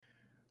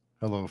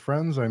Hello,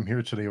 friends. I'm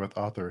here today with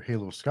author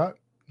Halo Scott.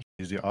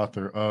 He's the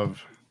author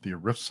of The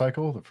Rift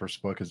Cycle. The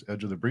first book is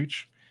Edge of the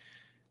Breach.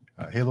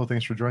 Halo,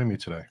 thanks for joining me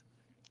today.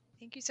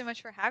 Thank you so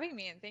much for having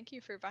me, and thank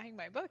you for buying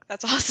my book.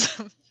 That's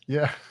awesome.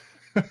 Yeah.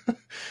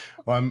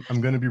 Well,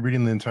 I'm going to be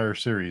reading the entire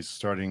series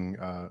starting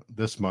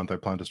this month. I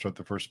plan to start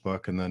the first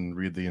book and then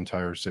read the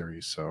entire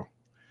series. So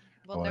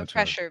I Well, no wanted to,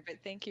 pressure, but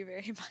thank you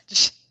very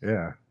much.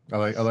 yeah. I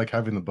like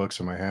having the books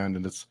in my hand,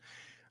 and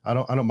I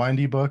don't mind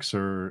ebooks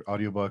or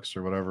audiobooks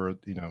or whatever,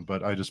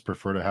 but I just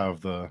prefer to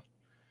have the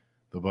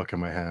book in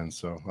my hand.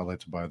 So I like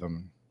to buy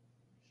them.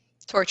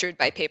 Tortured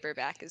by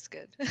paperback is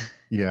good.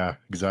 Yeah,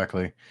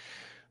 exactly.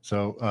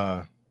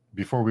 So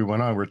before we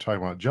went on, we were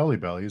talking about jelly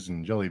bellies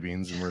and jelly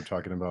beans, and we are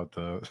talking about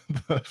the,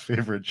 the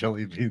favorite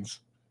jelly beans.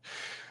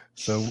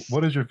 So,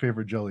 what is your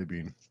favorite jelly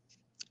bean?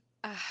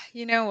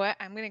 You know what?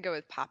 I'm going to go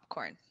with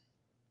popcorn.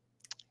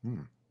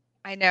 Hmm.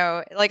 I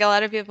know, like a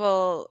lot of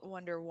people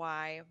wonder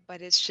why,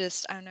 but it's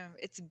just, I don't know,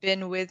 it's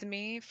been with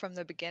me from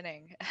the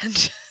beginning.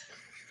 And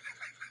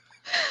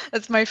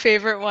that's my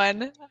favorite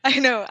one. I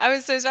know. I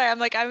was so sorry.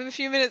 I'm a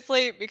few minutes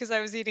late because I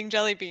was eating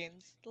jelly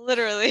beans.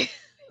 Literally.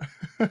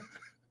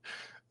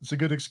 It's a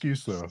good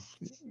excuse, though.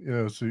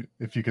 So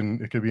if you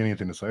can, it could be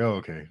anything to say. Oh,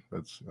 okay,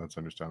 that's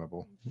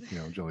understandable.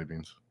 Jelly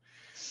beans.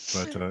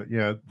 But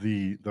yeah,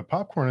 the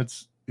popcorn.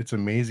 It's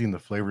amazing the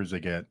flavors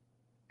they get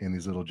in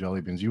these little jelly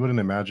beans. You wouldn't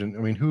imagine. I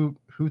mean, who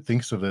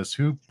thinks of this?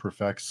 Who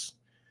perfects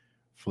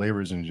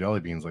flavors in jelly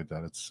beans like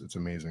that? It's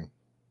amazing.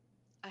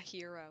 A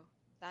hero.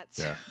 That's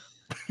Yeah.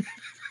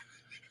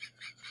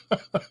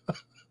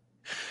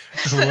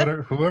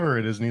 Whoever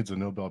it is needs a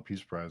Nobel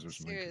Peace Prize or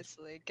something.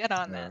 seriously, get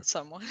on Yeah, that,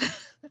 someone.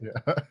 yeah.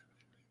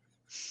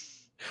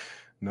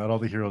 Not all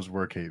the heroes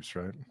wear capes,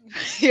 right?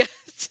 Yes,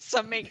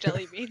 some make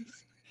jelly beans.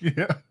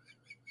 Yeah.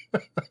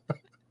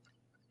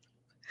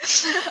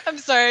 I'm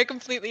sorry, I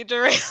completely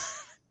derailed.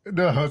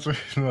 No,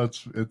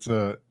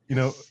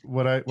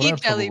 what I Eat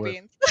have trouble jelly with.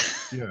 beans.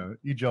 Yeah,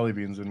 eat jelly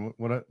beans, and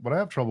what I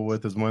have trouble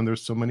with is when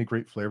there's so many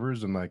great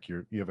flavors and like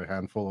you have a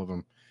handful of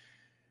them,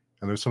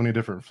 and there's so many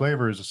different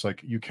flavors. It's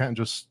like you can't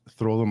just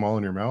throw them all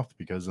in your mouth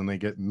because then they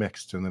get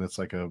mixed, and then it's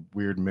like a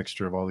weird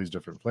mixture of all these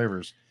different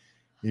flavors.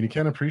 And you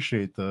can't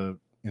appreciate the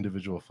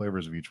individual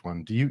flavors of each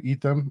one. Do you eat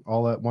them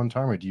all at one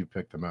time, or do you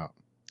pick them out?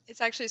 It's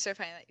actually so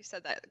funny that you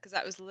said that because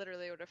that was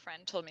literally what a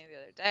friend told me the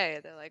other day.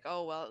 They're like,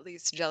 "Oh, well, at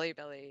least Jelly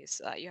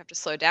Bellies, you have to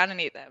slow down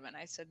and eat them." And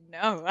I said,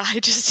 "No, I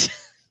just,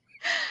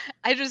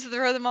 I just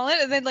throw them all in,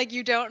 and then like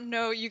you don't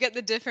know, you get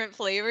the different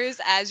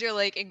flavors as you're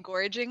like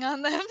engorging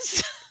on them."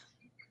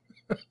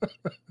 So,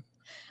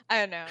 I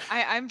don't know.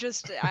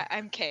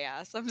 I'm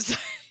chaos. I'm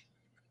sorry.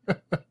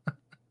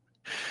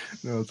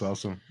 No, it's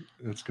awesome.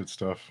 It's good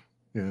stuff.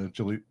 Yeah,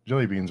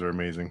 jelly beans are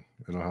amazing.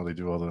 I know how they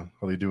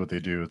do what they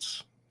do.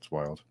 It's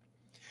wild.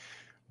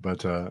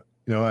 But I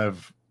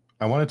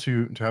wanted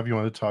to have you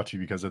on to talk to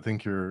you because I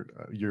think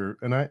you're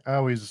and I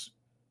always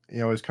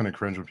always kind of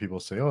cringe when people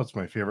say, "Oh, it's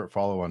my favorite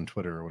follow on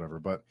Twitter or whatever."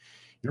 But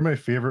you're my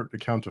favorite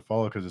account to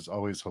follow because it's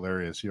always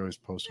hilarious. You always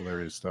post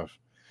hilarious stuff,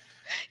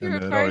 and You're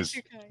it far too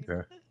always kind.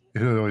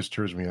 yeah, it always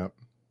cheers me up.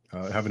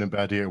 Having a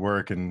bad day at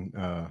work and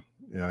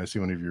I see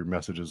one of your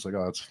messages like,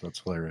 "Oh, that's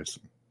hilarious."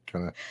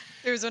 Kind of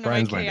There was one of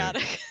my brightens my day.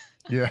 chaotic.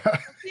 Yeah, Well,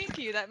 thank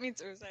you. That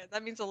means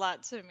a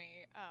lot to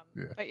me.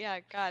 yeah. But yeah,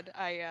 God,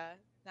 I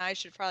now I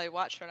should probably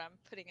watch what I'm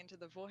putting into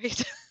the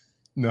void.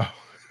 No,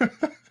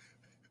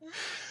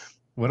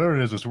 whatever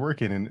it is, it's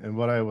working. And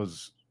what I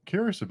was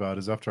curious about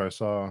is after I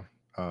saw,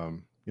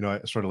 I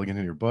started looking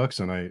into your books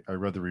and I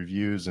read the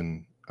reviews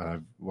and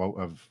I've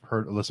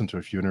listened to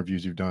a few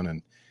interviews you've done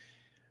and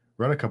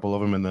read a couple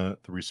of them, and the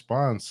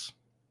response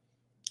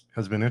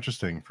has been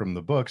interesting from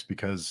the books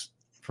because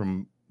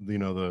from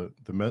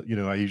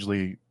I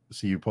usually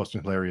see you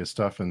posting hilarious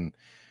stuff, and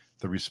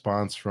the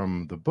response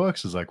from the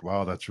books is like,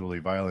 wow, that's really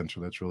violent,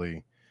 or that's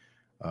really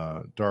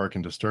dark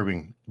and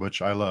disturbing,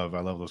 which I love.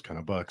 I love those kind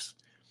of books.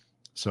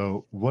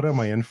 So, what am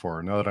I in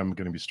for now that I'm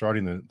going to be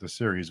starting the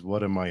series?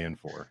 What am I in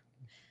for?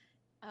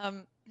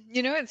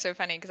 It's so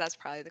funny because that's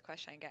probably the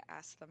question I get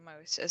asked the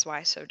most is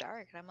why so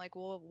dark? And I'm like,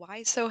 well,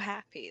 why so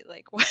happy?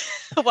 Like,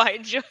 why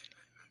joy?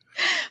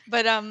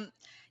 But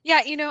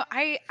yeah,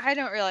 I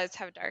don't realize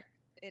how dark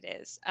it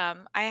is.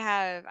 I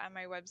have on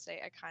my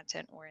website a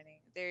content warning.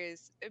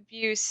 There's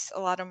abuse, a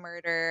lot of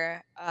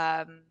murder,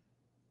 a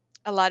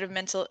lot of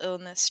mental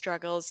illness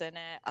struggles in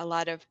it, a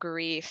lot of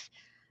grief,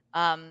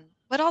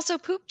 but also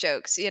poop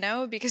jokes,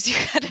 because you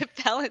got to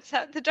balance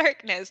out the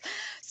darkness.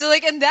 So,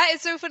 like, and that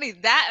is so funny.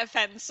 That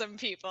offends some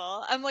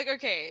people. I'm like,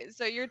 okay,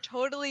 so you're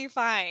totally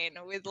fine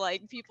with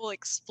like people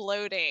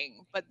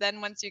exploding, but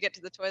then once you get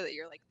to the toilet,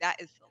 you're like, that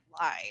is the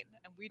line,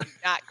 and we do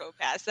not go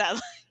past that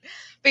line.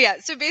 But yeah,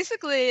 so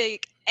basically,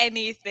 like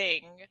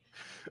anything,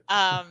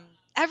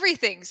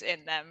 everything's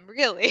in them,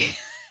 really.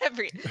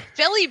 Every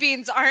jelly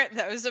beans aren't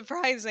though,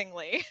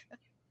 surprisingly.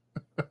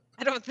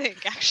 I don't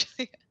think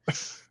actually.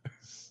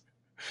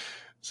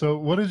 So,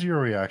 what is your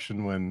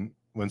reaction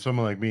when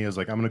someone like me is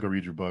like, "I'm going to go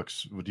read your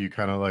books"? Do you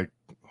kind of like,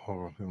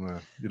 oh,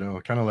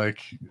 kind of like,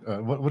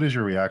 what is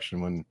your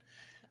reaction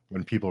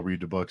when people read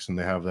the books and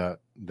they have that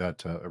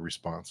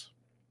response?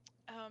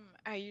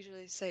 I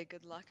usually say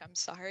good luck. I'm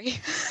sorry.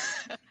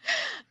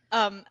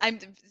 I'm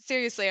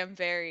seriously, I'm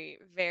very,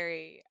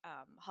 very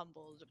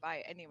humbled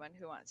by anyone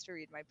who wants to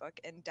read my book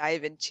and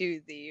dive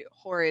into the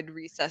horrid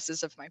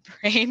recesses of my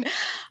brain.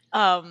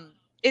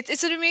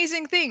 It's an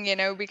amazing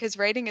thing, because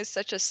writing is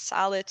such a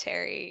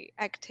solitary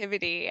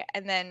activity.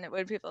 And then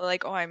when people are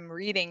like, "Oh, I'm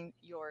reading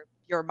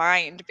your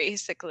mind,"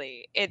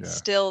 basically, it's Yeah.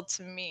 still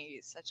to me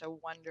such a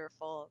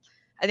wonderful.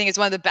 I think it's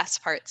one of the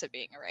best parts of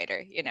being a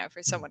writer,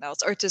 for Mm. someone else,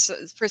 or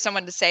for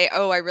someone to say,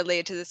 "Oh, I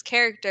relate to this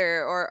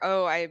character," or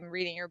 "Oh, I'm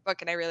reading your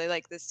book and I really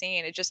like this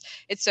scene."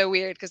 It's so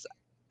weird because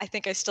I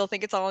think I still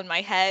think it's all in my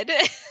head,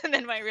 and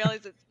then when I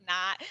realize it's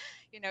not.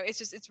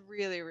 It's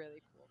really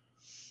really cool.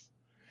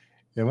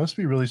 Yeah, it must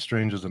be really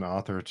strange as an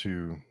author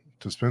to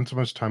spend so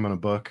much time on a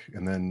book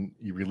and then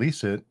you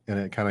release it and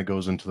it kind of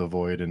goes into the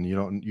void and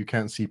you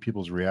can't see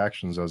people's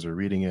reactions as they're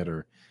reading it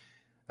or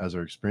as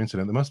they're experiencing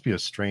it. There must be a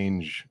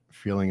strange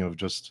feeling of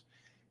just,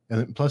 and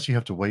then plus you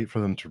have to wait for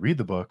them to read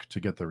the book to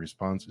get their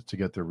response, to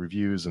get their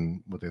reviews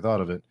and what they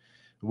thought of it.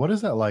 What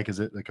is that like? Is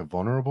it like a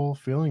vulnerable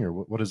feeling, or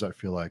what does that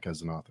feel like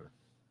as an author?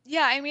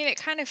 Yeah, I mean, it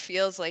kind of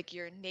feels like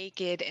you're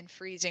naked in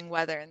freezing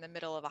weather in the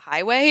middle of a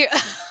highway,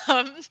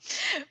 um,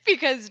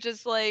 because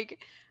just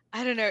like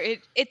I don't know,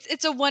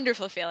 it's a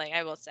wonderful feeling,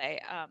 I will say.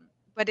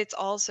 But it's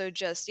also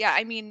just yeah,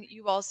 I mean,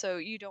 you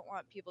don't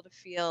want people to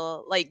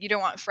feel like you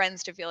don't want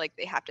friends to feel like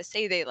they have to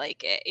say they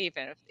like it,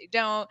 even if they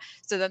don't.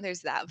 So then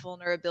there's that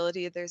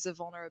vulnerability. There's the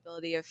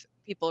vulnerability of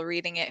people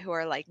reading it who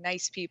are like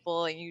nice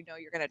people, and you're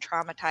going to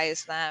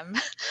traumatize them.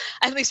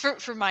 At least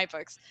for my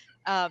books.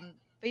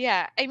 But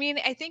yeah, I mean,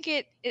 I think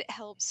it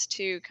helps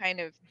to kind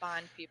of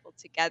bond people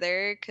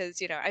together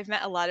because I've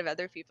met a lot of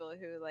other people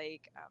who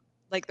like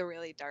the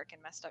really dark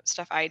and messed up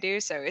stuff I do,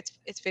 so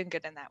it's been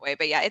good in that way.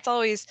 But yeah, it's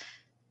always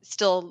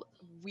still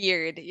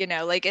weird,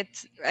 like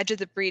it's Edge of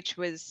the Breach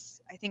was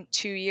I think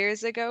 2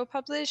 years ago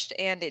published,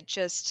 and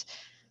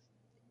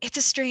it's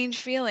a strange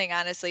feeling,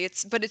 honestly.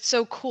 But it's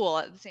so cool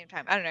at the same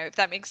time. I don't know if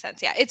that makes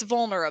sense. Yeah, it's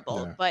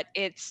vulnerable, Yeah. but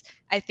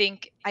I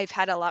think I've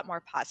had a lot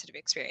more positive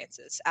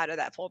experiences out of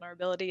that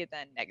vulnerability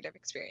than negative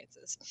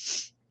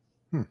experiences.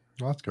 Hmm.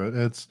 Well, that's good.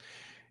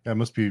 Yeah, it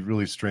must be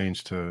really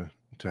strange to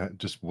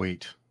just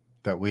wait.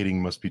 That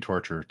waiting must be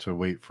torture, to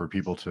wait for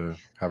people to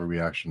have a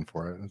reaction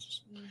for it.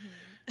 It's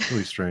Mhm.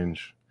 really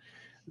strange.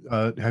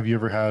 Have you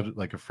ever had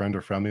like a friend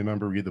or family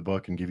member read the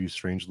book and give you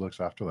strange looks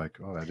after, like,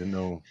 "Oh, I didn't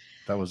know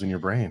that was in your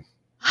brain"?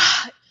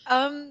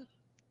 Um,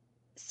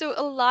 so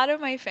a lot of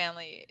my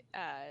family,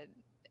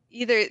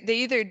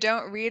 either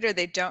don't read or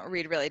they don't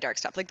read really dark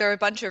stuff. Like there are a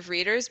bunch of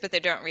readers, but they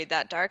don't read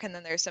that dark, and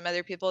then there's some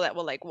other people that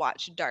will like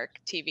watch dark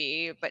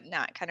TV but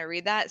not kind of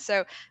read that.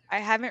 So I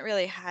haven't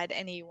really had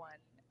anyone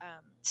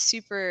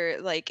super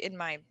like in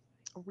my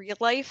real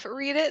life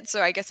read it.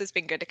 So I guess it's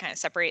been good to kind of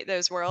separate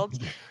those worlds.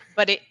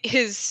 But it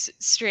is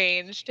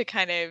strange to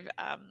kind of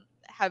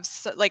have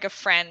like a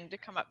friend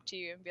come up to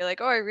you and be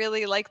like, "Oh, I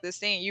really like this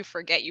thing." You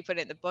forget you put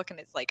it in the book, and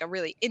it's like a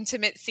really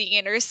intimate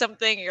scene or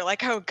something. You're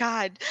like, "Oh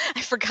God,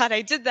 I forgot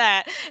I did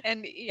that."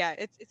 And yeah,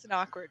 it's an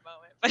awkward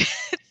moment, but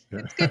it's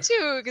Yeah. good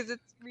too because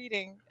it's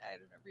reading. I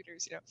don't know,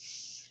 readers.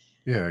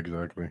 Yeah,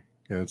 exactly.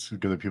 Yeah, it's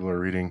good that people are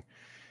reading.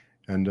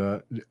 And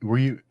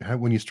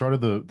when you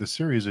started the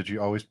series, did you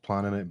always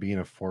plan on it being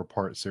a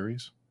four-part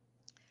series?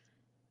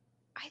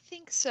 I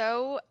think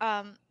so.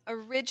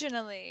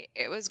 Originally,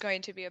 it was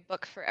going to be a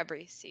book for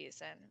every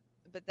season,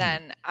 but Hmm.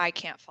 then I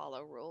can't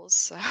follow rules,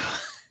 so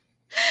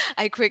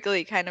I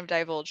quickly kind of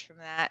divulged from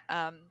that.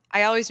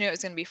 I always knew it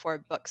was going to be 4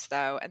 books,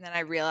 though, and then I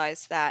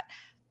realized that,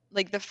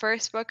 like, the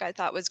first book I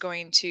thought was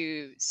going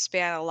to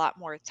span a lot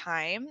more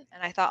time,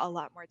 and I thought a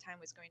lot more time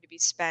was going to be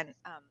spent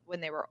when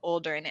they were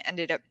older, and it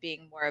ended up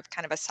being more of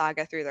kind of a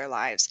saga through their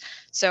lives.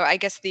 So I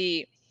guess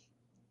the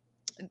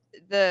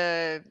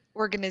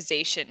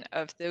organization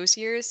of those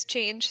years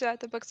changed throughout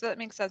the books, if that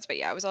makes sense. But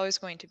yeah, it was always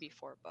going to be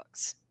 4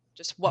 books.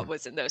 Just what Hmm.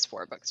 was in those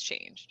 4 books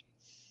changed.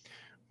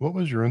 What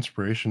was your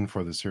inspiration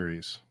for the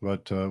series?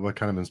 What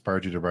kind of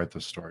inspired you to write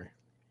this story?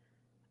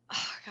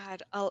 Oh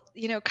God,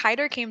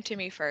 Kiter came to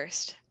me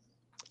first,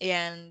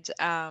 and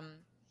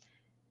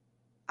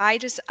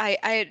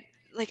I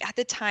like at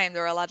the time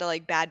there were a lot of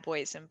like bad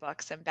boys in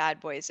books and bad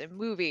boys in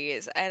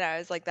movies, and I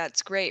was like,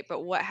 that's great,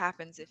 but what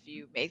happens if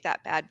you make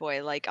that bad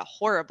boy like a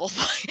horrible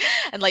boy,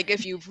 and like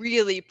if you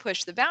really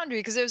push the boundary?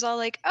 Because it was all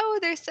like, oh,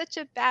 there's such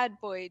a bad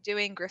boy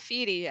doing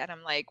graffiti, and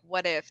I'm like,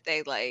 what if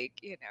they like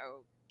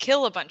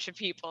kill a bunch of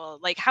people?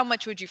 Like, how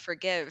much would you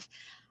forgive?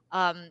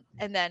 And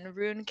then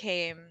Rune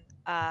came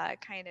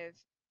kind of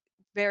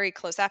very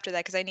close after that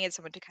because I needed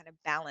someone to kind of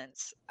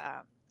balance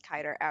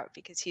Kiter out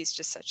because he's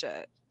just such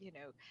a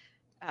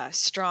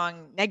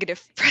strong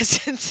negative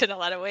presence in a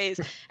lot of ways.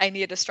 I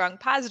needed a strong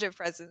positive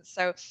presence.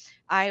 So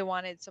I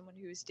wanted someone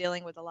who was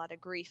dealing with a lot of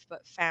grief,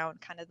 but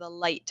found kind of the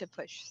light to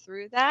push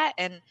through that.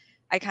 And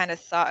I kind of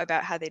thought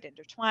about how they'd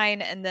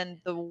intertwine. And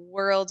then the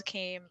world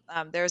came.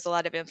 There was a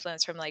lot of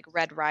influence from like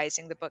Red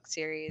Rising, the book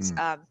series.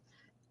 Hmm.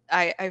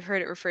 I've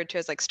heard it referred to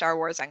as like Star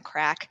Wars on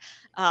crack.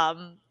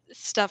 Um,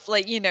 stuff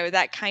like,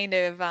 that kind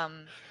of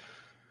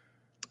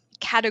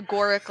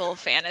categorical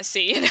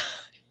fantasy,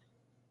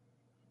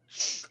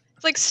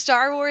 It's like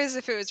Star Wars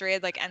if it was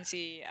rated like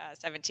NC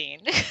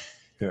 17.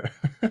 Yeah.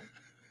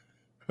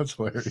 That's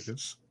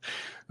hilarious.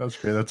 That's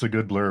great. That's a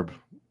good blurb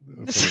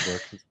for the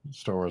book.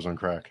 Star Wars on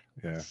crack.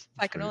 Yeah, I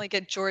that's could great. only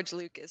get George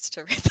Lucas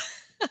to read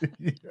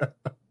Yeah,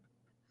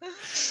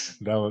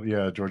 that would,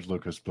 yeah, George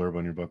Lucas blurb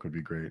on your book would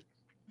be great.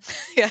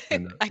 Yeah,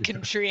 And I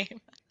can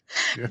dream.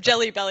 yeah,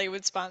 Jelly Belly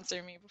would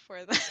sponsor me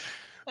before that.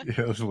 yeah,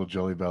 there's a little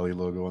Jelly Belly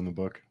logo on the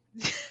book.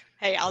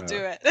 Hey, I'll Uh, do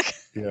it.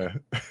 yeah.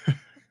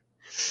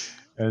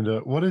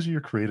 And what is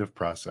your creative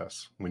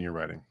process when you're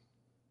writing?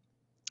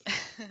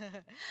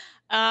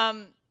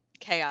 um,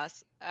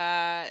 Chaos.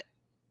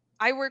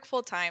 I work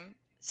full time,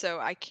 so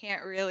I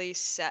can't really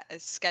set a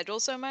schedule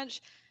so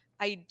much.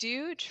 I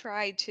do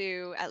try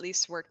to at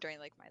least work during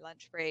like my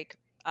lunch break,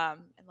 and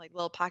like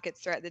little pockets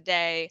throughout the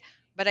day.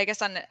 But I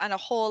guess on a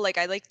whole, like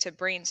I like to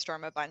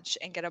brainstorm a bunch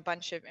and get a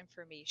bunch of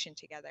information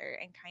together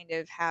and kind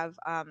of have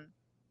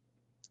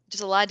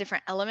just a lot of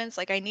different elements.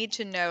 Like I need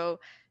to know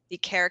the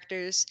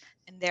characters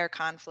and their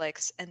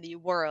conflicts and the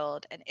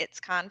world and its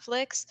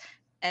conflicts.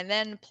 And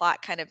then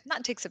plot kind of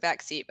not takes a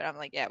back seat, but I'm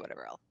like, yeah,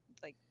 whatever. I'll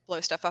like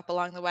blow stuff up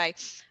along the way.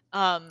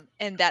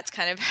 And that's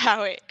kind of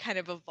how it kind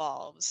of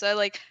evolves. So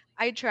like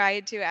I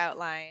tried to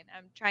outline.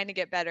 I'm trying to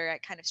get better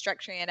at kind of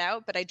structuring it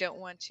out, but I don't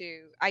want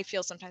to. I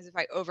feel sometimes if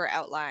I over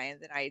outline,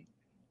 then I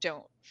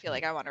don't feel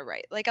like I want to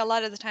write. Like a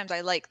lot of the times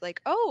I like,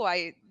 oh,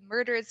 I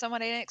murdered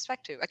someone I didn't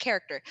expect to, a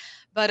character.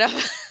 But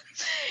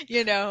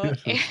You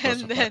should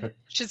and specify. then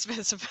should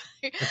specify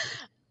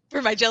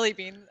for my jelly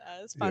bean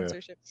Yeah.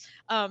 sponsorship.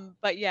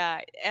 But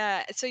yeah,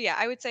 so yeah,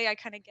 I would say I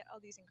kind of get all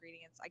these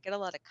ingredients. I get a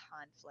lot of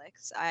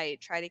conflicts. I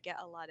try to get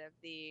a lot of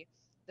the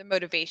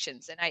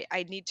motivations, and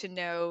I need to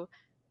know,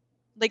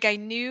 like I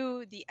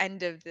knew the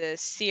end of the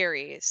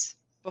series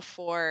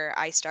before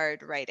I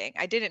started writing.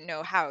 I didn't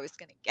know how I was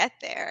going to get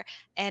there,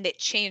 and it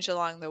changed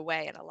along the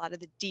way and a lot of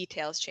the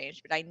details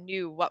changed, but I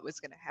knew what was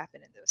going to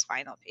happen in those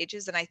final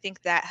pages, and I think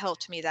that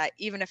helped me that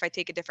even if I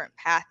take a different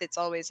path, it's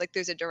always like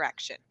there's a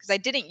direction because I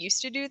didn't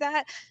used to do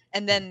that,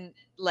 and then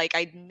like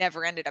I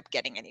never ended up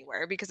getting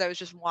anywhere because I was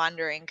just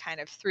wandering kind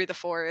of through the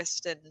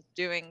forest and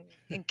doing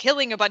and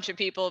killing a bunch of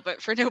people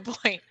but for no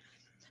point.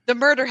 The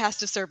murder has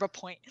to serve a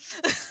point.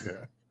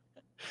 Yeah.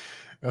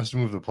 Has to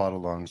move the plot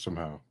along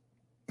somehow.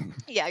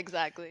 Yeah,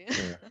 exactly.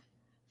 Yeah.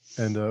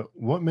 And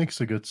what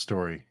makes a good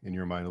story in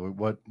your mind?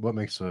 What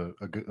makes a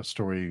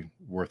story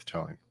worth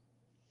telling?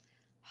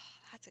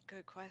 That's a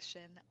good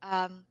question.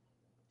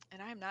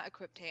 And I'm not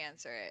equipped to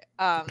answer it.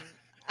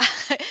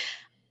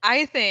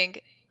 I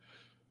think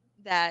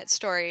that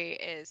story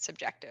is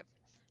subjective.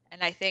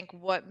 And I think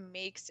what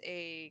makes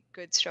a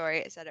good story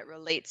is that it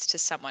relates to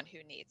someone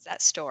who needs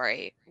that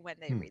story when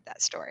they Hmm. read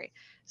that story.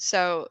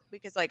 So,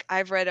 because like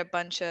I've read a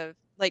bunch of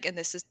like, and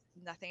this is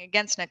nothing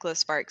against Nicholas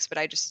Sparks, but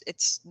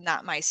it's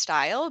not my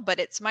style, but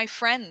it's my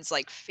friend's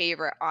like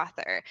favorite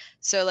author.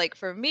 So, like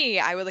for me,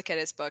 I would look at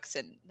his books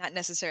and not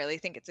necessarily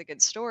think it's a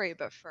good story,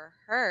 but for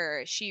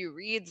her, she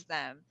reads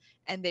them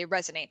and they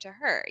resonate to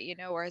her,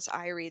 whereas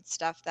I read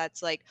stuff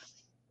that's like,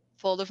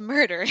 full of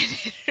murder.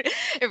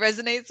 It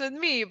resonates with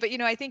me. But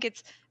I think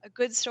it's a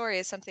good story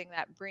is something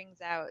that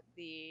brings out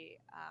the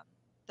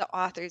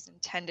author's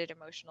intended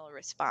emotional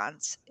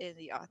response in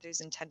the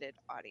author's intended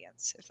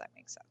audience, if that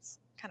makes sense.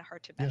 Kind of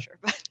hard to Yeah. measure,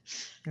 but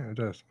Yeah, it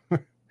does.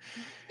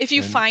 if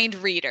you And find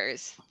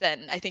readers,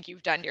 then I think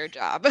you've done your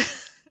job.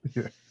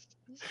 yeah.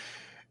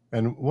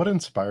 And what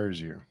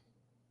inspires you?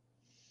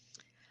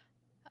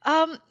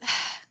 um,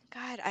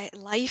 God,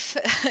 life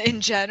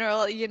in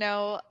general,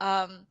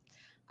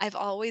 I've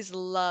always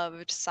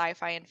loved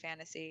sci-fi and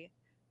fantasy.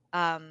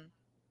 Um,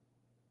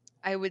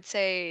 I would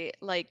say,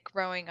 like,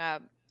 growing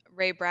up,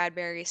 Ray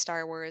Bradbury,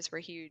 Star Wars were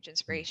huge Hmm.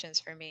 inspirations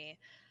for me.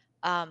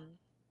 Um,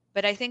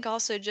 but I think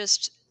also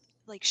just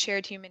like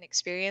shared human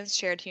experience,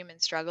 shared human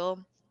struggle.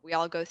 We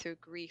all go through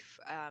grief.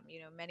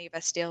 Many of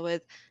us deal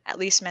with at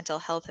least mental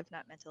health, if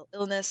not mental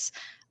illness.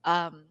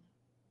 Um,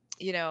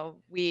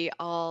 we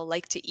all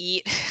like to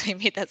eat. I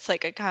mean, that's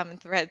like a common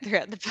thread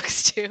throughout the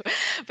books too.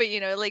 But,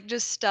 like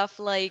just stuff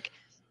like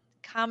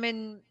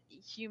common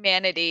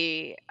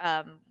humanity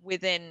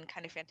within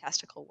kind of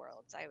fantastical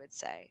worlds, I would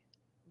say.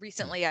 Hmm.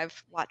 Recently,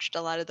 I've watched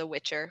a lot of The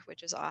Witcher,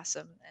 which is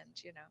awesome, and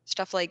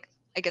stuff like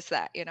I guess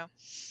that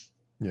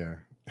Yeah.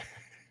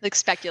 like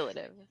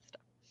speculative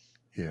stuff.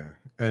 Yeah.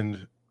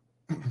 And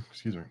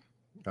excuse me.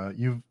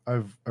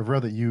 I've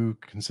read that you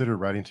consider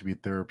writing to be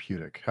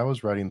therapeutic. How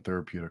is writing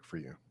therapeutic for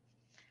you?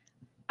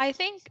 I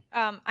think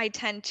I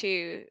tend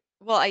to,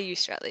 well, I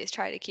used to at least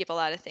try to keep a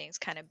lot of things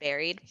kind of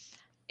buried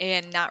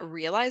and not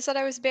realize that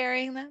I was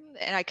burying them.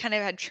 And I kind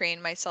of had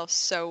trained myself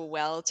so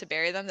well to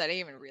bury them that I didn't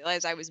even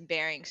realize I was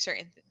burying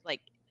certain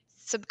like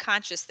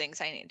subconscious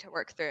things I need to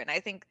work through. And I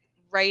think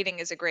writing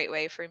is a great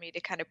way for me to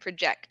kind of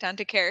project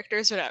onto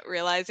characters without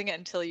realizing it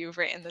until you've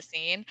written the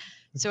scene.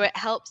 So it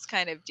helps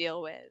kind of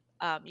deal with,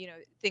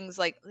 things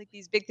like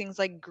these big things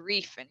like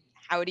grief, and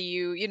how do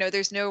you,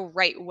 there's no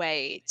right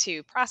way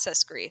to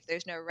process grief.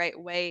 There's no right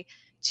way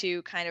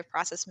to kind of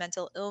process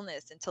mental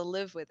illness and to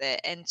live with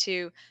it and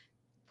to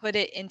put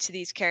it into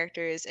these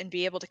characters and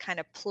be able to kind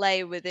of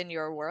play within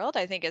your world.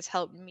 I think it's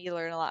helped me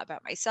learn a lot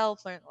about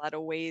myself, learn a lot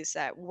of ways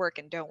that work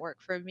and don't work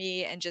for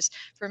me. And just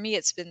for me,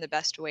 it's been the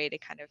best way to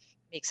kind of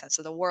make sense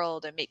of the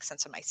world and make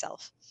sense of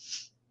myself.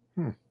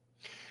 Hmm.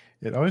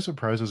 It always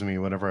surprises me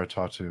whenever I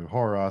talk to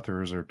horror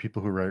authors or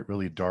people who write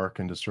really dark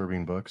and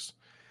disturbing books,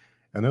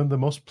 and they're the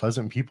most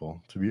pleasant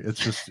people to be.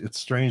 It's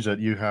strange that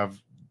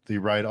they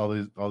write all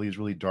these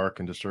really dark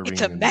and It's a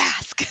disturbing, and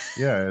mask.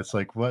 yeah, it's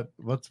like what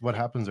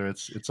happens there.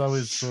 It's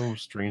always so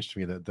strange to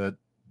me that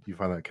you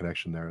find that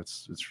connection there.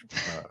 It's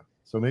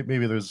so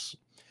maybe there's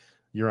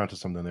you're onto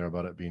something there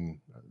about it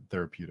being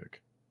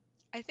therapeutic.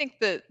 I think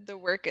the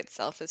work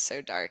itself is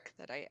so dark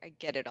that I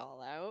get it all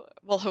out.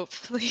 Well,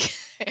 hopefully.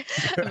 I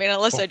Yeah, mean,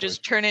 unless I hopefully.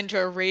 just turn into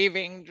a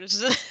raving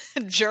just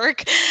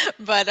jerk.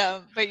 But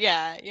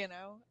yeah,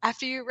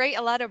 after you write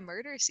a lot of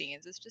murder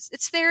scenes,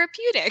 it's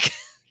therapeutic.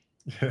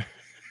 Yeah.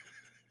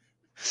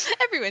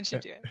 Everyone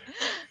should do it.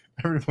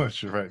 Everyone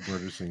should write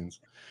murder scenes.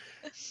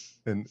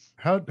 And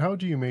how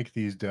do you make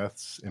these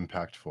deaths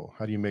impactful?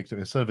 How do you make them,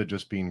 instead of it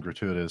just being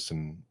gratuitous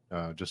and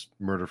just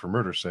murder for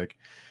murder's sake?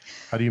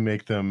 How do you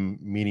make them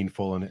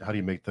meaningful, and how do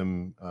you make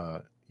them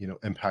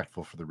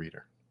impactful for the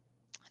reader?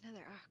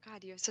 Oh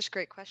God, you have such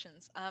great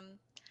questions. I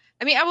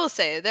mean, I will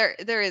say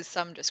there is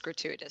some just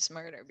gratuitous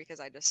murder because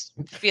I just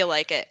feel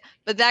like it.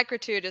 But that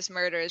gratuitous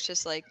murder is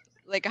just like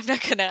I'm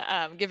not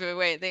gonna give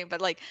away anything,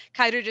 but like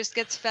Kaido just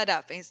gets fed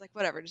up and he's like,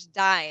 whatever, just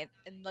die,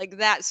 and like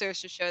that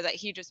serves to show that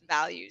he just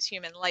values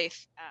human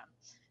life,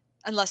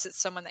 unless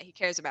it's someone that he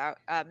cares about,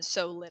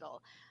 so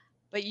little.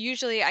 But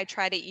usually I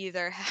try to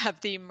either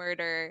have the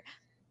murder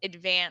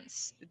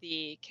advance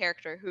the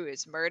character who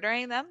is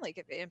murdering them, like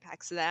if it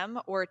impacts them,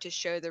 or to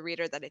show the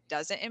reader that it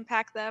doesn't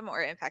impact them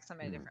or impacts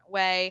them in a Mm. different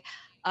way.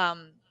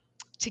 Um,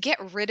 to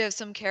get rid of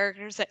some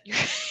characters that you're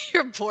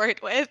you're bored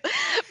with,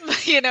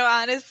 but,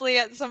 honestly,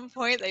 at some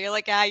point that you're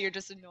like, you're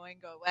just annoying,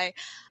 go away.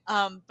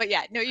 But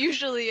yeah, no,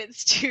 usually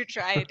it's to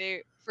try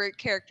to for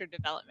character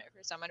development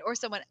for someone or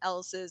someone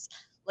else's,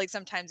 like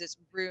sometimes it's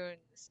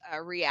Rune's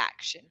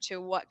reaction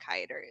to what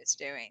Kaider is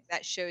doing.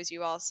 That shows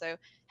you also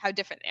how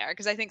different they are.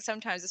 Because I think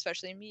sometimes,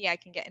 especially me, I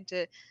can get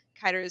into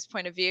Kaider's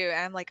point of view and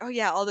I'm like, oh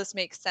yeah, all this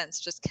makes sense.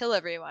 Just kill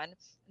everyone.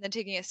 And then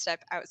taking a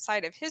step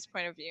outside of his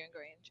point of view and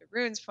going into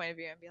Rune's point of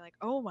view and being like,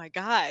 oh my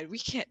God, we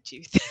can't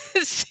do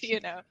this.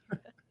 Yeah,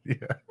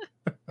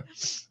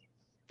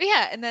 But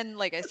yeah, and then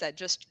like I said,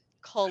 just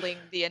culling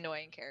the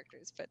annoying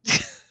characters. But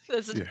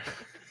that's, yeah.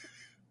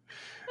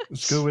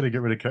 It's a good way to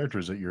get rid of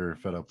characters that you're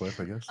fed up with,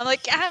 I guess. I'm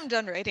like, I'm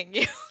done writing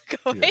you.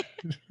 Go Yeah, away.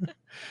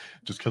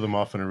 just kill them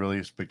off in a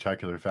really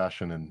spectacular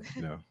fashion, and get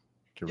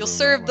rid You'll of them that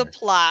serve the way.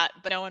 plot,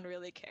 but no one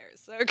really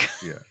cares. So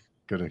Yeah,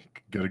 gotta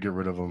get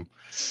rid of them.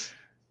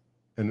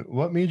 And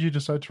what made you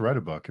decide to write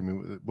a book? I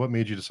mean, what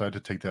made you decide to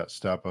take that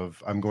step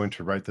of I'm going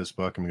to write this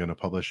book, I'm going to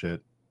publish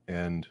it,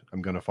 and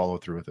I'm going to follow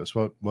through with this?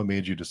 What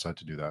made you decide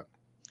to do that?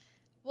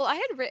 well, I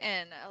had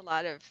written a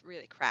lot of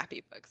really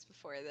crappy books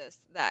before this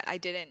that I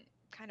didn't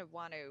kind of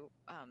want to.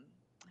 I'm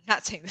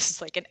not saying this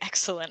is like an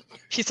excellent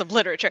piece of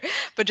literature,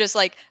 but just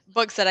like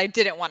books that I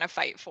didn't want to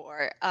fight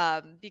for,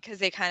 because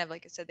they kind of,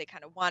 like I said, they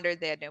kind of wandered.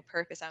 They had no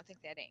purpose. I don't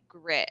think they had any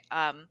grit.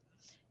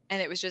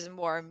 And it was just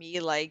more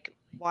me like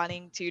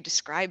wanting to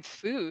describe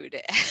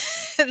food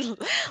and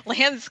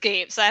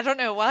landscapes. I don't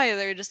know why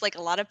there were just like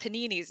a lot of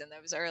paninis in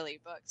those early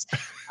books.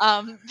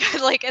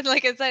 But like I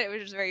said, it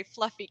was just very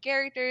fluffy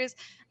characters.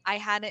 I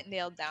hadn't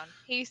nailed down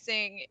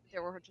pacing.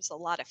 There were just a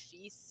lot of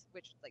feasts,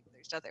 which like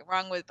there's nothing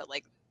wrong with, but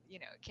like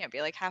it can't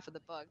be like half of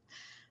the book.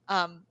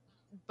 Um,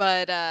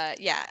 but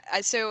yeah,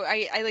 so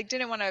I like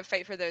didn't want to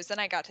fight for those. Then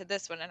I got to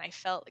this one and I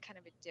felt kind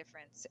of a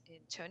difference in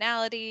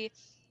tonality.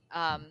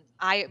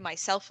 I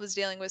myself was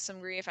dealing with some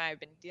grief and I've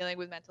been dealing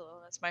with mental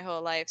illness my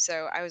whole life.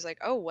 So I was like,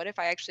 oh, what if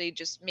I actually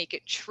just make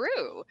it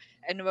true?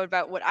 And what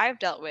about what I've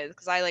dealt with?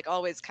 Because I like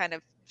always kind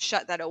of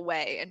shut that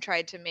away and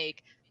tried to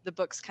make the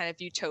books kind of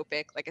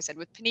utopic, like I said,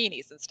 with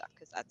paninis and stuff,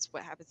 because that's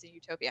what happens in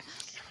Utopia.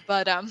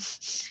 But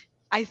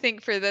I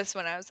think for this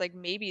one, I was like,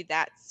 maybe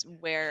that's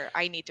where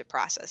I need to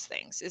process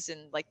things, is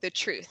in like the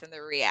truth and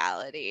the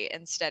reality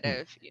instead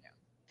Hmm. of,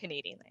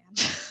 panini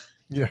land.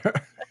 Yeah.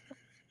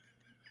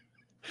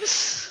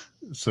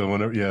 So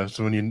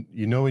when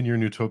you know in your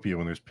Utopia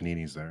when there's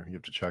paninis there, you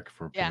have to check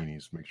for Yeah,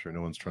 paninis, make sure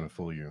no one's trying to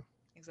fool you.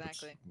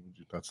 That's exactly.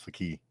 that's the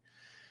key.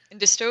 In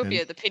And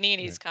dystopia, the yeah,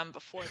 paninis come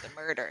before the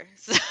murder.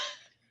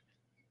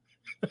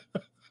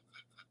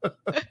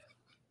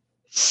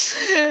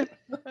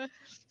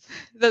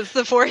 That's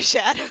the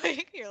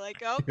foreshadowing. You're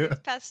like, oh, yeah, it's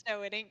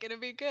pesto. It ain't gonna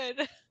be good.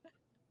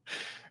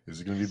 this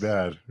is gonna be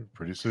bad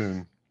pretty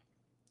soon.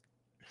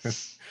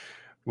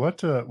 What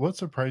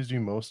surprised you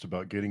most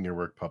about getting your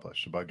work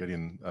published? About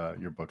getting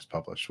your books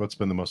published? What's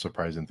been the most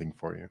surprising thing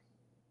for you?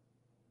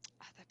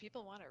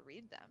 people want to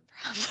read them,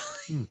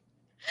 probably.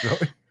 Hmm.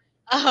 Really?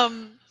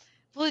 Um,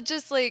 well, it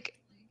just like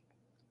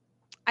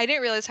I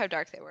didn't realize how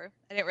dark they were.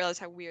 I didn't realize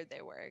how weird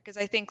they were because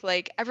I think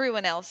like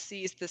everyone else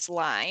sees this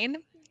line,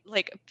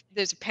 like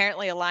there's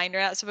apparently a line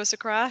you're not supposed to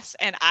cross,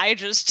 and I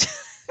just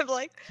am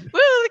like, woo,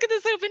 look at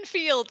this open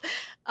field.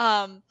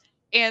 Um,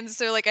 and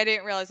so like I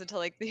didn't realize until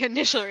like the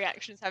initial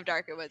reactions how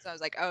dark it was. I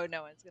was like, oh,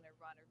 no one's gonna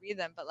want to read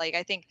them. But like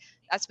I think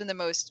that's been the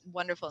most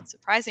wonderful and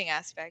surprising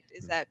aspect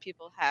is that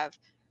people have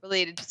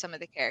related to some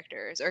of the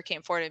characters or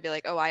came forward and be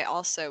like, oh, I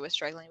also was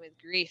struggling with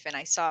grief and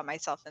I saw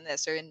myself in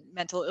this or in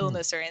mental Hmm.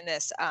 illness or in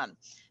this.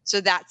 So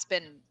that's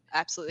been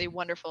absolutely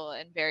wonderful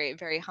and very,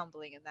 very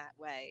humbling in that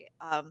way.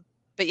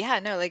 But yeah,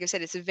 no, like I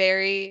said, it's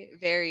very,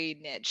 very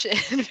niche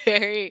and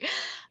very,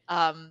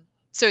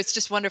 so it's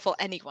just wonderful.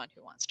 Anyone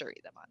who wants to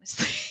read them,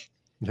 honestly.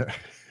 Yeah.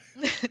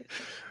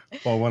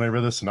 Well, when I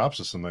read the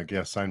synopsis, I'm like,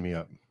 yeah, sign me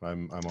up.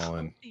 I'm all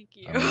in. Thank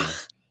you. I'm all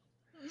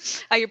in.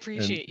 I And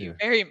appreciate you yeah,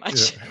 very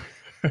much.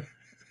 yeah.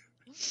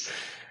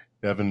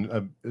 Yeah, I've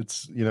been,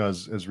 it's,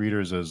 as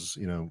readers, as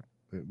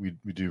we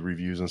do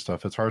reviews and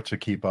stuff. It's hard to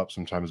keep up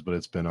sometimes, but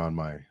it's been on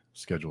my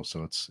schedule,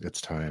 so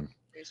it's time.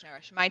 There's no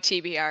rush. My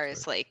TBR So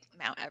is like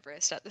Mount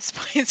Everest at this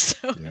point.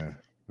 So yeah,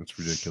 it's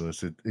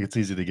ridiculous. It's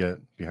easy to get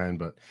behind,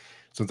 but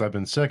since I've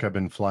been sick, I've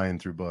been flying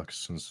through books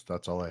since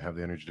that's all I have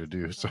the energy to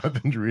do. So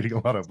I've been reading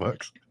a lot of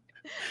books,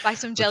 buy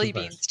some which jelly is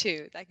nice. beans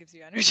too. That gives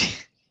you energy.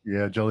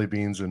 Yeah, jelly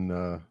beans and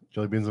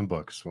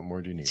books. What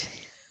more do you need?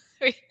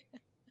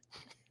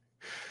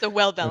 It's a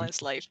well And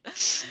balanced life.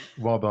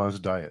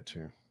 well-balanced diet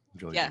too.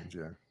 Jelly Yeah. beans,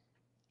 yeah.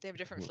 They have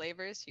different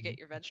flavors. You get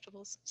your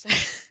vegetables.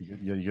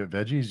 You get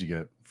veggies, you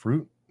get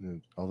fruit,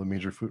 all the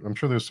major food. I'm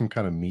sure there's some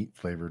kind of meat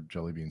flavored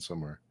jelly bean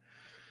somewhere.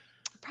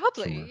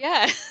 Probably,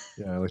 yeah.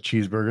 Yeah, like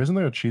cheeseburger. Isn't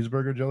there a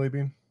cheeseburger jelly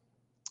bean?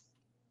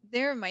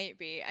 There might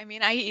be. I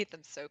mean, I eat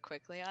them so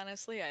quickly,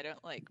 honestly. I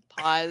don't like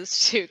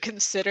pause to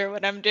consider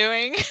what I'm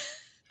doing.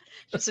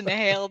 Just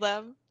inhale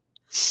them.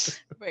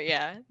 But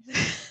yeah.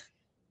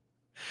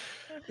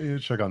 Yeah,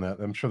 check on that.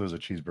 I'm sure there's a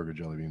cheeseburger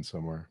jelly bean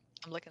somewhere.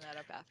 I'm looking that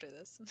up after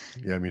this.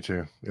 Yeah, me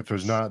too. If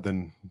there's not,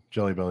 then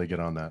Jelly Belly, get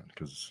on that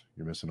because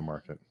you're missing a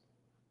market.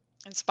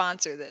 And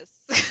sponsor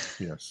this.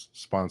 Yes,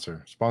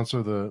 sponsor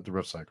the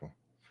Rift Cycle.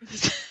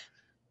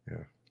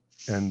 Yeah,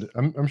 and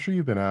I'm sure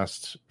you've been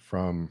asked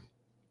from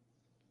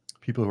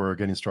people who are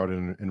getting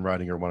started in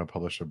writing or want to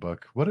publish a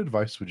book. What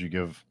advice would you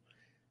give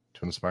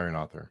to an aspiring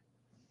author?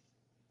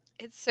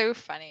 It's so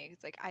funny.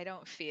 It's like I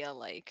don't feel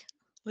like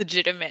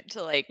legitimate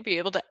to like be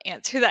able to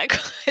answer that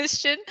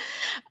question.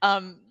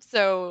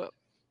 So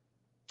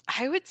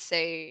I would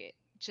say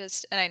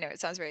just, and I know it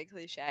sounds very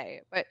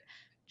cliche, but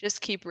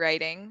just keep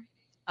writing.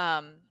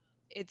 Um,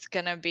 it's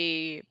gonna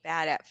be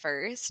bad at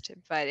first,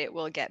 but it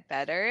will get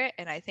better.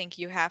 And I think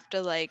you have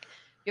to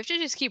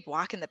just keep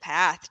walking the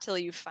path till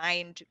you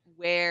find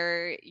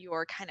where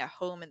your kind of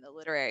home in the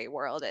literary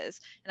world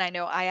is. And I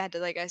know I had to,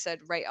 like I said,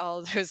 write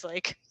all those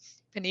like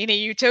Panini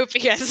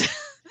utopias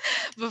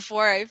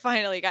before I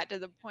finally got to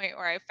the point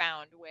where I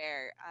found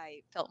where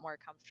I felt more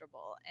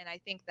comfortable. And I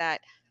think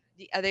that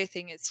the other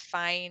thing is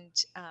find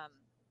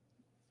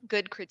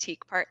good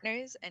critique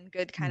partners and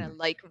good kind of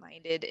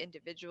like-minded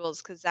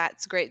individuals because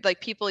that's great.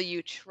 Like people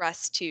you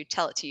trust to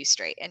tell it to you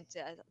straight and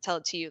to tell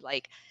it to you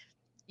like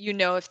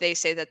if they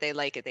say that they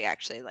like it, they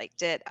actually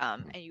liked it.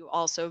 And you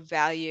also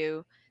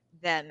value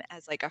them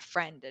as like a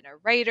friend and a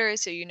writer,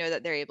 so you know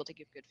that they're able to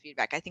give good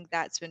feedback. I think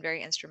that's been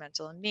very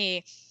instrumental in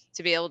me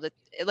to be able to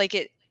like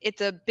it.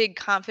 It's a big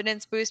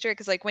confidence booster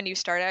because like when you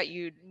start out,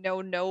 you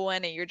know no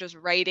one and you're just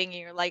writing and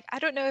you're like, I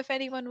don't know if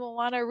anyone will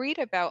want to read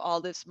about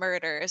all this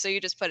murder, so you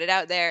just put it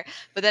out there.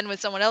 But then when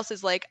someone else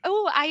is like,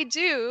 oh, I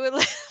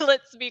do,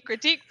 let's be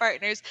critique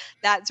partners,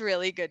 that's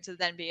really good to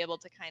then be able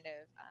to kind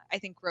of I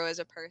think grow as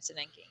a person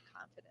and gain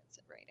confidence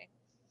in writing.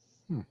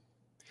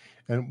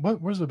 And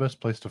where's the best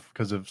place to,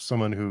 because of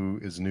someone who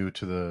is new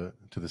to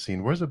the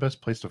scene, where's the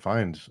best place to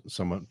find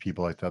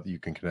people like that you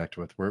can connect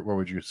with? Where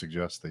would you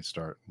suggest they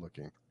start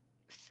looking?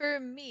 For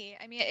me,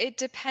 I mean, it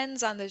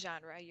depends on the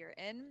genre you're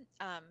in.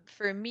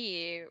 For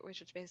me,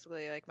 which is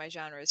basically like my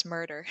genre is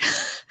murder,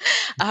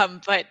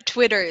 but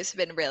Twitter has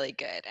been really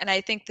good. And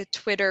I think the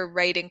Twitter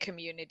writing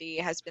community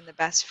has been the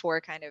best for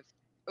kind of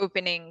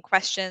opening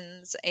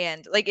questions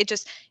and like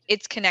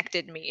it's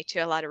connected me to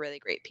a lot of really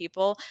great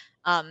people.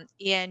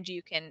 And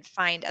you can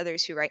find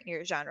others who write in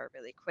your genre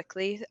really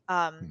quickly.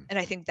 And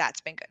I think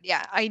that's been good.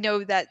 Yeah, I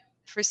know that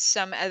for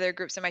some other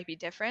groups it might be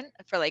different.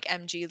 For like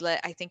MG Lit,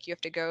 I think you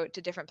have to go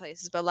to different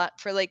places. But a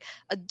lot for like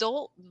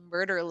adult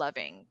murder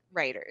loving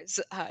writers,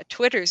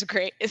 Twitter's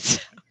great. It's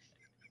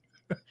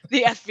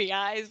the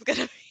FBI is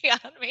gonna be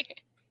on me.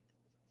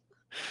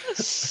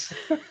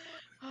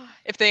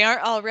 If they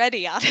aren't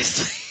already,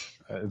 honestly.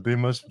 They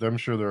must. I'm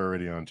sure they're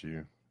already onto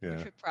you.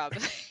 Yeah.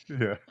 Probably.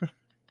 Yeah.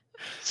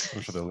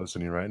 I'm sure they're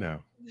listening right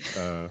now.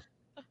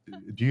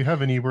 Do you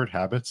have any weird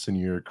habits in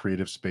your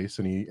creative space?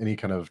 Any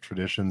kind of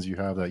traditions you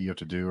have that you have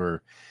to do,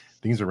 or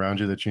things around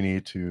you that you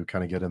need to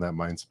kind of get in that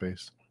mind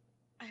space?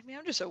 I mean,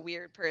 I'm just a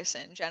weird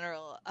person in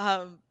general.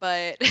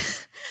 But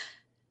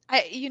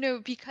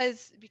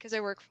because I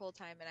work full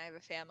time and I have a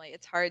family,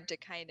 it's hard to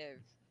kind of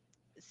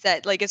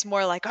set like it's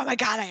more like, oh my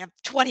god, I have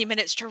 20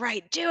 minutes to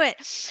write, do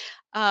it.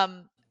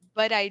 um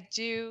but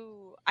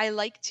I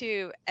like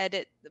to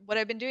edit. What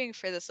I've been doing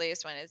for this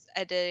latest one is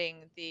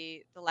editing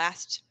the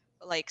last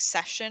like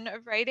session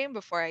of writing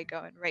before I go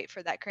and write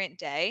for that current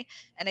day.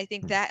 And I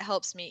think Hmm. that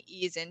helps me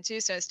ease into,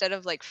 so instead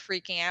of like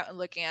freaking out and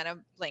looking at a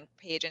blank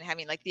page and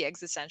having like the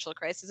existential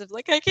crisis of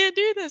like I can't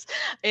do this,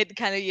 it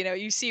kind of,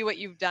 you see what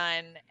you've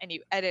done and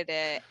you edit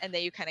it, and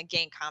then you kind of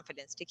gain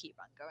confidence to keep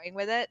on going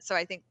with it. So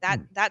I think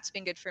Hmm. that's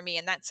been good for me,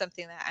 and that's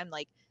something that I'm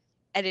like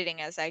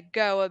editing as I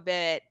go a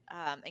bit,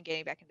 and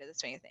getting back into the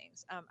swing of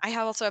things.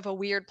 Also have a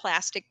weird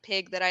plastic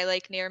pig that I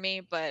like near me,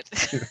 but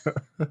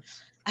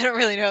I don't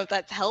really know if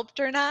that's helped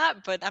or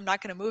not. But I'm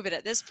not going to move it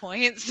at this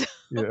point. So.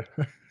 Yeah.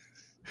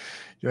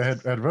 Yeah,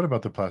 I'd read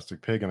about the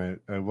plastic pig, and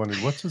I wondered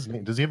what's his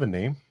name. Does he have a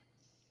name?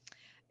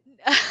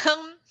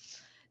 um,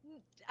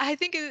 I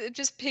think it's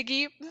just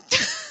Piggy.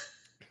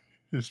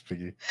 It's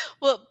Piggy.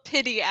 Well,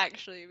 Pity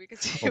actually,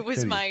 because Oh, Pity.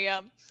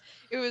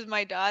 it was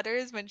my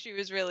daughter's when she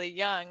was really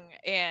young,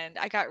 and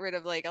I got rid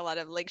of like a lot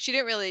of like she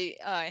didn't really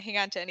hang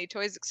on to any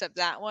toys except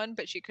that one,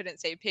 but she couldn't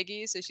say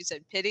Piggy, so she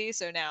said Pity.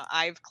 So now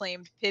I've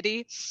claimed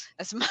Pity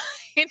as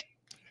mine.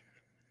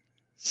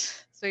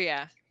 So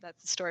yeah,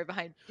 that's the story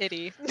behind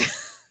Pity.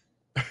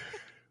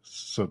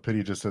 So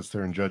Pity just sits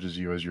there and judges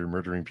you as you're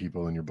murdering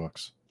people in your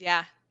books.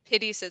 Yeah,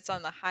 Pity sits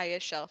on the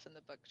highest shelf in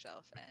the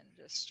bookshelf and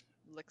just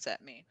looks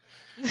at me.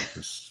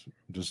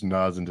 Just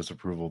nods in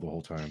disapproval the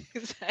whole time.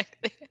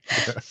 Exactly.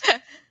 Yeah.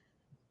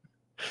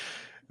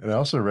 And I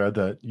also read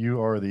that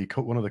you are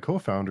one of the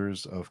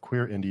co-founders of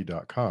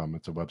queerindie.com.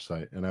 It's a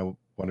website, and I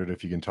wondered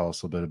if you can tell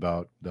us a bit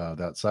about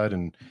that site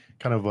and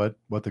kind of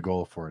what the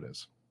goal for it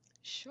is.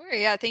 Sure.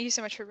 Yeah. Thank you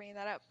so much for bringing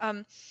that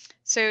up.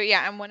 So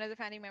yeah, I'm one of the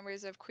founding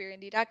members of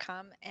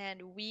queerindie.com,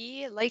 and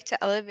we like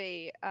to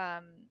elevate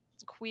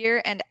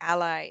queer and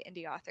ally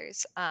indie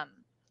authors.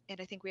 And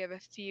I think we have a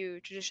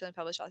few traditionally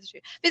published authors too.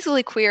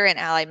 Basically, queer and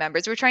ally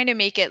members. We're trying to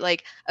make it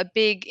like a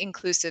big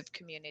inclusive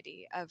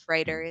community of Mm.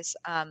 writers.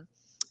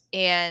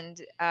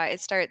 And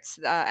it starts.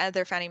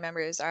 Other founding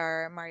members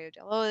are Mario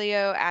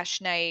Dell'Olio,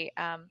 Ash Knight.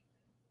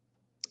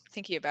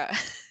 Thinking about,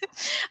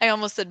 I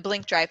almost said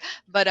Blink Drive,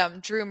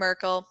 but Drew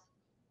Merkel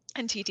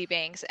and TT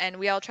Banks, and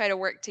we all try to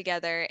work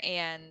together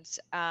and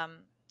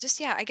just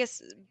I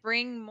guess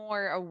bring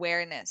more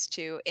awareness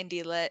to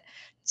indie lit,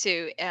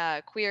 to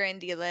queer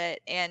indie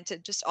lit, and to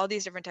just all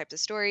these different types of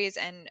stories.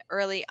 And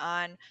early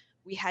on,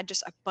 we had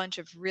just a bunch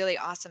of really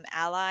awesome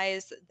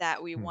allies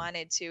that we Mm.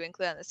 wanted to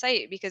include on the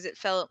site because it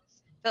felt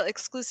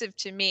exclusive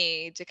to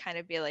me to kind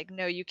of be like,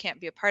 no, you can't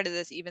be a part of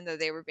this, even though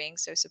they were being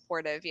so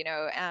supportive.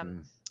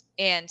 Mm.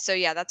 And so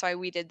yeah, that's why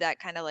we did that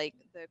kind of like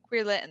the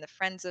queer lit and the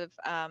friends of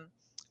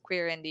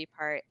queer indie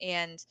part.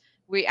 And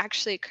we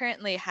actually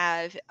currently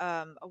have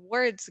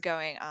awards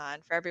going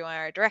on for everyone in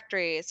our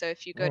directory. So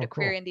if you go to Oh,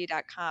 cool.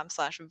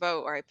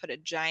 queerindie.com/vote, or I put a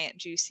giant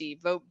juicy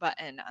vote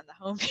button on the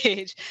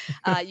homepage,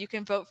 you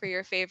can vote for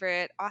your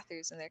favorite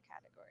authors in their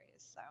categories.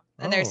 So,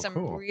 and there's Oh, some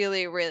cool.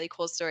 really, really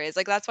cool stories.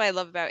 Like that's what I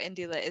love about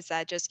Indie Lit is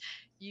that just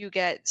you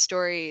get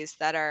stories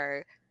that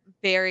are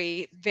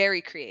very,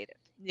 very creative,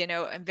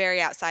 and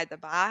very outside the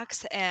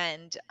box.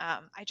 And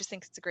I just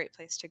think it's a great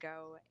place to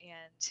go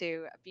and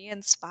to be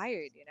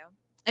inspired,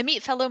 and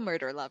meet fellow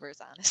murder lovers,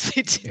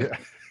 honestly, too.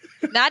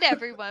 Yeah. Not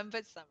everyone,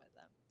 but some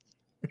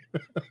of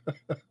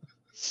them.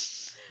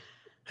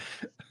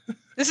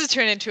 This has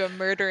turned into a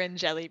murder and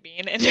jelly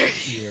bean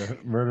interview. Yeah.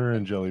 Murder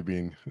and jelly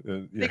bean.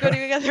 They go Yeah.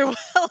 together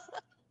well.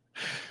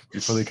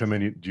 Before they come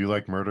in, do you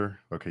like murder?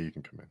 Okay, you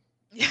can come in.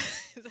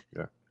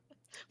 Yeah.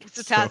 What's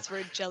the So,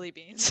 password? Jelly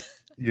beans.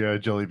 yeah,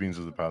 jelly beans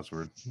is the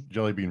password.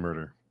 Jelly bean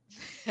murder.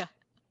 Yeah.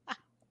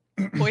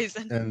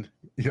 Poison. And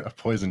yeah,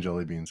 poison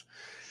jelly beans.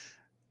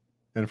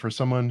 And for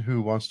someone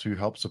who wants to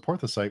help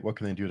support the site, what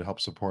can they do to help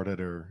support it,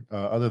 or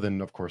other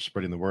than, of course,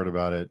 spreading the word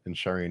about it and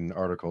sharing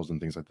articles and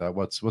things like that?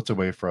 What's a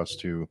way for us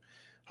to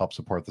help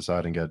support the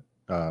site and get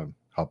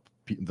help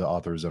the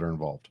authors that are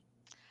involved?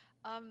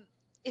 Um,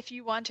 if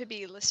you want to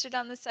be listed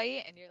on the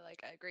site and you're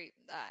like a great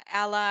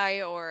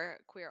ally or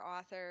queer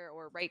author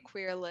or write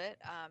queer lit,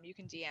 you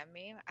can DM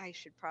me. I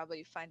should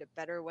probably find a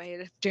better way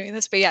of doing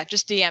this, but yeah,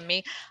 just DM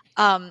me.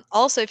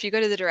 Also, if you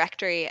go to the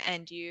directory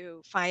and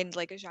you find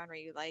like a genre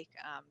you like,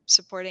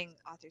 supporting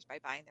authors by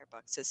buying their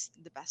books is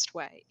the best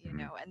way,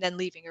 Mhm. and then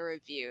leaving a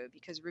review,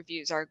 because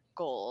reviews are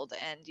gold,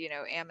 and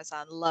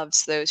Amazon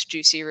loves those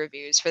juicy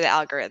reviews for the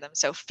algorithm.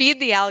 So feed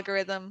the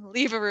algorithm,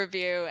 leave a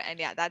review, and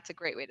yeah, that's a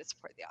great way to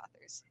support the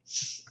authors.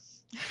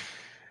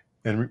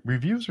 And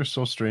reviews are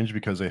so strange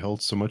because they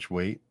hold so much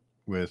weight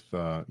with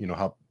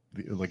how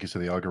like you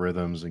said, the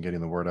algorithms and getting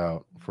the word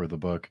out for the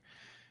book.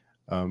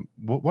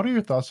 What are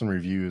your thoughts on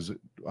reviews?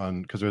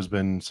 Because there's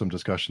been some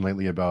discussion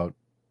lately about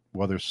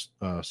whether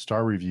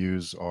star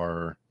reviews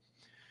are,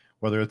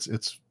 whether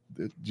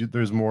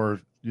there's more.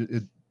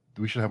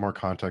 We should have more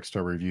context to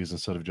our reviews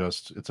instead of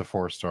just it's a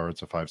 4-star,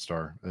 it's a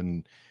 5-star,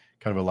 and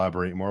kind of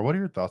elaborate more. What are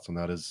your thoughts on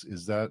that?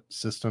 Is that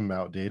system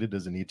outdated?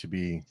 Does it need to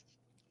be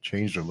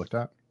changed or looked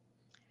at?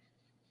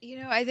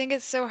 I think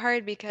it's so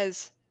hard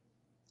because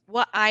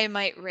what I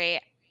might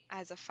rate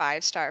as a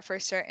 5 star for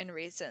certain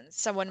reasons,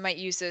 someone might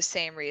use those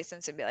same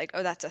reasons and be like,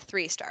 "Oh, that's a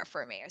 3 star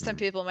for me." Or some Mm,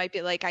 people might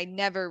be like, "I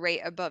never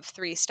rate above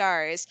 3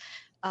 stars,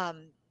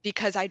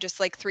 because I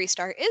just like 3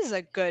 star is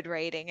a good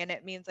rating and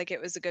it means like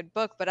it was a good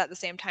book." But at the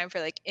same time,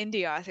 for like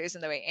indie authors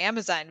and the way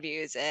Amazon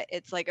views it,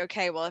 it's like,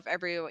 okay, well, if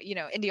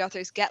indie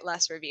authors get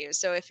less reviews.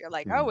 So if you're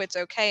like, "Oh, mm, it's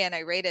okay," and I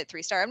rate it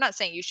 3 star, I'm not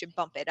saying you should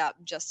bump it up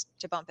just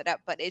to bump it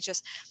up, but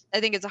I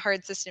think it's a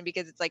hard system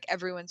because it's like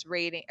everyone's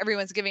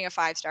giving a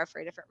 5 star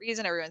for a different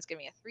reason. Everyone's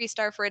giving a 3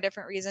 star for a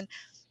different reason.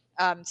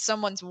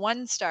 Someone's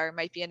 1 star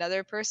might be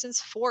another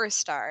person's 4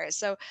 star.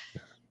 So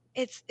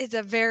it's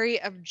a very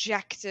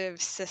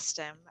objective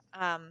system.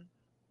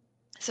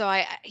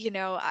 So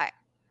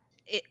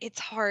it's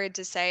hard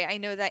to say. I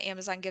know that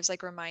Amazon gives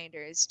like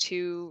reminders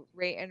to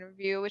rate and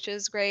review, which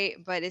is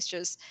great, but it's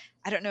just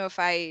I don't know if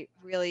I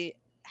really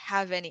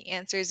have any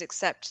answers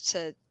except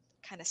to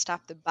kind of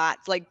stop the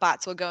bots. Like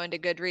bots will go into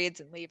Goodreads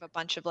and leave a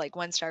bunch of like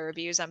 1 star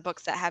reviews on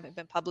books that haven't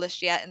been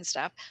published yet and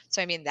stuff.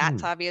 So I mean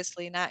that's mm.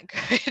 obviously not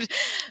good.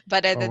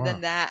 But Oh other than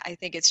wow. that, I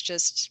think it's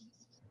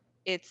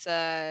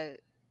a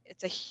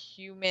it's a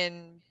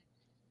human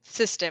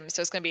system,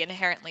 so it's going to be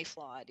inherently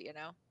flawed.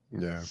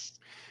 Yeah.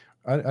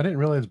 I didn't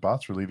realize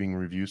bots were leaving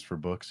reviews for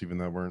books even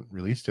that weren't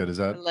released yet. Is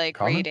that Like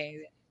common?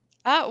 reading.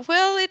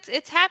 Well,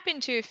 it's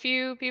happened to a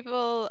few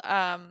people,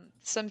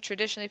 some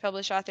traditionally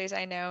published authors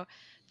I know.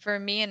 For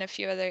me and a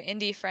few other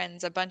indie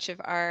friends, I think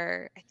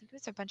it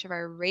was a bunch of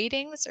our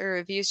ratings or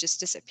reviews just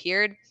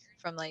disappeared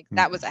from like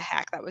that was Mm. a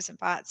hack, that wasn't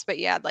bots. But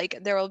yeah, like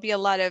there's a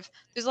lot of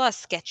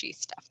sketchy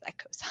stuff that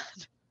goes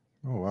on.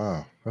 Oh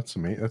wow, that's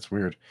amazing. That's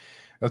weird.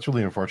 That's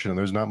really unfortunate.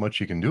 There's not much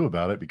you can do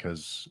about it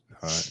because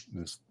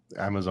this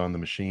Amazon, the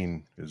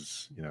machine,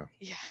 is Yeah.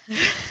 they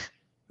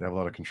have a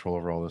lot of control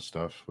over all this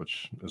stuff,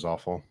 which is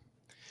awful.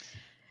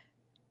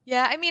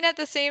 Yeah, I mean, at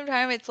the same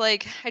time, it's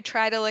like I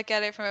try to look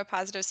at it from a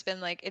positive spin,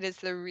 like it is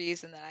the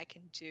reason that I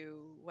can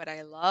do what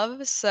I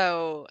love.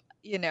 So,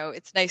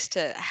 it's nice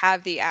to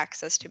have the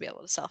access to be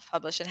able to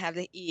self-publish and have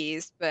the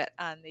ease. But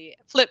on the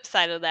flip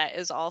side of that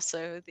is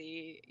also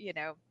the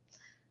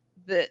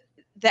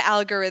the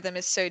algorithm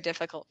is so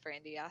difficult for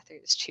indie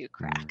authors to Mm,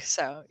 crack.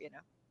 So,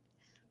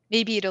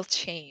 maybe it'll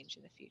change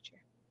in the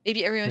future.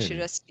 Maybe everyone should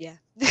maybe. just, yeah.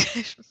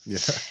 Yeah.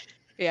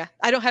 Yeah,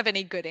 I don't have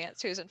any good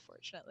answers,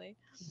 unfortunately.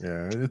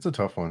 Yeah, it's a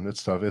tough one.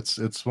 It's tough.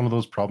 It's one of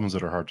those problems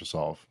that are hard to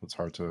solve. It's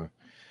hard to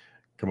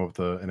come up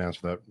with an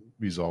answer that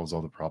resolves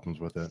all the problems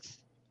with it.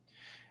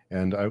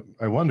 And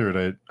I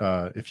wondered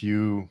if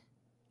you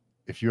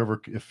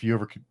ever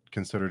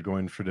considered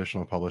going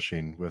traditional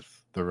publishing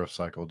with the Rift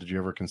Cycle. Did you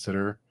ever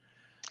consider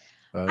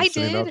I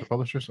sending it out did. to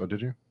publishers? Oh,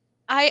 did you?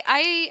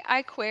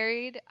 I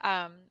queried.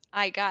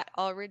 I got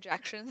all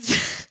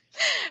rejections,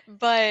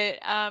 but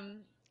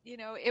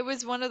it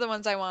was one of the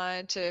ones I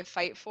wanted to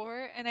fight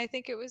for, and I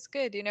think it was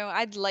good.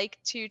 I'd like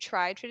to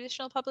try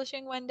traditional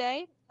publishing one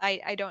day.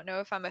 I don't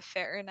know if I'm a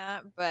fit or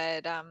not,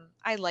 but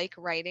I like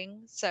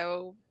writing,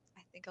 so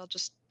I think I'll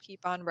just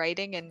keep on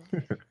writing, and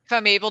if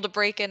I'm able to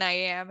break in, I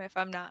am. If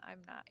I'm not, I'm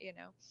not.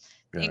 Yeah.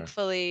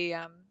 Thankfully,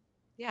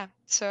 yeah.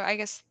 So I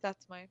guess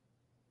that's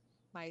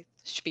my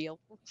spiel.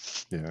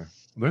 Yeah.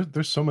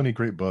 There's so many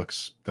great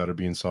books that are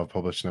being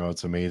self-published now.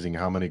 It's amazing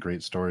how many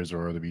great stories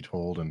there are to be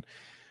told and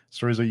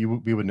stories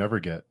that we would never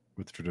get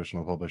with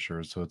traditional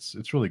publishers. So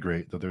it's really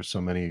great that there's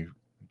so many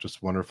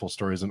just wonderful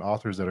stories and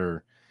authors that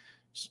are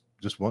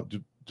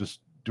just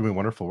doing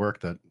wonderful work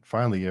that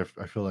finally if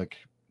I feel like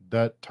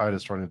that tide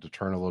is starting to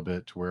turn a little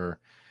bit to where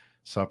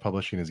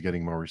self-publishing is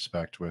getting more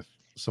respect with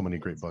so many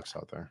great books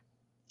out there.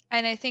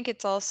 And I think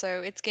it's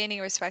gaining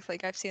respect.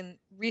 Like I've seen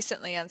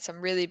recently on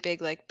some really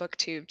big like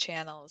booktube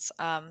channels,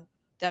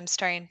 them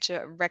starting to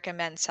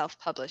recommend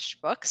self-published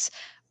books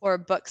or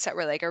books that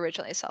were like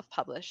originally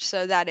self-published.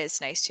 So that is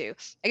nice too.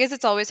 I guess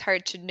it's always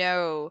hard to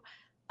know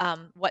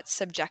what's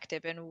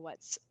subjective and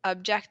what's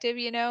objective,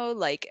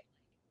 like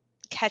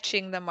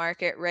catching the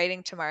market,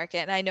 writing to market.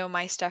 And I know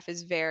my stuff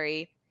is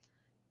very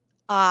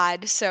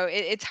odd, so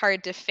it's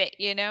hard to fit,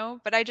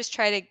 but I just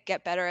try to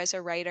get better as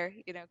a writer,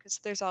 because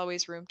there's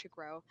always room to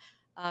grow.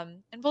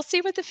 And we'll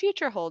see what the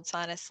future holds,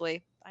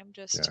 honestly. I'm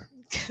just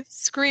Yeah.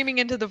 screaming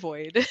into the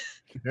void.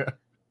 Yeah.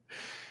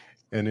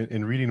 And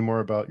in reading more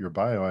about your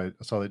bio,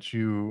 I saw that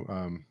you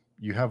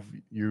have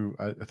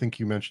I think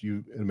you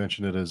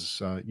mentioned it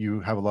as you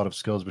have a lot of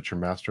skills, but you're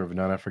master of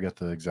none. I forget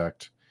the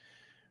exact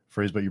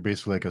phrase, but you're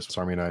basically like a Swiss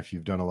Army knife.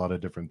 You've done a lot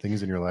of different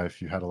things in your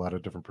life. You had a lot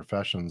of different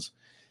professions,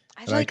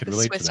 I and I like could the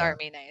relate to Swiss that.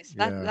 Army knife.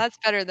 That Yeah, that's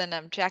better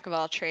than jack of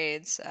all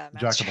trades, jack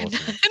master of of all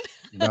none. trades,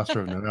 master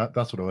of none.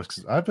 That's what it was.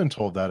 'Cause I've been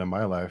told that in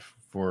my life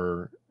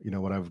for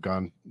when I've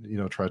gone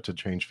tried to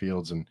change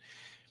fields, and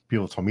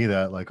people told me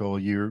that like, oh,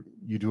 you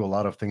do a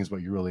lot of things, but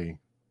you're really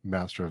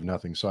master of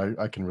nothing. So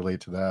I can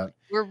relate to that.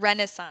 We're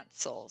Renaissance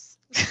souls.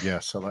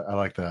 Yes, I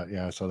like that.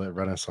 Yeah, I saw that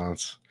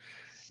Renaissance.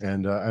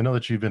 And I know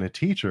that you've been a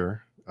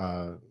teacher.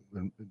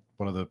 And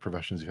one of the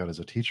professions you had as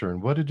a teacher.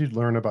 And what did you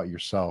learn about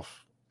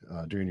yourself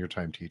during your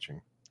time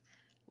teaching?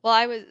 Well,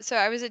 I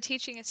was a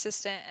teaching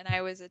assistant and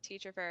I was a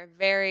teacher for a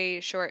very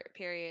short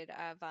period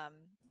of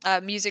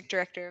a music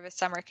director of a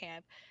summer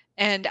camp.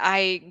 And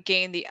I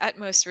gained the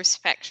utmost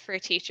respect for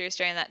teachers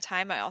during that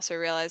time. I also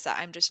realized that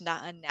I'm just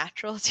not a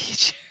natural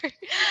teacher.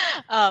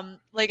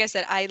 Like I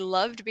said, I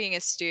loved being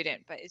a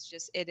student, but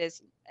it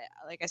is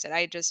like I said,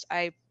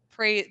 I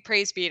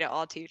praise be to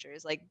all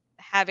teachers. Like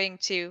having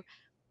to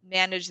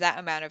manage that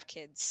amount of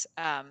kids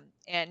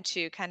and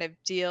to kind of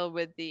deal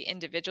with the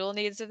individual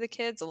needs of the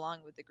kids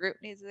along with the group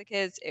needs of the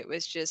kids, it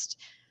was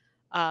just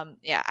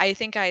yeah, I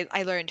think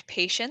I learned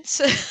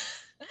patience.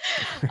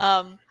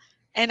 um,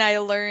 and I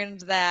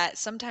learned that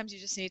sometimes you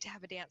just need to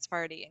have a dance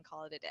party and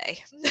call it a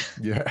day.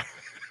 Yeah.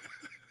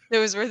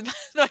 Those were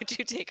my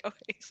two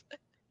takeaways.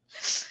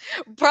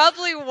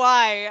 Probably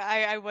why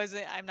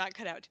I'm not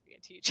cut out to be a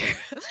teacher.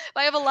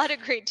 But I have a lot of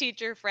great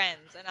teacher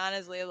friends, and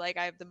honestly, like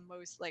I have the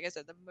most, like I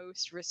said, the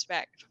most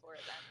respect for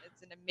them.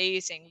 It's an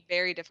amazing,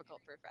 very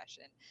difficult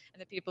profession,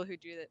 and the people who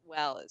do it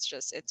well, it's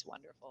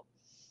wonderful.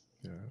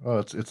 Yeah. Oh,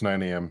 it's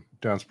 9 a.m.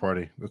 Dance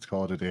party. Let's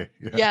call it a day.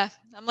 Yeah. Yeah,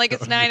 I'm like, That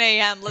it's would be 9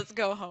 a.m. Let's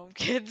go home,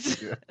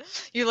 kids. yeah.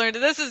 You learned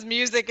this is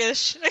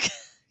music-ish.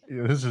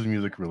 Yeah, this is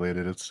music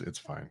related. It's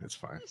fine. It's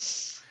fine.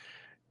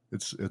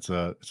 It's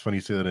funny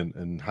you say that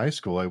in high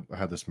school I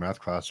had this math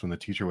class when the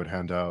teacher would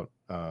hand out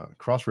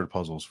crossword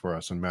puzzles for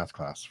us in math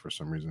class for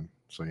some reason.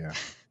 So yeah,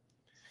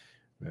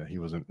 he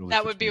wasn't really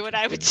That would teaching be me what too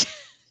I would funny. do.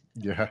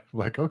 Yeah,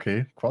 like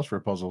okay,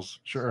 crossword puzzles,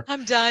 sure.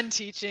 I'm done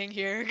teaching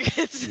here,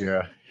 kids.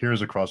 Yeah,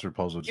 here's a crossword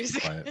puzzle. Just be Here's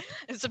quiet.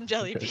 and some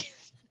jelly Okay.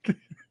 beans.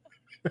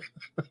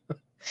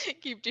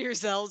 Keep to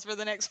yourselves for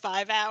the next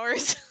 5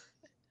 hours.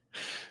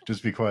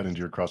 Just be quiet and do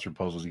your crossword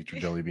puzzles. Eat your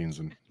jelly beans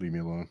and leave me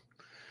alone.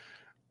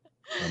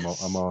 I'm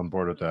all on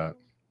board with that.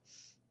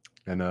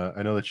 And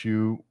I know that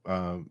you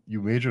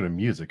majored in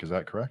music. Is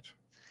that correct?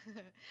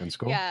 In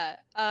school? Yeah.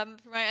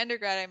 For my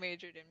undergrad, I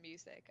majored in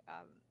music.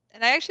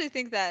 And I actually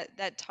think that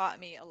that taught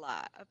me a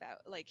lot about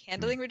like Hmm.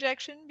 handling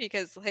rejection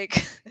because like,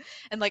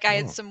 and like I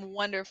had Oh. some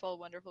wonderful,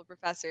 wonderful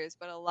professors,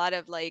 but a lot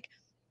of like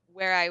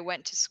where I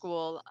went to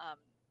school,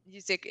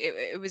 music,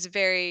 it was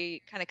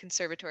very kind of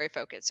conservatory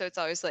focused. So it's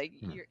always like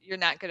Hmm. you're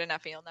not good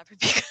enough and you'll never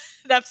be good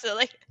enough. So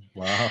like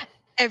Wow.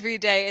 every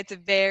day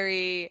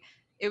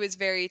it was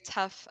very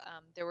tough.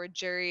 There were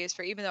juries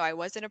for even though I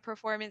wasn't a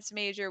performance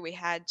major, we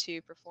had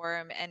to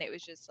perform, and it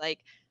was just like,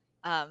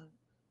 um,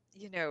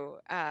 you know,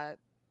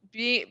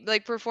 be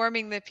like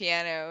performing the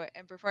piano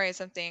and performing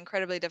something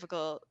incredibly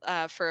difficult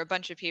for a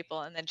bunch of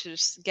people, and then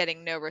just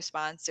getting no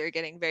response or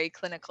getting very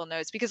clinical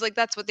notes because like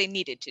that's what they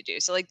needed to do.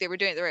 So like they were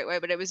doing it the right way,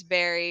 but it was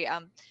very, I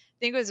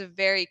think it was a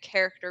very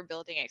character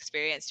building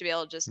experience to be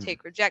able to just Hmm.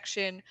 take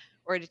rejection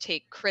or to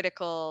take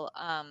critical.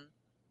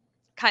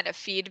 Kind of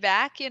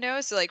feedback, you know?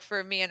 So like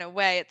for me in a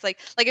way, it's like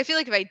I feel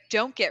like if I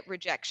don't get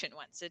rejection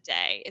once a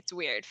day, it's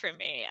weird for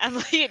me. I'm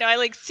like, I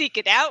like seek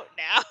it out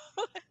now.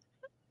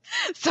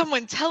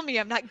 Someone tell me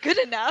I'm not good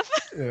enough.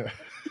 Yeah.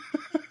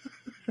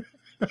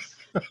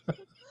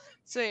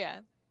 So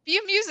yeah. Be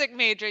a music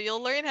major,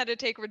 you'll learn how to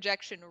take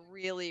rejection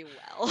really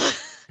well.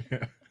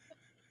 Yeah.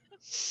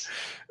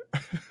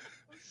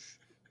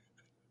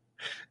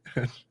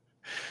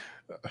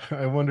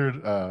 I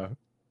wondered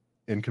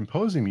in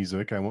composing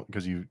music. I want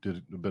because you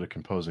did a bit of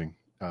composing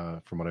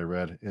from what I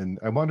read, and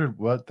I wondered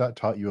what that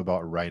taught you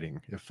about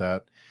writing.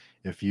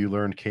 If you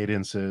learned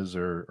cadences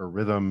or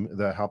rhythm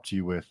that helped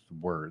you with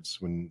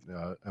words when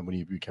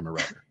you became a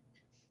writer.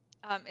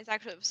 It's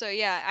actually so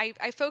yeah,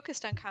 I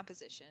focused on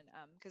composition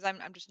because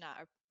I'm just not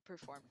a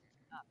performer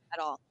at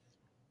all.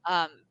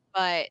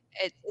 But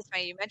it's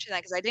funny you mentioned that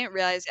because I didn't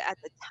realize it at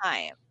the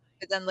time.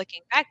 But then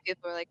looking back,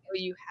 people are like, "Oh,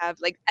 you have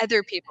like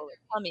other people would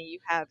tell me you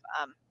have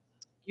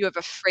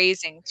a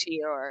phrasing to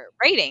your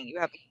writing. You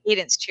have a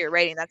cadence to your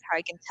writing. That's how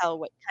I can tell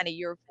what kind of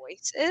your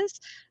voice is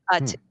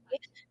Hmm. to me."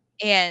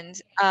 And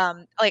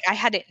like I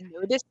hadn't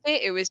noticed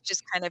it. It was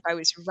just kind of I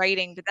was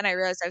writing, but then I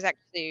realized I was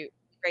actually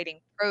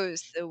writing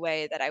prose the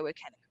way that I would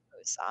kind of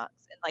compose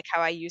songs, and like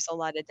how I use a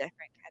lot of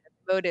different kind of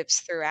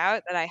motives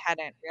throughout that I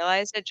hadn't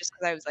realized it just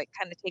because I was like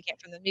kind of taking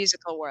it from the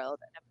musical world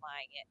and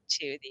applying it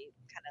to the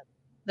kind of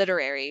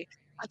literary.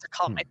 Not to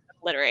call Hmm. myself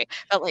literary,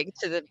 but like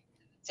to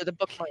the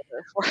book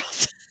murder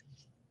world.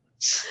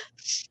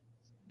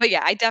 But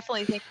yeah, I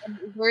definitely think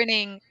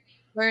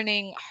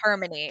learning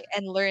harmony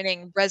and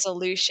learning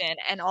resolution,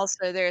 and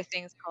also there are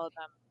things called,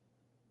 oh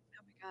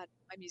my god,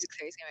 my music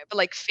theory is gonna but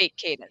like fake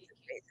cadences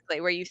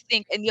basically, where you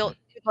think and you'll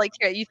like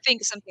here, you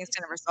think something's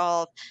gonna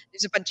resolve,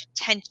 there's a bunch of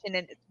tension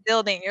and it's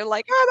building, you're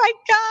like, "Oh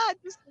my god,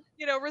 just,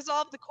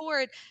 resolve the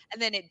chord,"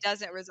 and then it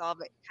doesn't resolve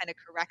it kinda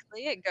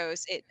correctly, it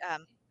goes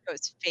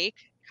fake.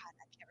 God,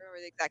 I can't remember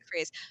the exact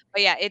phrase,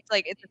 but yeah, it's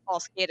like it's a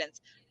false cadence,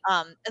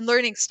 and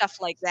learning stuff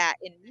like that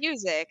in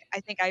music,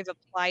 I think I've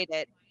applied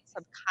it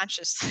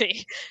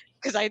subconsciously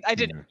because I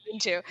didn't Yeah. mean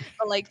to,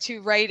 but like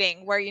to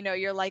writing where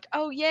you're like,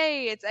 oh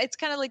yay, it's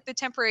kind of like the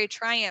temporary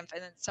triumph,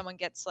 and then someone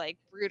gets like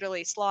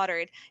brutally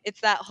slaughtered.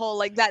 It's that whole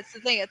like that's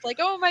the thing. It's like,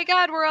 oh my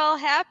god, we're all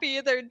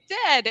happy, they're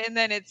dead, and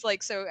then it's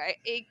like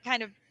it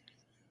kind of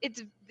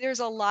it's there's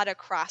a lot of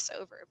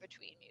crossover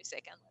between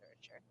music and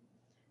literature.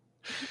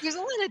 There's a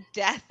lot of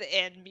death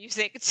in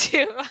music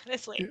too,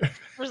 honestly. Yeah.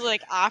 There's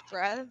like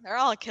opera. They're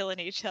all killing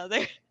each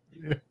other.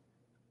 Yeah.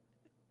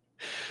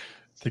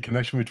 The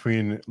connection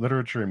between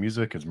literature and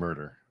music is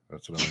murder.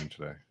 That's what I learned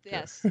today.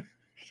 Yes. Yeah.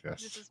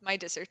 This Yes. is my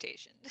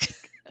dissertation.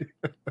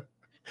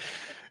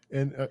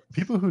 And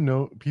people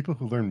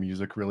who learn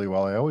music really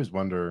well, I always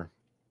wonder,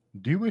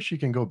 do you wish you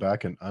can go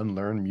back and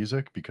unlearn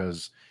music?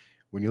 Because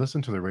when you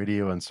listen to the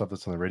radio and stuff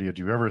that's on the radio,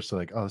 do you ever say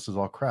like, "Oh, this is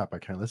all crap. I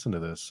can't listen to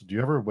this." Do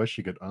you ever wish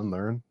you could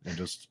unlearn and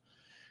just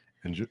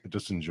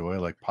enjoy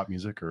like pop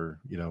music or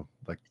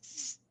like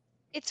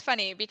It's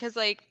funny because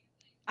like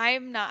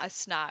I'm not a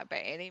snob by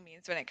any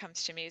means when it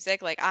comes to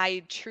music. Like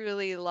I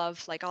truly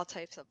love like all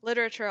types of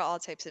literature, all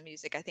types of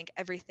music. I think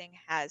everything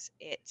has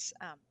its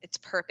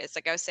purpose.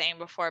 Like I was saying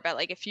before about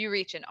like if you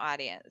reach an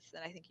audience,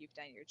 then I think you've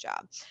done your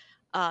job.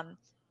 Um,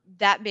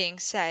 that being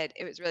said,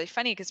 it was really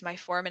funny because my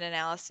form and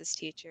analysis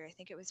teacher, I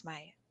think it was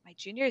my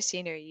junior or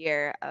senior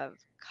year of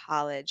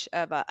college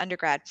of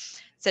undergrad,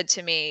 said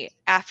to me,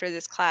 after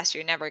this class,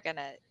 you're never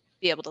gonna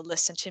be able to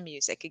listen to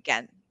music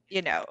again.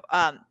 You know,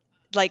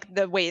 like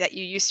the way that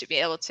you used to be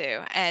able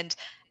to. And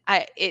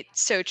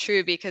it's so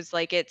true because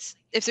like it's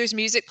if there's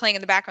music playing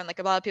in the background, like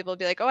a lot of people will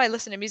be like, "Oh, I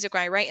listen to music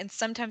when I write," and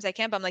sometimes I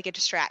can't, but I'm like, it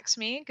distracts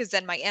me because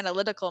then my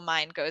analytical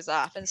mind goes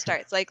off and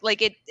starts like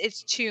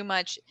it's too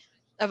much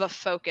of a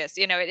focus.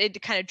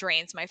 It kind of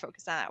drains my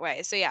focus on that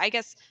way. So yeah, I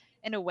guess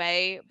in a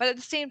way, but at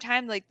the same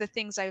time, like the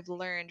things I've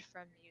learned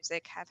from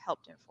music have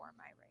helped inform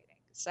my writing.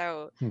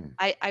 So hmm,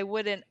 I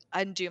wouldn't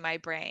undo my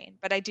brain,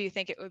 but I do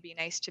think it would be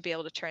nice to be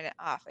able to turn it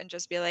off and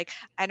just be like,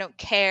 I don't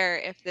care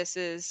if this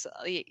is,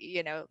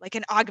 like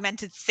an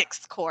augmented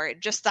sixth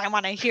chord, just I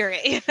want to hear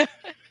it.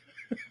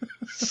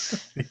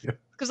 yeah,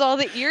 Because all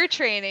the ear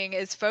training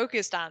is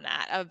focused on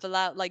that, of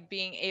like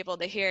being able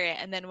to hear it.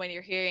 And then when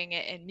you're hearing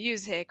it in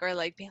music or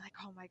like being like,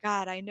 oh my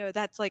God, I know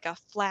that's like a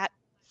flat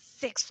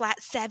six,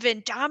 flat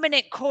seven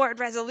dominant chord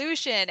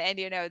resolution. And,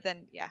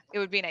 then yeah, it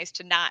would be nice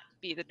to not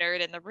be the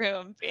nerd in the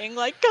room being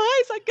like, guys,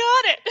 I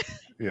got it.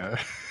 yeah.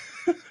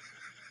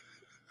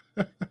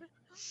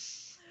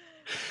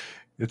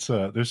 It's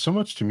there's so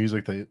much to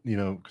music that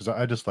because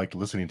I just like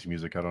listening to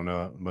music. I don't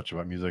know much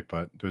about music,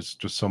 but there's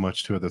just so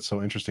much to it that's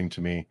so interesting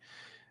to me.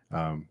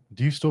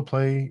 Do you still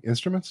play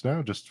instruments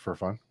now, just for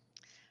fun?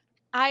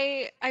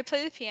 I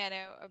play the piano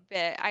a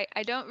bit.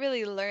 I don't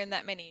really learn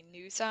that many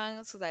new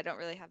songs because I don't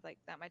really have like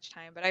that much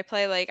time. But I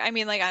play like I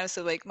mean like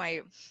honestly like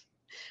my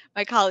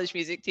college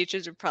music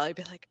teachers would probably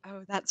be like,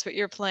 "Oh, that's what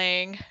you're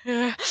playing."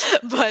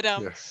 But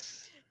Yeah.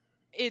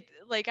 it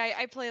like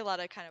I play a lot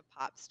of kind of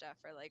pop stuff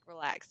or like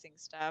relaxing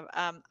stuff.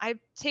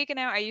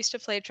 I used to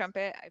play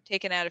trumpet. I've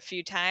taken out a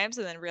few times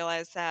and then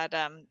realized that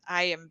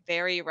I am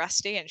very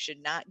rusty and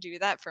should not do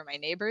that for my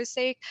neighbor's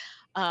sake.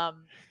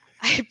 Um,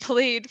 I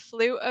played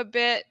flute a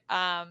bit.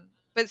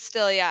 But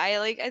still, yeah,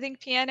 I think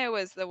piano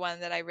was the one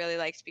that I really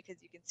liked because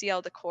you can see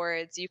all the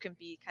chords, you can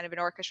be kind of an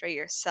orchestra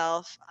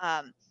yourself.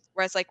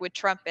 Whereas like with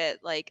trumpet,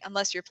 like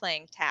unless you're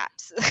playing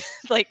taps,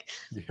 like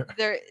Yeah.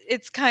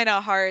 it's kind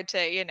of hard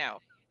to,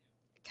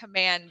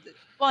 command.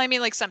 Well, I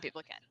mean, like some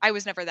people can. I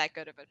was never that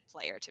good of a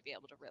player to be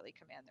able to really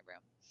command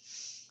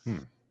the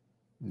room.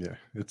 Hmm. Yeah.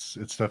 It's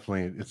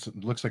definitely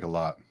it looks like a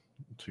lot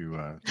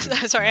to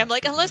Sorry, I'm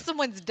like, master. unless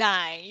someone's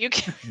dying, you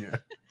can. Yeah.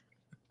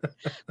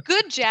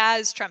 Good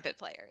jazz trumpet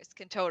players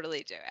can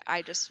totally do it.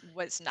 I just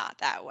was not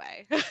that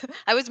way.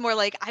 I was more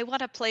like, I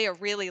want to play a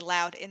really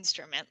loud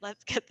instrument.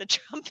 Let's get the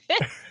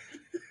trumpet.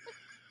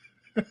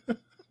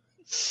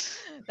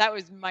 That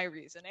was my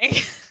reasoning.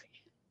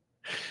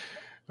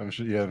 I'm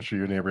sure. Yeah, I'm sure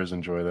your neighbors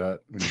enjoy that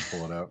when you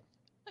pull it out.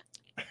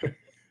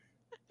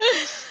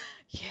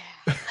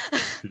 Yeah.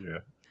 Yeah.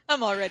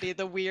 I'm already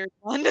the weird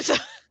one. So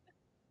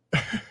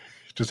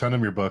Just hand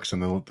them your books,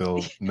 and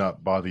they'll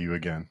not bother you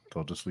again.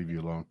 They'll just leave you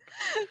alone.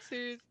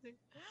 seriously.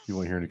 You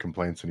won't hear any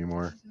complaints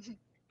anymore.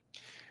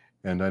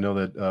 And I know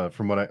that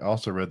from what I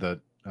also read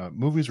that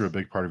movies were a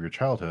big part of your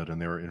childhood, and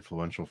they were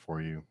influential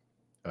for you.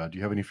 Do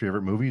you have any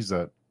favorite movies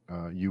that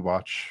you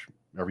watch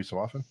every so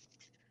often?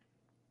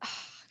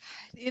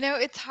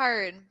 It's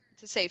hard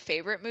to say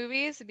favorite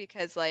movies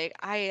because like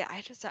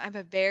I'm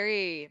a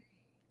very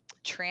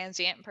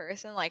transient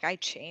person. Like I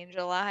change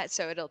a lot,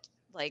 so it'll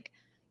like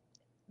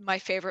my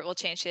favorite will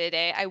change day to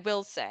day. I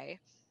will say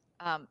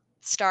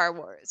Star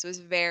Wars was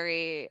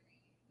very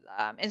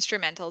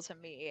instrumental to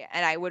me,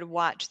 and I would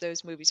watch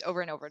those movies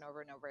over and over and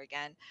over and over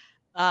again.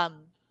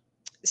 Um,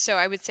 so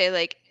I would say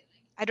like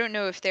I don't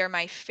know if they're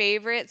my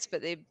favorites,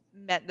 but they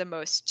meant the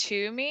most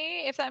to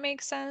me, if that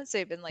makes sense.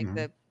 They've been like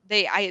Hmm.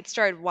 I had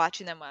started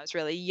watching them when I was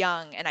really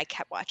young and I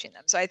kept watching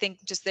them. So I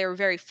think just they were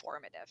very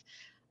formative.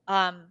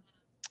 Um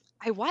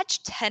I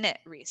watched Tenet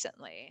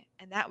recently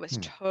and that was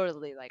Hmm.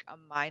 totally like a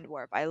mind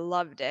warp. I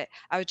loved it.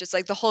 I was just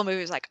like the whole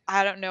movie was like,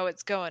 I don't know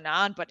what's going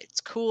on, but it's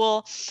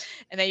cool.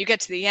 And then you get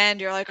to the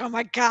end, you're like, oh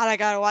my God, I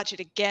gotta watch it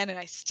again, and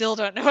I still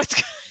don't know what's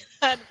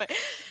going on. But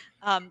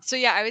so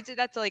yeah, I would say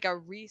that's like a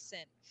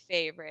recent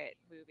favorite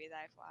movie that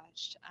I've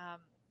watched.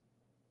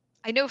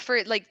 I know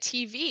for like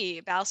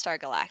TV, Battlestar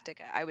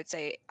Galactica, I would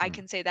say I Mm,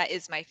 can say that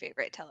is my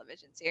favorite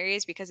television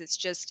series because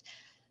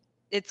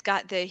it's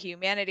got the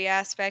humanity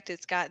aspect,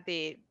 it's got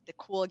the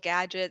cool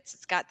gadgets,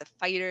 it's got the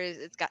fighters,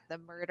 it's got the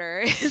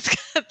murder,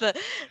 it's got the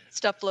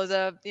stuff blows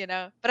up, you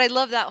know. But I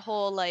love that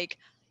whole like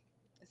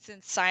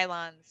since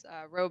Cylons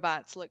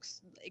robots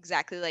looks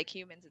exactly like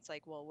humans, it's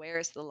like, well,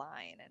 where's the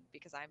line? And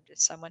because I'm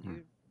just someone mm.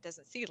 who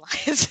doesn't see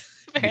lines,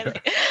 Yeah.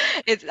 apparently,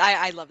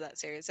 I love that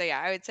series. So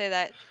yeah, I would say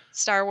that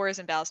Star Wars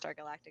and Battlestar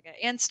Galactica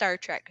and Star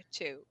Trek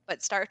too.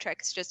 But Star Trek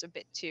is just a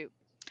bit too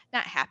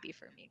not happy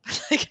for me,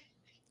 but like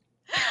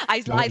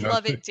No, I no.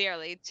 love it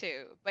dearly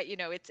too. But you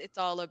know, it's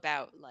all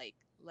about like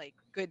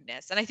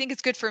goodness, and I think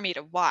it's good for me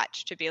to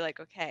watch to be like,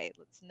 okay,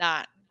 let's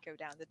not go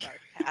down the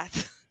dark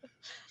path.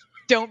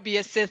 Don't be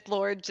a Sith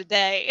Lord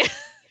today.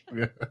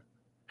 Yeah.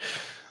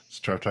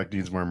 Star Trek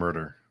needs more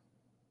murder.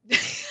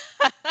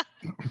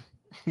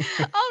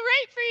 All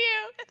right for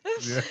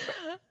Yeah.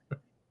 you.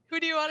 Who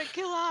do you want to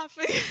kill off?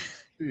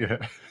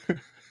 Yeah.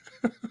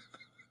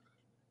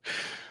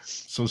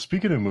 So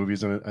speaking of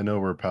movies, and I know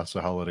we're past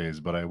the holidays,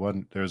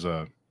 but there's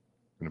an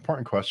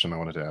important question I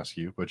wanted to ask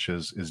you, which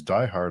is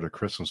Die Hard a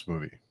Christmas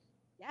movie?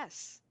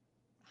 Yes,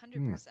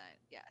 Hmm. 100%.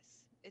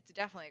 Yes. It's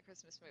definitely a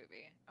Christmas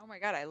movie. Oh my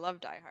God, I love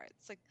Die Hard.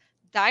 It's like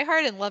Die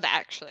Hard and Love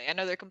Actually. I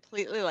know they're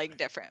completely like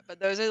different, but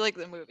those are like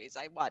the movies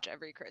I watch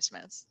every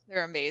Christmas.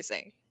 They're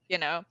amazing. You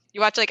know,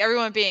 you watch like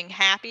everyone being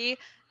happy,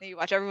 and you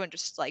watch everyone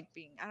just like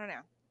being, I don't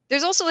know.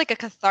 There's also like a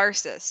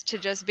catharsis to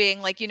just being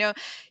like, you know,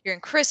 you're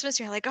in Christmas,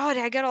 you're like, oh,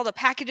 did I get all the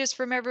packages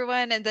from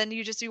everyone? And then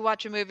you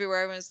watch a movie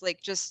where everyone's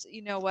like, just,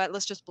 you know what,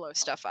 let's just blow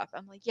stuff up.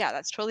 I'm like, yeah,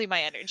 that's totally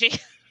my energy.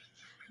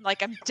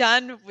 Like I'm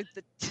done with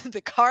the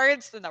the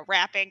cards and the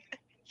wrapping.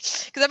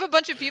 Because I have a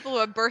bunch of people who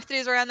have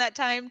birthdays around that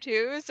time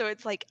too, so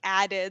it's like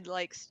added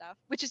like stuff,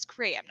 which is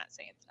great. I'm not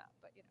saying it's not,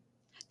 but you know,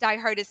 Die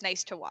Hard is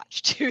nice to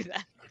watch too.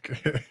 Then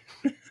Okay.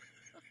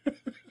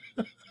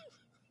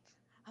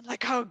 I'm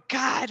like, oh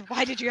God,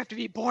 why did you have to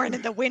be born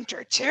in the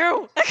winter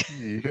too?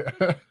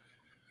 Yeah.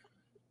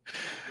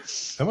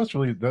 That must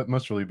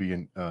really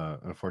be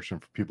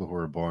unfortunate for people who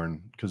are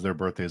born because their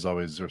birthdays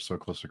always are so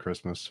close to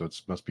Christmas. So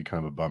it must be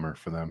kind of a bummer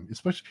for them,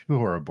 especially people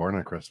who are born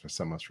on Christmas.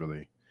 That must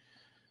really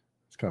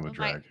it's kind of a Well,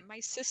 drag. my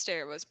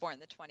sister was born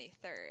the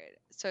 23rd,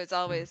 so it's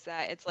Mm. always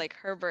that it's like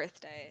her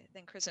birthday,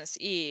 then Christmas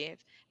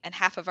Eve, and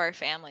half of our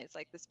family is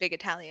like this big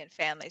Italian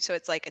family, so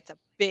it's like it's a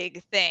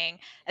big thing,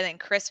 and then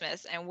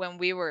Christmas. And when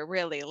we were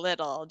really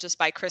little, just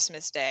by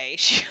Christmas Day,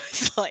 she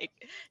was like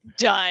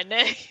done,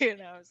 you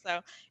know.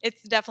 So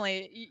it's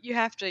definitely you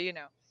have to, you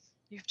know,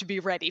 you have to be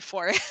ready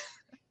for it.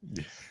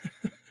 Yeah.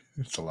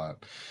 It's a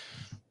lot.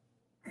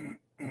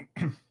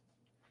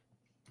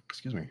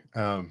 Excuse me.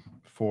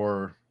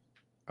 For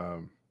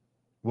um,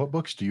 what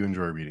books do you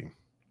enjoy reading?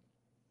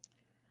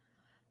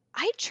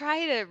 I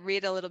try to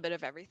read a little bit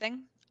of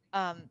everything.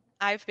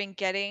 I've been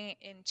getting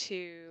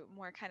into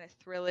more kind of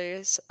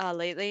thrillers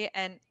lately,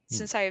 and Hmm.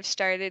 since I've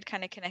started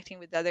kind of connecting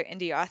with other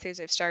indie authors,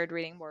 I've started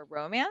reading more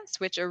romance,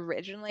 which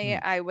originally Hmm.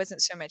 I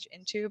wasn't so much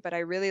into, but I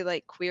really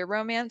like queer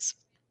romance.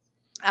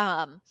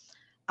 Um,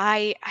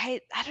 I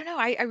don't know.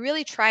 I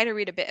really try to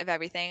read a bit of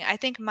everything. I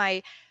think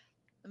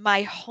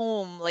my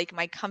home, like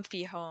my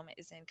comfy home,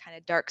 is in kind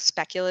of dark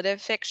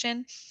speculative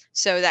fiction.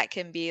 So that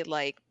can be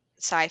like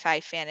sci-fi,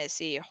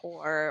 fantasy,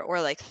 horror,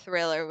 or like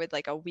thriller with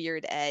like a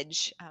weird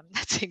edge.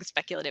 Not saying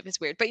speculative is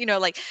weird, but you know,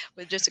 like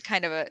with just a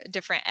kind of a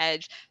different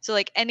edge. So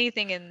like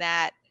anything in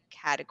that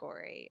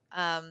category.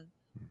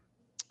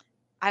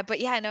 But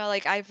yeah, no,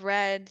 like I've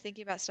read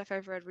thinking about stuff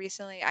I've read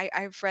recently.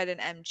 I've read an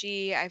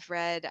MG.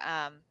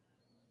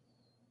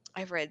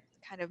 I've read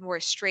kind of more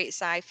straight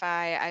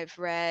sci-fi. I've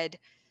read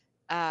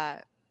uh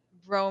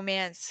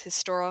romance,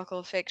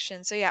 historical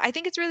fiction. So yeah, I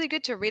think it's really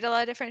good to read a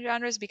lot of different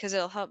genres because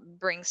it'll help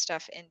bring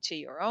stuff into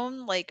your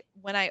own. Like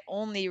when I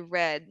only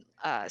read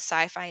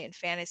sci-fi and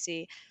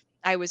fantasy,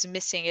 I was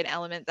missing an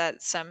element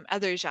that some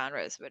other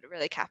genres would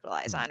really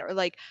capitalize Hmm. on. Or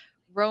like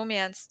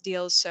romance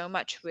deals so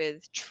much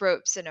with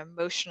tropes and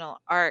emotional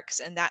arcs,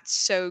 and that's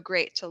so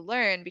great to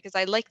learn because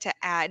I like to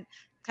add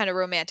kind of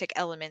romantic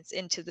elements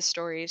into the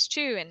stories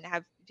too and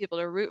have people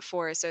to root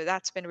for. So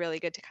that's been really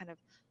good to kind of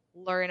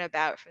learn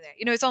about from there.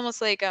 You know, it's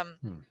almost like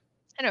Hmm.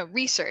 I don't know,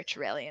 research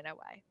really in a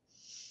way.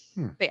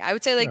 Hmm. But yeah, I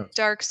would say Yeah. like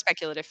dark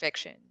speculative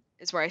fiction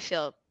is where I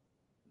feel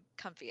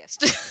comfiest.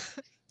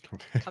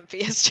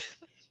 Comfiest.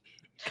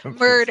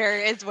 Confused. Murder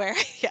is where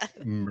yeah.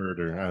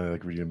 Murder. I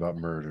like reading about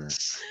murder.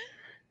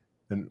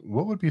 And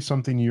what would be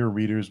something your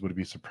readers would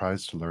be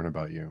surprised to learn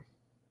about you,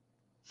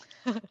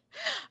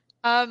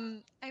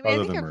 I mean I other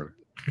think than of murder?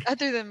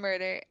 other than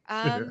murder.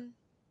 Yeah.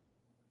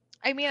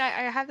 I mean I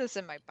have this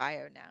in my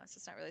bio now, so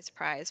it's not really a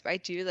surprise, but I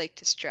do like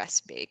to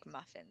stress bake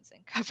muffins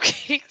and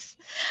cupcakes.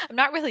 I'm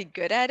not really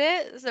good at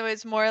it, so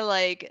it's more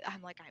like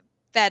I'm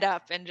fed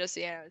up and just,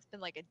 you know, it's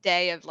been like a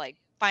day of like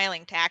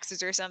filing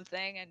taxes or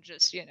something and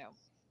just, you know,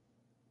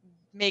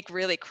 make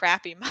really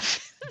crappy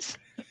muffins.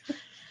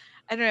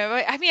 I don't know.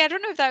 I mean, I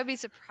don't know if that would be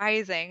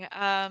surprising.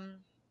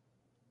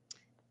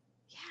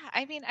 Yeah,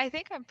 I mean, I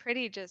think I'm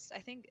pretty just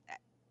I think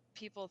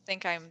people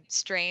think I'm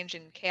strange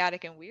and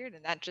chaotic and weird,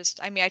 and that just,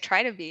 I mean, I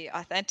try to be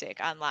authentic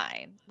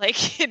online. Like,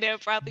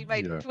 probably my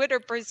Yeah. Twitter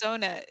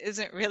persona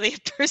isn't really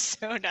a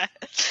persona.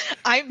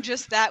 I'm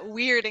just that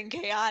weird and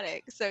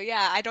chaotic. So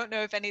yeah, I don't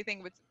know if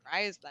anything would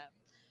surprise them.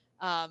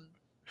 Um,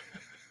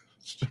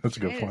 That's a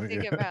good Trying to point.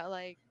 think Yeah. about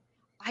like,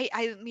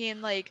 I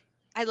mean like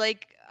I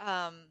like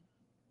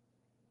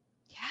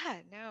yeah,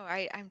 no,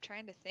 I'm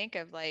trying to think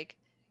of like,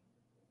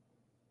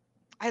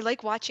 I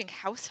like watching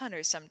House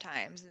Hunters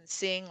sometimes and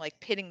seeing like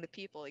pitting the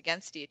people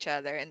against each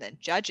other and then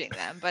judging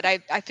them. But I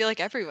feel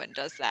like everyone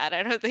does that.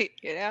 I don't think,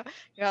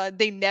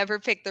 they never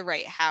pick the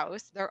right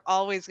house. They're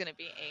always going to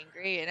be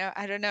angry.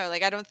 I don't know.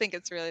 Like I don't think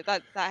it's really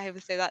that I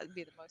would say that would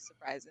be the most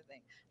surprising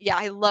thing. Yeah,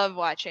 I love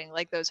watching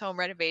like those home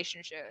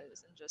renovation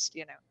shows and just,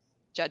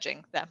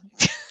 judging them.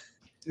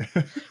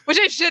 Which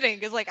I shouldn't,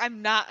 because like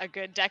I'm not a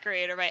good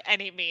decorator by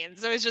any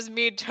means. So it's just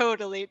me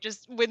totally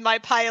just with my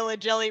pile of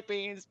jelly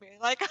beans being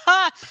like,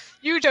 ha,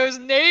 you chose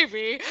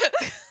navy.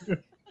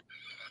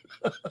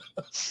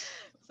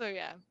 So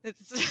yeah,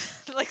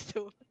 it's like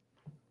the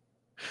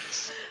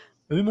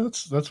I think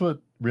that's what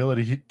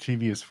reality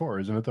TV is for,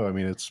 isn't it? Though I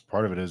mean, it's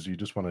part of it is you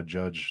just want to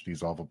judge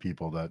these awful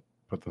people that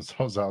put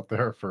themselves out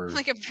there for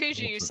like I'm pretty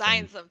sure you looks of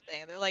fame. signed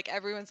something. They're like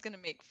everyone's gonna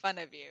make fun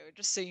of you,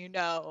 just so you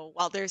know,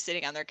 while they're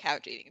sitting on their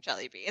couch eating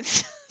jelly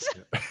beans.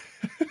 Yeah.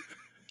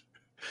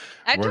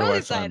 I Where do I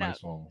totally sign sign my up.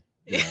 soul?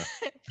 Yeah.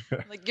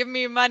 Like give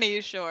me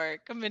money, sure.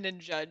 Come in and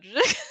judge.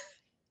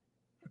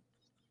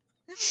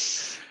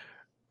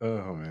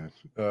 Oh man.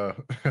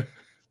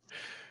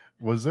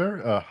 Was there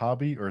a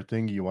hobby or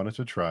thing you wanted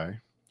to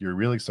try? You're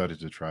really excited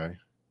to try,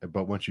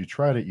 but once you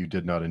tried it, you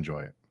did not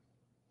enjoy it.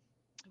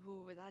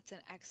 Ooh, that's an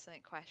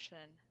excellent question.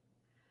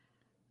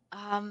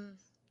 Um,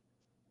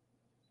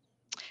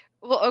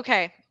 well,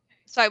 okay.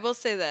 So I will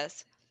say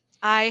this.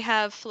 I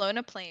have flown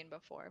a plane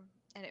before,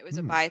 and it was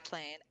a Hmm.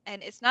 biplane.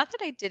 And it's not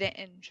that I didn't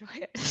enjoy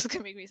it. This is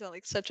gonna make me sound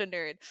like such a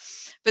nerd.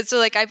 But so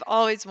like I've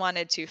always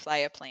wanted to fly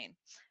a plane.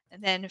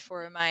 And then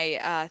for my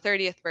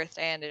 30th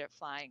birthday, I ended up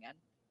flying one.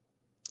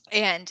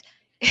 And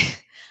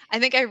I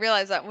think I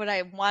realized that what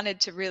I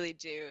wanted to really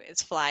do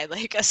is fly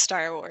like a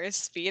Star Wars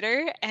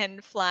speeder,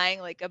 and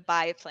flying like a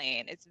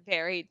biplane. It's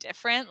very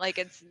different. Like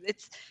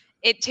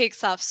it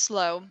takes off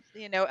slow.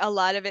 A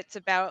lot of it's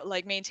about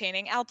like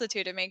maintaining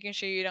altitude and making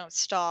sure you don't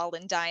stall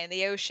and die in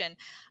the ocean.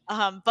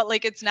 But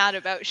like it's not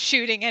about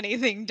shooting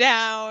anything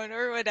down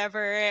or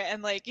whatever.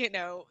 And like,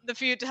 the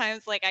few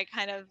times like I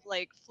kind of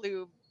like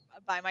flew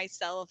by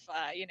myself,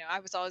 I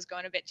was always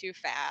going a bit too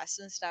fast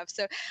and stuff.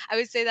 So I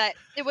would say that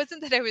it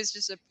wasn't that I was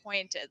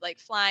disappointed. Like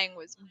flying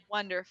was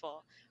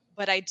wonderful,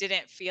 but I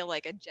didn't feel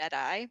like a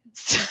Jedi.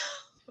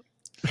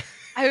 So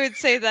I would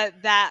say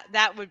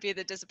that would be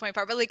the disappointing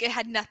part. But like it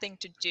had nothing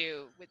to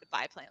do with the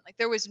biplane. Like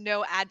there was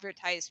no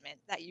advertisement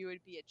that you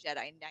would be a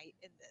Jedi Knight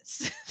in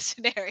this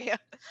scenario.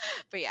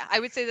 But yeah, I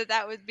would say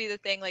that would be the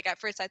thing. Like at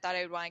first I thought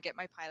I would want to get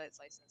my pilot's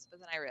license, but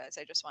then I realized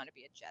I just want to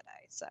be a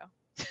Jedi. So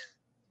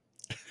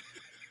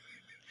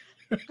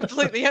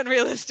completely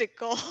unrealistic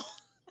goal.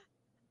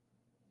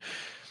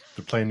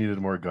 The plane needed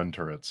more gun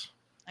turrets.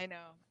 I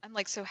know. I'm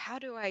like, so how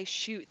do I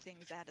shoot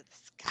things out of the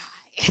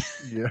sky?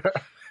 Yeah.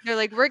 They're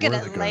like, we're Where are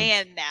gonna the guns?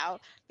 land now.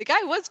 The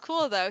guy was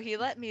cool though. He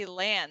let me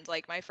land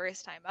like my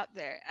first time up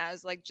there. And I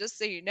was like, just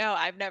so you know,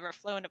 I've never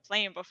flown a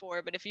plane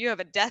before, but if you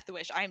have a death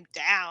wish, I'm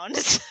down.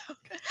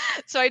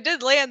 So I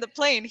did land the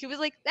plane. He was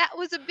like, that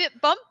was a bit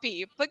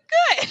bumpy, but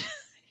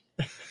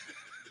good.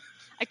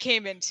 I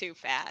came in too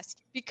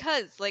fast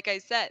because, like I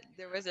said,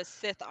 there was a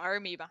Sith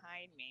army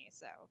behind me.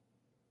 So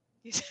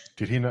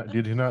Did he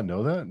not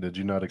know that? Did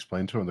you not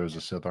explain to him there was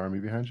a Sith army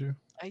behind you?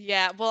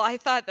 Yeah, well, I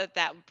thought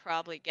that would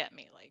probably get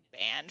me like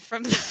banned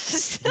from the Yeah.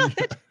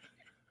 facility.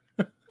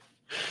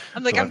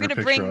 I'm like, They'll I'm have your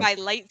gonna bring picture up. my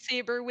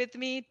lightsaber with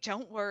me.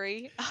 Don't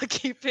worry, I'll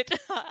keep it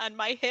on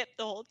my hip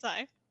the whole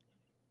time.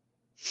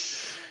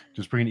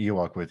 Just bring an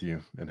Ewok with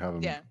you and have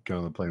him Yeah. get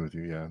on the plane with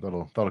you. Yeah,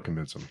 that'll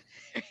convince him.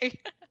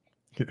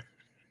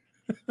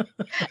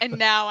 And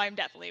now I'm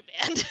definitely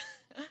banned.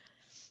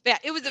 Yeah,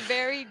 it was a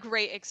very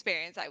great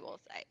experience, I will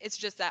say. It's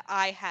just that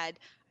I had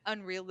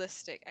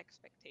unrealistic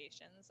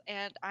expectations,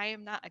 and I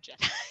am not a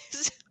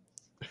Jedi.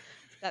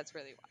 That's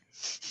really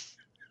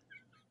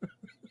why.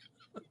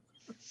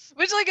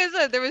 Which, like I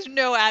said, there was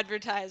no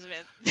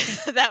advertisement.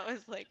 That was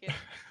like,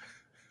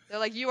 they're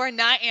like, you are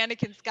not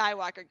Anakin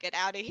Skywalker. Get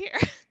out of here.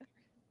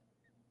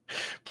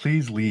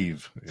 Please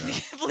leave. Yeah.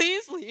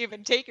 Please leave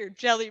and take your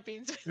jelly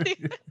beans with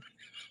you.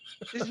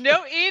 There's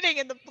no eating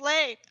in the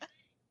plane.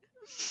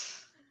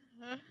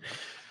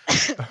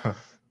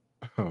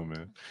 Oh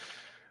man.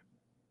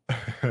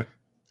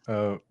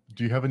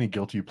 Do you have any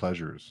guilty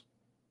pleasures?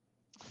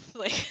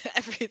 Like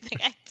everything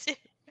I do.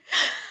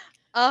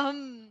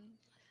 Um,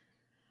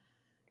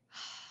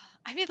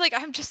 I mean, like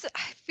I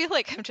feel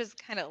like I'm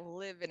just kind of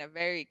live in a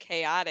very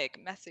chaotic,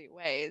 messy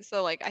way.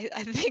 So like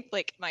I think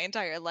like my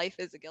entire life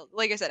is a guilt.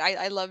 Like I said,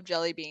 I love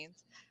jelly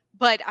beans,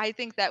 But I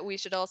think that we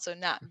should also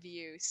not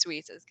view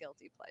sweets as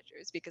guilty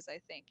pleasures, because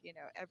I think,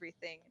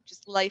 everything,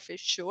 just life is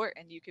short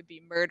and you could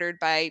be murdered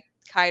by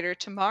Kiter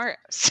tomorrow.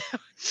 So,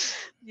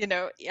 you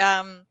know,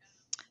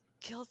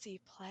 guilty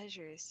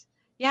pleasures.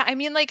 Yeah, I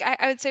mean, like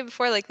I would say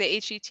before, like the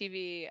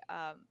HGTV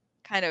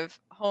kind of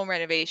home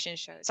renovation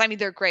shows. I mean,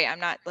 they're great.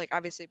 I'm not like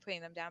obviously putting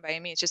them down by any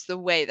means. Just the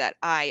way that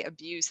I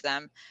abuse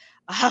them,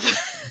 um,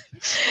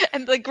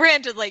 and like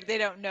granted, like they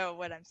don't know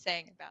what I'm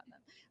saying about them,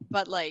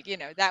 but like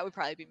that would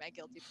probably be my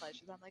guilty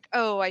pleasures. I'm like,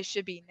 oh, I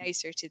should be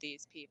nicer to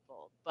these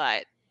people,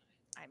 but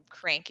I'm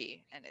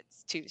cranky and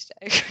it's Tuesday.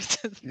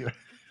 Yeah.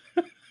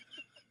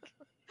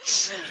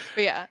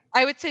 But yeah,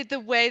 I would say the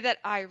way that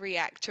I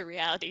react to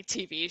reality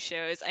TV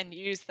shows and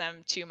use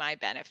them to my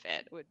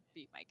benefit would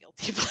be my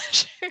guilty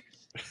pleasure.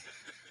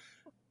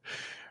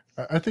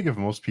 I think if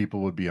most people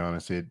would be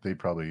honest, they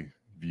probably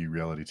view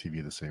reality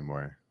TV the same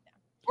way.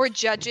 Or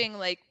judging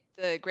like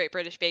the Great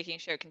British Baking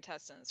Show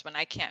contestants when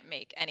I can't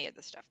make any of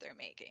the stuff they're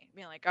making.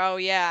 Being like, oh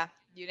yeah,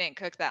 you didn't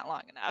cook that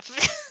long enough.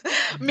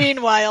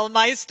 Meanwhile,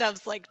 my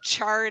stuff's like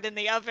charred in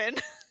the oven.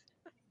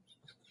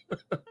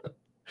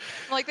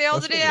 I'm like, they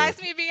also That's didn't okay.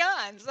 ask me to be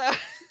on, so.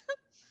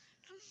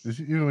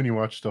 Even when you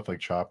watch stuff like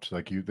Chopped,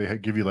 like they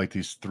give you like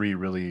these 3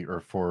 really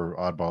or 4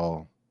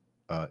 oddball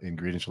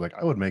ingredients. You're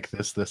like, I would make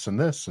this, this, and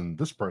this, and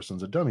this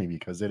person's a dummy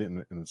because they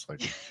didn't. And it's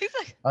like, He's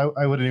like,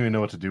 I wouldn't even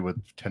know what to do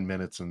with 10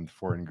 minutes and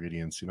 4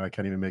 ingredients. I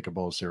can't even make a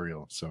bowl of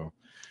cereal. So,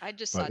 I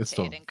just but it's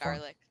saute still it in fun.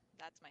 garlic.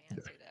 That's my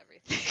answer to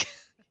everything.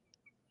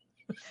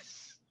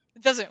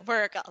 It doesn't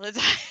work all the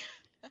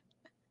time.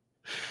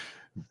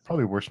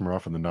 Probably works more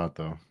often than not,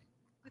 though.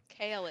 With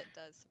kale, it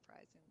does,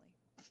 surprisingly.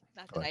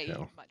 Not I that like I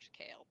kale. eat much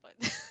kale,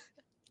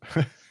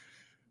 but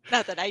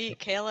not that I eat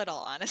kale at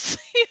all,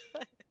 honestly.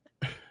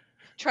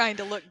 Trying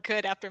to look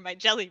good after my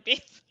jelly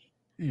beans.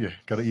 Yeah,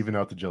 got to even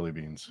out the jelly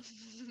beans.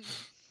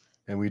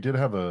 And we did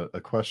have a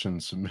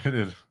question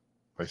submitted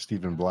by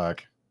Stephen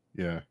Black.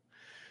 Yeah.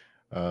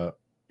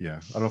 Yeah.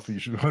 I don't know if you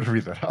should want to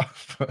read that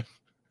off, but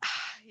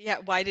Yeah,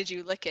 why did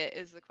you lick it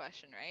is the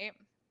question, right?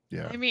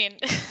 yeah. I mean,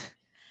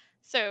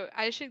 so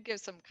I should give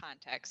some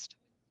context.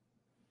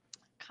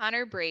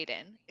 Connor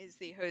Braden is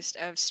the host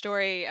of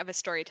a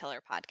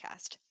Storyteller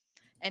podcast,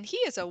 and he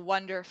is a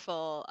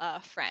wonderful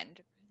friend.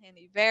 And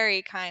he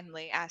very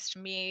kindly asked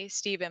me,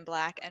 Stephen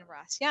Black, and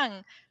Ross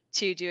Young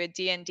to do a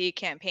D&D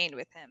campaign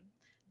with him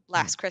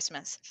last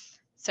Christmas.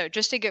 So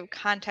just to give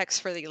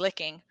context for the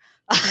licking,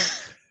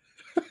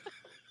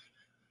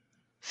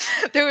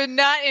 they were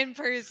not in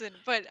person,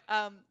 but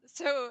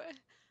so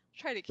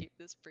try to keep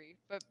this brief,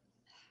 but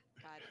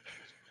God,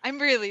 I'm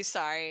really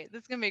sorry.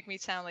 This is gonna make me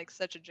sound like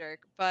such a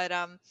jerk, but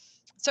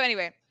so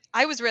anyway,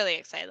 I was really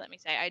excited. Let me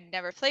say, I'd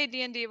never played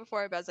D&D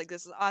before, but I was like,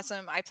 this is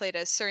awesome. I played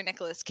as Sir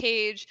Nicholas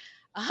Cage,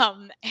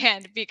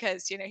 and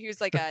because he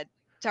was like a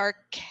dark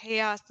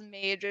chaos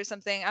mage or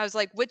something, I was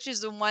like, which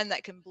is the one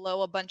that can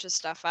blow a bunch of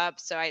stuff up?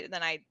 So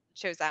I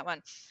chose that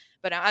one.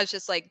 But I was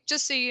just like,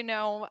 just so you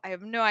know, I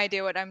have no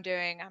idea what I'm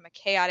doing. I'm a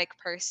chaotic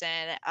person.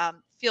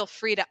 Feel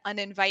free to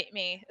uninvite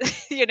me.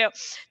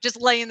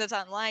 Just laying this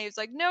on line. He's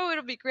like, no,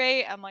 it'll be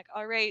great. I'm like,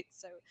 all right.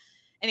 So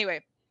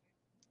anyway,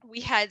 we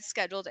had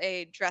scheduled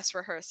a dress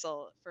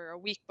rehearsal for a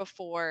week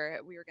before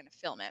we were going to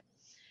film it.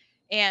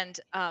 And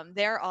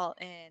they're all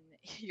in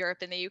Europe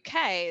and the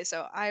UK.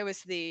 So I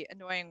was the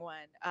annoying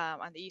one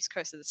on the East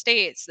Coast of the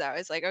States. That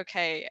was like,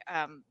 okay,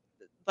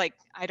 like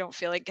I don't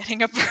feel like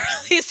getting up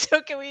early,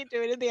 so can we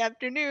do it in the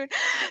afternoon?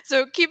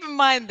 So keep in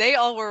mind they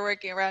all were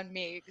working around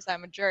me because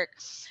I'm a jerk.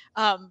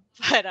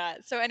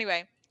 So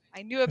anyway,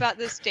 I knew about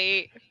this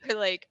date for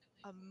like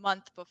a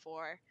month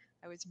before.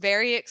 I was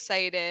very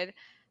excited.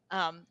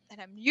 And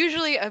I'm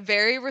usually a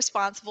very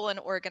responsible and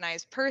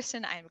organized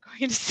person. I'm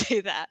going to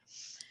say that.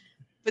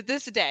 But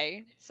this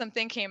day,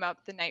 something came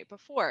up the night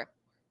before.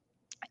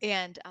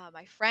 And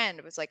my friend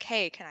was like,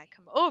 hey, can I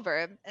come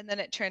over? And then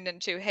it turned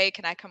into, hey,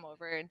 can I come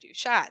over and do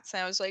shots?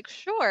 And I was like,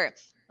 sure.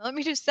 Let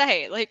me just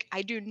say, like,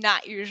 I do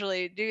not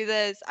usually do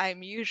this.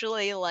 I'm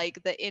usually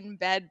like the in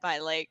bed by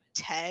like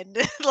 10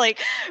 like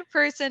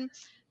person.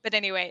 But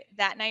anyway,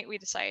 that night we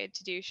decided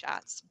to do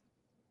shots.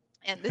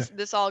 And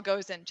this all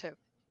goes into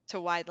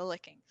why the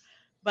licking.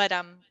 But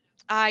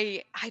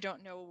I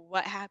don't know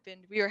what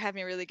happened. We were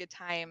having a really good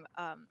time.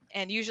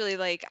 And usually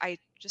like I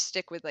just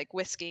stick with like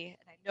whiskey,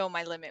 and I know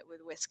my limit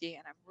with whiskey,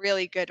 and I'm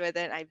really good with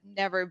it. I've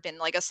never been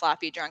like a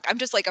sloppy drunk. I'm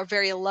just like a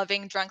very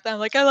loving drunk. I'm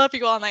like, I love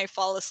you all night,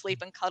 fall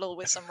asleep and cuddle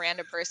with some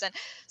random person.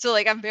 So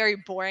like I'm very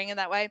boring in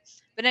that way.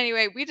 But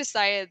anyway, we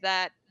decided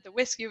that the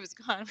whiskey was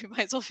gone. We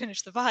might as well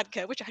finish the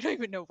vodka, which I don't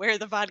even know where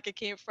the vodka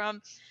came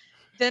from.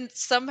 Then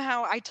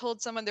somehow I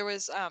told someone there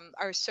was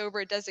our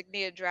sober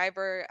designated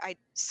driver. I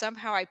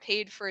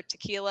paid for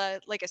tequila.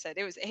 Like I said,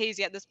 it was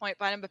hazy at this point,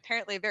 but I'm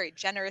apparently a very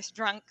generous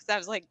drunk because I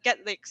was like,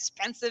 get the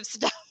expensive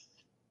stuff.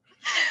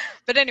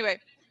 But anyway,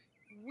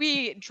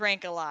 we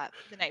drank a lot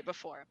the night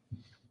before.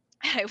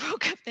 I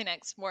woke up the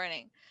next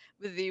morning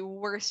with the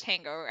worst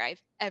hangover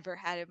I've ever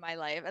had in my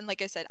life. And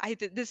like I said,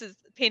 this is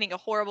painting a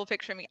horrible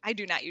picture of me. I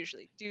do not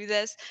usually do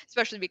this,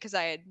 especially because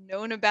I had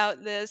known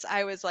about this.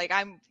 I was like,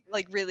 I'm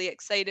like really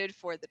excited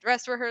for the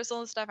dress rehearsal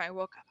and stuff. I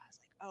woke up, I was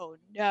like, oh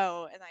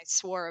no, and I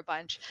swore a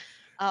bunch.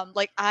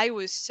 Like I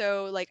was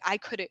so like I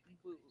couldn't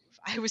move.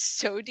 I was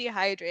so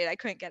dehydrated. I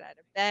couldn't get out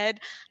of bed.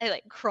 I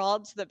like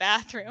crawled to the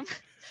bathroom.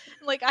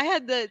 Like I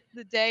had the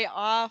day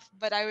off,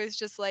 but I was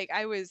just like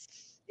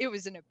it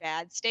was in a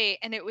bad state,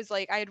 and it was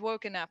like I had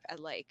woken up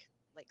at like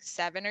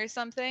 7 or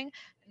something,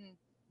 and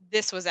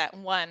this was at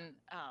 1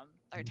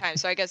 our time.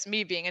 So I guess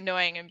me being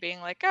annoying and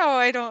being like, "Oh,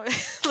 I don't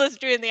let's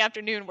do it in the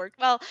afternoon," worked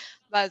well.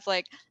 But I was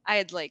like I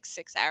had like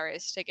 6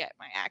 hours to get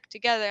my act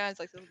together. I was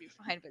like, "It'll be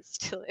fine," but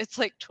still it's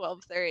like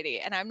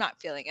 12:30 and I'm not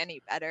feeling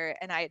any better,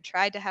 and I had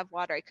tried to have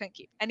water. I couldn't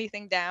keep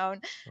anything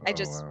down. I Oh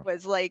just wow.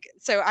 was like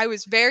so I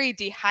was very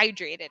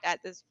dehydrated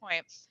at this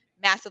point,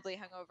 massively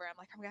hungover. I'm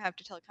like, I'm gonna have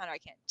to tell Connor I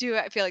can't do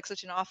it. I feel like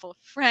such an awful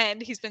friend.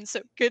 He's been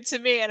so good to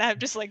me, and I'm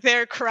just like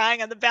there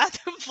crying on the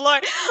bathroom floor,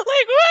 like, what are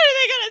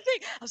they gonna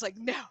think? I was like,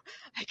 no,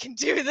 I can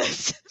do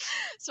this.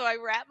 So I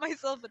wrapped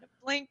myself in a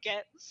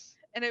blanket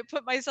and I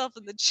put myself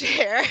in the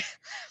chair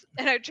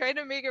and I tried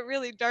to make it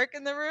really dark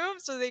in the room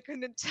so they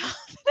couldn't tell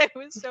that I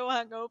was so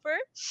hungover.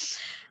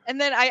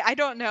 And then I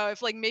don't know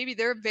if like maybe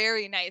they're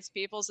very nice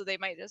people, so they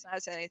might just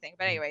not say anything.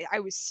 But anyway, I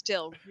was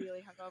still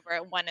really hungover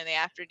at 1 in the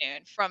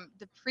afternoon from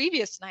the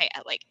previous night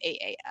at like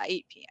 8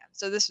 p.m.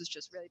 So this was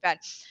just really bad.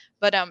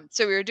 But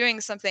so we were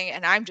doing something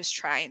and I'm just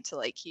trying to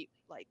like keep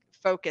like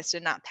focused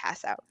and not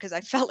pass out because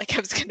I felt like I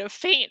was gonna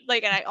faint.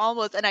 Like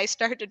and I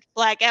started to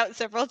black out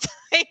several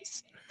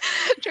times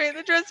during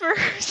the dress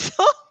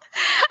rehearsal.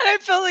 And I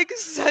felt like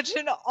such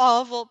an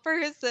awful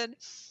person.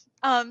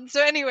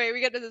 So anyway, we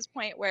get to this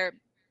point where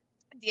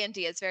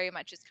D&D is very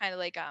much it's kind of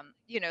like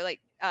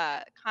like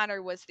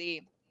Connor was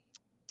the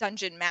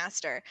dungeon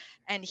master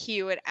and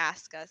he would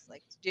ask us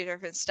like to do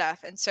different stuff,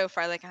 and so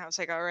far like I was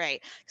like all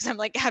right, because I'm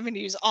like having to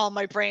use all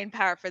my brain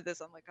power for this.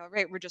 I'm like all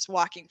right, we're just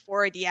walking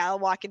forward, yeah, I'll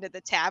walk into the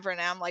tavern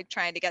and I'm like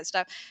trying to get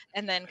stuff,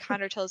 and then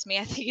Connor tells me,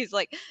 I think he's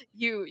like,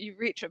 you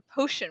reach a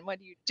potion, what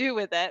do you do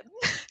with it?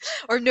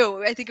 Or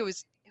no, I think it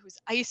was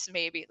ice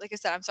maybe. Like I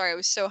said, I'm sorry, I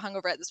was so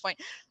hungover at this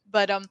point,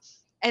 but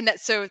and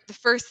that so the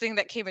first thing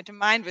that came into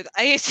mind with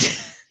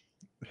ice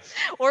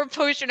or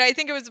potion, I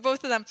think it was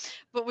both of them,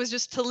 but was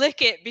just to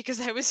lick it because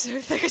I was so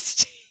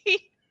thirsty.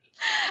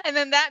 And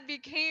then that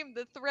became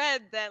the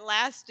thread that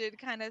lasted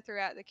kind of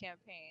throughout the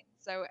campaign.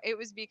 So it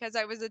was because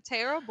I was a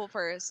terrible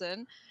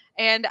person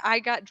and I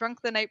got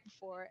drunk the night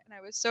before and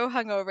I was so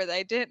hungover that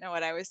I didn't know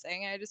what I was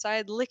saying. I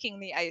decided licking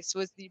the ice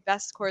was the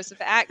best course of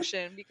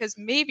action because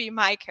maybe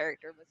my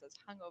character was as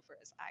hungover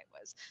as I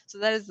was. So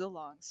that is the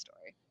long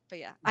story. But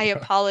yeah, I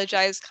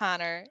apologize,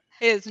 Connor.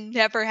 It has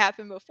never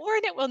happened before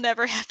and it will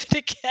never happen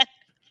again.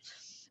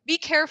 Be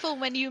careful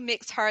when you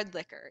mix hard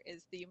liquor,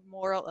 is the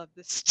moral of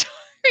the story.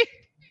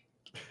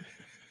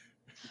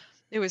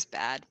 It was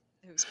bad.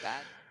 It was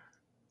bad.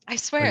 I Are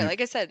swear, you?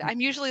 like I said,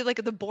 I'm usually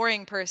like the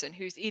boring person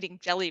who's eating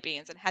jelly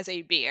beans and has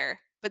a beer.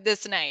 But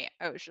this night,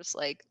 I was just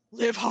like,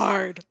 live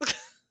hard. Oh,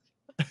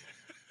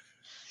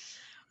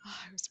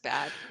 it was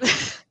bad.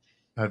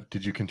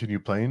 Did you continue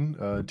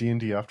playing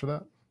D&D after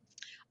that?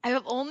 I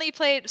have only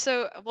played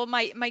so well.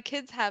 My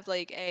kids have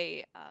like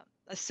a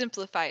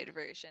simplified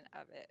version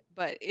of it,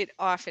 but it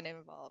often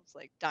involves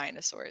like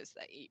dinosaurs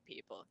that eat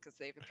people because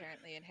they've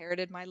apparently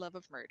inherited my love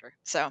of murder.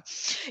 So,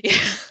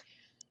 yeah.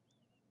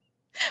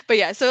 But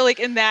yeah, so like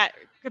in that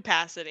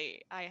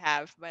capacity, I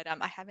have, but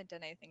I haven't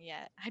done anything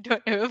yet. I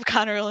don't know if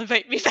Connor will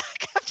invite me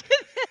back after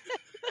this.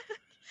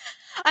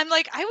 I'm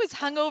like, I was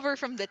hungover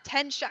from the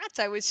 10 shots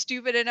I was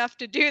stupid enough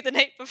to do the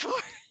night before.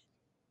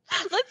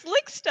 Let's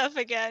lick stuff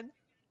again.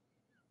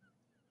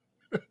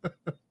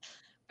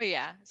 But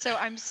yeah, so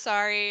I'm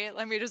sorry.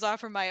 Let me just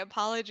offer my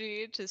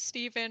apology to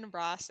Stephen,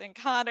 Ross, and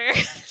Connor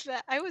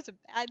that I was a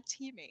bad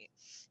teammate,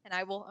 and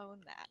I will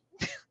own that.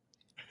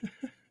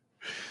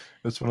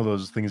 It's one of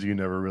those things you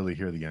never really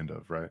hear the end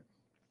of, right?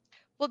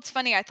 Well, it's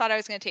funny. I thought I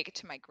was going to take it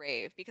to my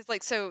grave because,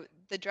 like, so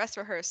the dress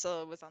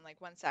rehearsal was on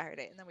like one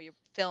Saturday, and then we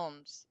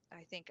filmed.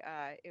 I think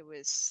it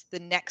was the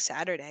next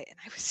Saturday, and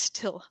I was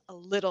still a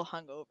little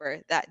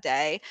hungover that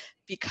day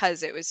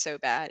because it was so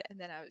bad. And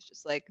then I was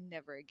just like,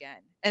 never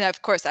again. And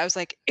of course, I was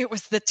like, it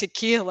was the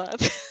tequila,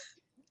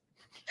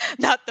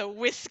 not the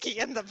whiskey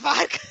and the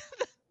vodka.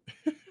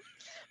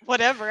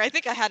 Whatever. I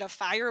think I had a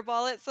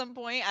fireball at some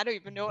point. I don't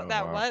even know what Oh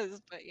that wow.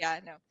 was, but yeah,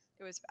 no,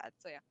 it was bad.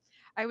 So yeah,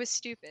 I was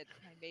stupid.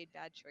 I made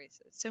bad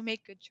choices. So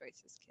make good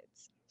choices,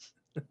 kids.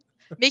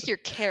 Make your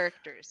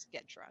characters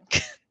get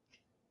drunk.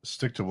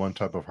 Stick to one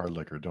type of hard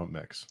liquor. Don't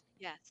mix.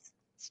 Yes.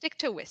 Stick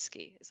to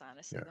whiskey is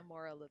honestly Yeah, the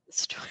moral of the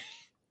story.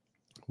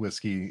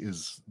 whiskey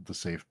is the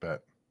safe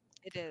bet.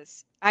 It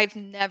is. I've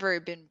never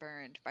been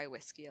burned by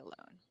whiskey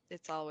alone.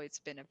 It's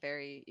always been a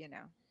very,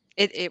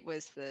 it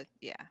was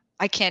yeah.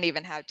 I can't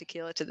even have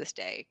tequila to this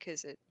day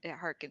because it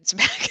harkens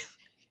back.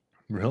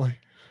 Really?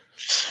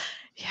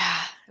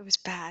 Yeah, it was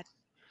bad.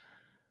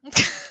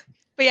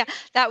 But But yeah,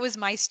 that was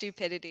my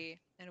stupidity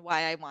and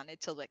why I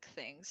wanted to lick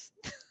things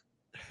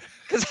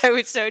because I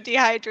was so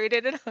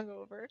dehydrated and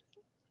hungover.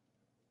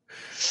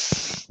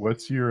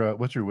 What's your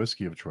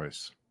whiskey of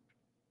choice?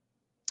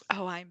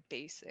 Oh, I'm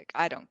basic.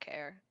 I don't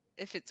care.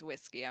 If it's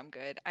whiskey, I'm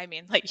good. I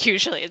mean, like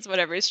usually it's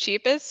whatever's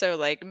cheapest. So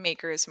like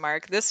Maker's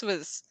Mark. This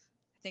was,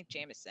 I think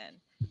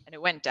Jameson, and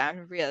it went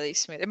down really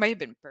smooth. It might have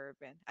been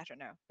bourbon. I don't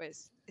know, but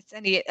it's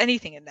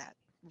anything in that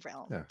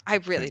realm. Yeah, I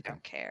same really thing.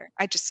 don't care.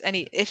 I just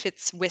if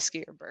it's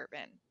whiskey or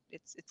bourbon,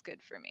 it's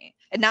good for me.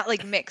 And not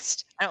like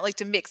mixed. I don't like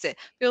to mix it.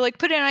 People like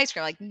put it in ice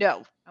cream. Like,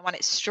 no, I want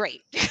it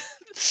straight.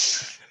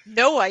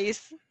 No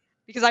ice.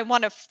 Because I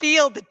want to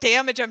feel the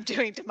damage I'm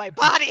doing to my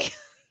body.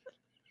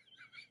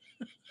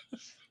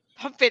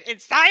 Pump it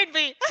inside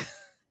me.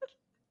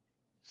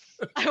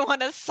 I want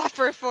to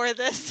suffer for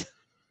this.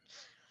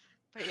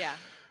 But yeah,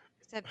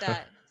 except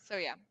that. So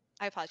yeah,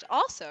 I apologize.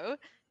 Also,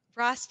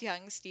 Ross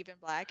Young, Stephen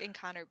Black, and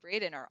Connor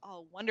Braden are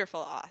all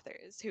wonderful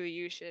authors who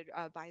you should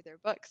buy their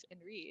books and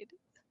read.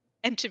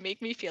 And to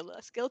make me feel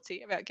less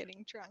guilty about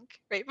getting drunk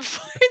right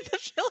before the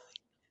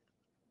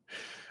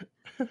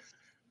film.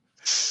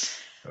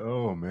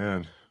 Oh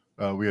man,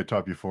 we had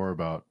talked before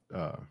about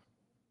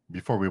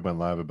before we went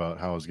live about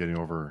how I was getting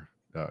over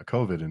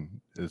COVID, and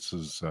this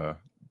is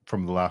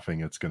from the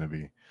laughing. It's going to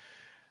be.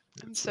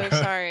 I'm so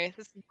sorry.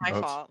 This is my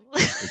No, fault.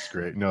 it's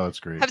great. No, it's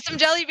great. Have some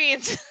jelly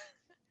beans.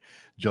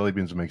 Jelly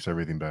beans makes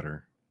everything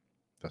better.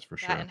 That's for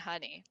That sure. and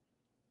honey,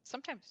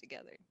 sometimes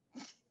together.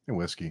 And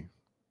whiskey.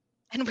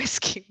 And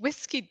whiskey.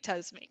 Whiskey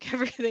does make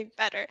everything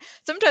better.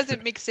 Sometimes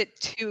it makes it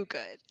too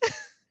good.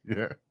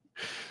 Yeah.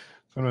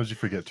 Sometimes you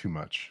forget too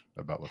much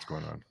about what's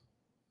going on.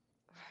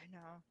 I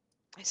know.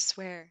 I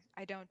swear,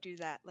 I don't do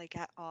that like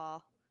at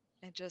all.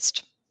 And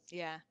just,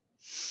 yeah.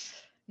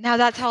 Now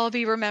that's how I'll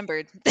be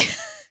remembered.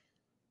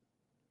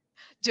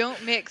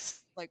 Don't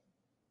mix like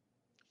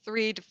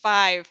 3 to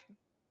 5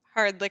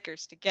 hard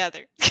liquors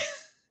together.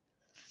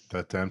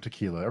 That damn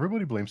tequila.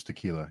 Everybody blames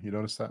tequila. You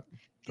notice that?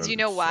 Because you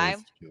know why?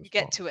 Tequila's You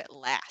get fault. to it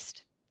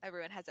last.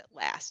 Everyone has it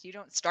last. You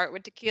don't start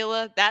with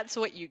tequila. That's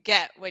what you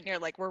get when you're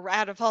like, we're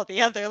out of all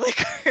the other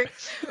liquor.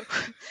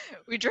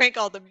 We drank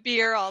all the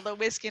beer, all the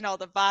whiskey, and all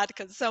the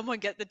vodka. Someone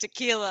get the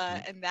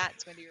tequila, and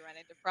that's when you run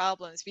into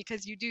problems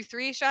because you do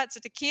 3 shots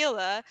of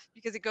tequila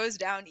because it goes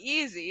down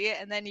easy,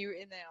 and then it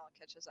all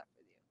catches up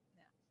with you.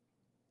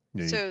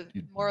 Yeah. Yeah, So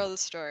moral of the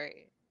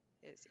story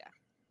is, yeah,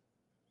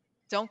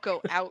 don't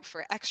go out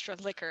for extra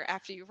liquor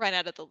after you run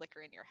out of the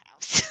liquor in your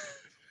house.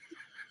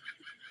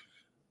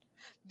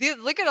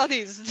 Look at all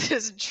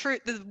this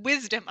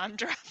wisdom I'm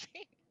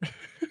dropping.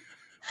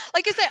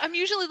 Like I said, I'm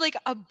usually like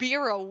a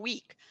beer a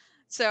week,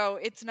 so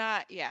it's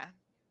not. Yeah,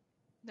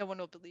 no one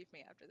will believe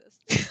me after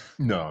this.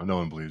 No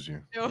one believes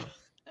you. No.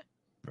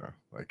 No,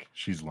 like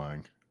she's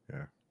lying.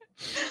 Yeah.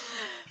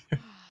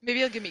 Maybe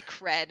he'll give me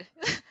cred.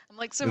 I'm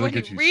like, so It'll when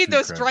you get you read street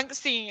those cred. drunk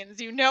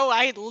scenes, you know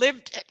I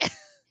lived it.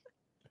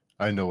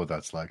 I know what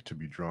that's like to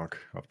be drunk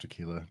off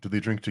tequila. Do they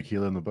drink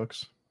tequila in the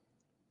books?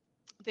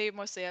 They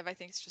mostly have, I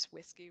think it's just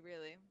whiskey,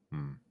 really.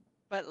 Hmm.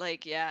 But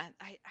like, yeah,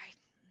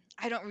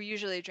 I don't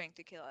usually drink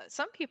tequila.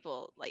 Some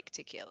people like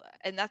tequila,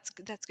 and that's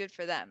good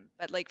for them.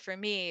 But like for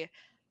me,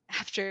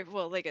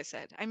 well, like I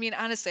said, I mean,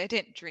 honestly, I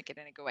didn't drink it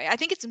in a good way. I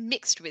think it's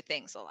mixed with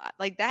things a lot,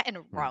 like that and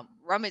rum.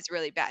 Rum is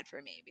really bad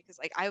for me because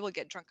like I will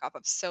get drunk off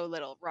of so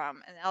little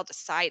rum, and I'll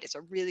decide it's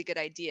a really good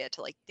idea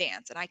to like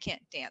dance, and I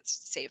can't dance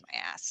to save my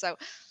ass. So,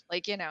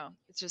 like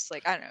it's just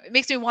like I don't know. It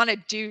makes me want to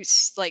do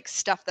like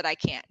stuff that I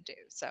can't do.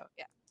 So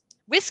yeah.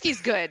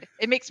 Whiskey's good.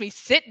 It makes me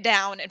sit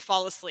down and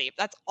fall asleep.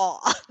 That's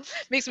all.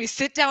 Makes me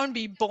sit down,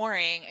 be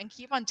boring, and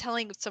keep on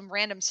telling some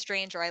random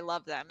stranger I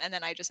love them, and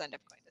then I just end up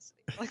going to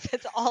sleep. Like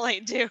that's all I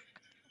do.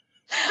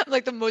 I'm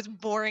like the most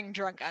boring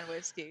drunk on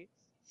whiskey.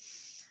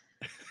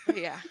 But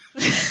yeah.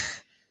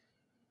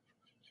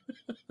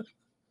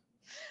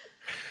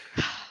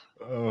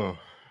 Oh,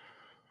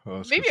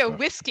 maybe a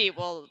whiskey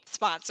will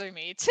sponsor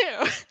me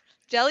too.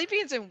 Jelly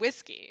beans and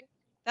whiskey.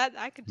 That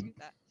I could do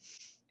that.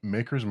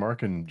 Maker's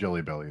Mark and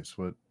Jelly Bellies.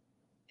 What?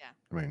 Yeah.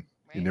 I mean,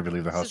 right? You never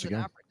leave the house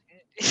again.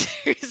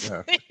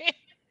 Seriously. Yeah.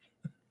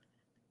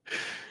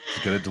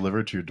 Get it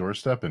delivered to your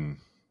doorstep, and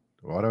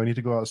why do I need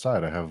to go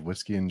outside? I have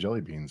whiskey and jelly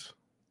beans.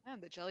 Yeah,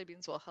 the jelly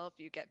beans will help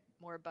you get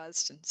more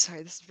buzzed. And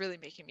sorry, this is really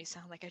making me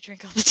sound like I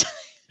drink all the time.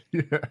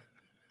 Yeah.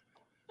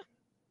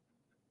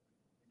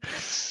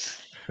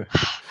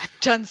 I've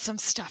done some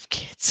stuff,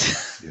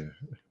 kids. Yeah,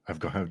 I've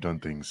done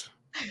things.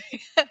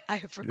 I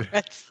have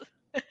regrets.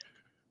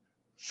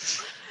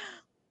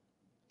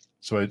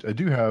 So I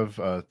do have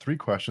 3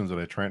 questions that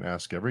I try and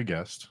ask every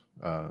guest.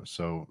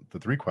 So the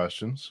 3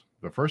 questions.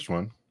 The first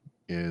one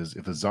is,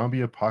 if the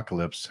zombie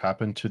apocalypse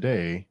happened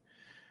today,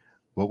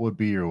 what would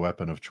be your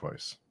weapon of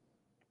choice?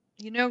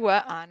 You know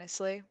what?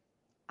 Honestly,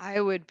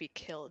 I would be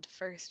killed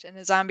first in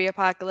a zombie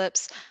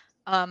apocalypse.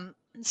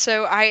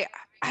 So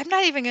I'm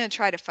not even gonna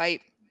try to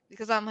fight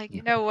because I'm like,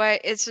 you know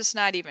what? It's just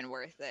not even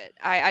worth it.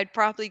 I'd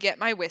probably get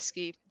my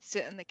whiskey,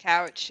 sit on the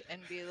couch,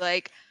 and be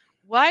like,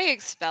 why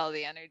expel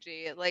the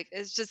energy? Like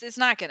it's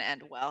not gonna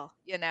end well,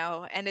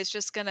 and it's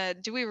just gonna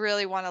do we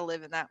really want to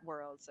live in that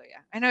world? So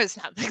yeah, I know it's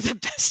not like the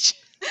best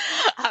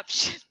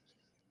option.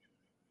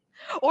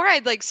 Or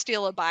I'd like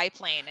steal a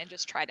biplane and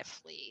just try to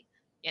flee,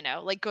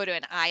 like go to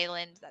an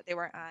island that they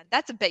were on.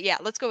 That's a bit, yeah,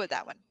 let's go with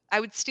that one. I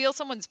would steal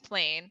someone's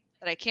plane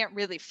that I can't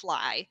really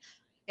fly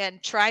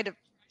and try to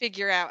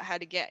figure out how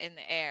to get in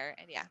the air.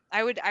 And yeah,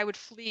 I would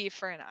flee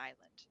for an island.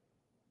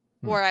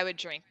 Hmm. Or I would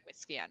drink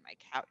whiskey on my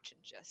couch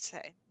and just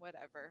say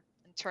whatever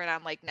and turn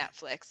on like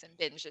Netflix and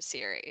binge a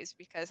series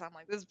because I'm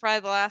like, this is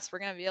probably the last we're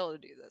gonna be able to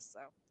do this. So,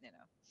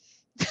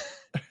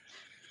 I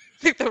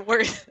think the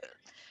worst.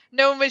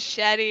 No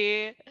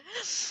machete,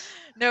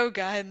 no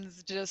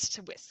guns, just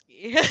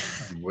whiskey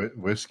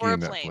Whiskey or a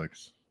and plane.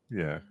 Netflix.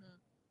 Yeah. Hmm.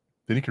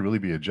 Then you could really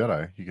be a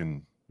Jedi.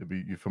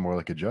 You feel more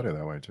like a Jedi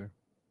that way too.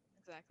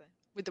 Exactly.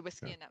 With the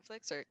whiskey Yeah. and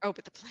Netflix, or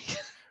with the plane.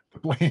 The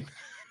plane.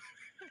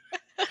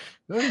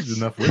 There's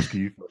enough whiskey.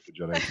 You feel like a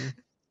Jedi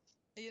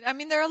too. I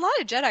mean, there are a lot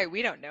of Jedi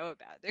we don't know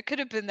about. There could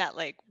have been that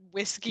like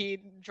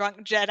whiskey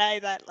drunk Jedi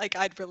that like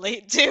I'd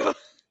relate to.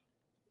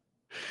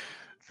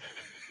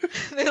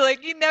 They're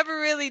like, he never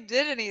really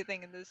did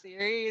anything in the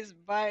series,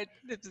 but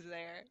it's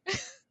there.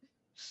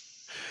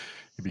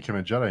 He became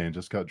a Jedi and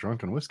just got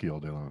drunk on whiskey all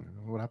day long.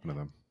 What happened to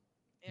them?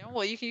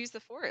 Well, you can use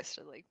the Force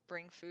to like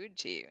bring food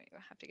to you. You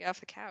don't have to get off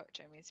the couch.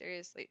 I mean,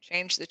 seriously,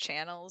 change the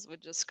channels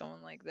with just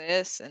going like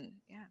this, and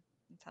yeah,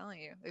 I'm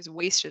telling you, there's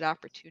wasted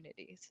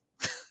opportunities.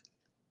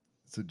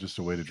 It's just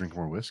a way to drink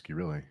more whiskey,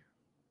 really.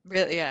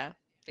 Really, yeah,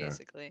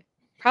 basically.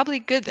 Probably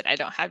good that I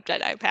don't have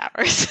Jedi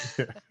powers.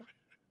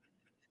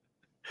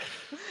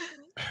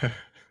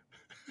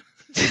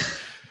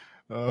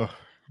 Oh,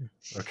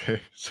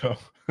 okay. So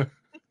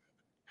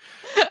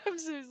I'm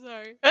so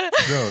sorry.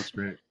 no, it's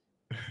great.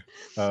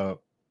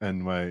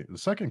 And the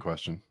second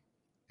question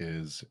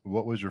is,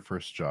 what was your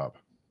first job?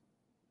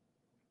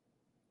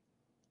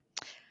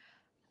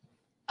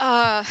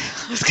 I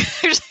was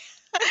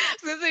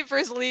gonna say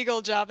first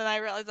legal job, and I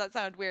realized that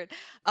sounded weird.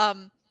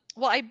 Well,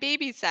 I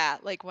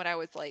babysat like when I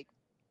was like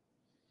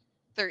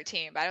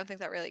 13, but I don't think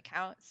that really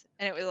counts.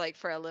 And it was like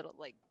for a little,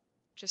 like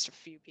just a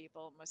few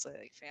people, mostly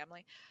like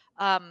family.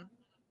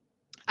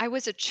 I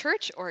was a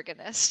church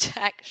organist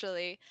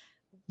actually,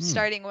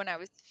 starting when I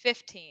was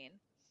 15.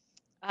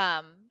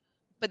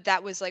 But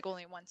that was like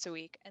only once a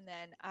week. And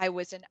then I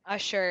was an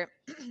usher,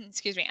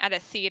 excuse me, at a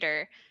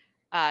theater,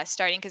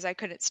 starting because I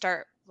couldn't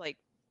start like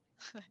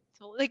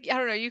like I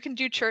don't know, you can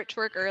do church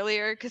work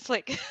earlier because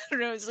like I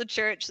don't know, it's a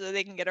church so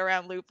they can get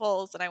around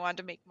loopholes, and I wanted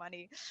to make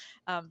money.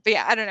 But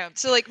yeah, I don't know.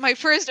 So like my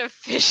first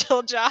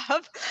official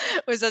job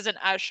was as an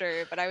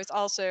usher, but I was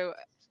also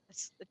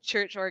a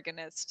church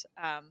organist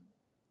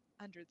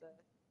under the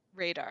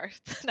radar,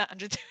 not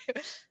under the.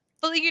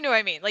 But like, you know what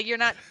I mean? Like you're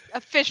not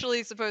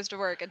officially supposed to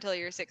work until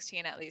you're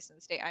 16, at least in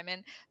the state I'm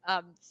in.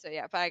 So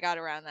yeah, but I got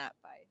around that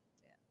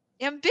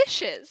by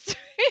ambitious.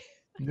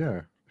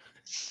 Yeah.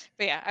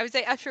 But yeah, I would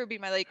say usher would be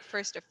my like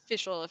first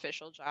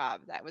official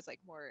job that was like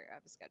more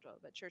of a schedule.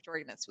 But church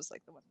organist was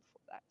like the one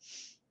before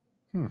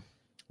that.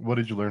 What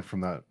did you learn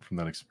from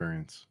that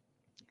experience?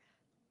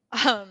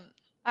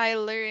 I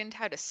learned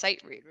how to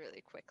sight read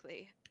really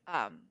quickly.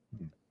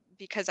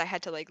 Because I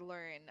had to like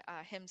learn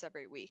hymns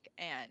every week,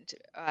 and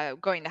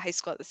going to high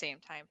school at the same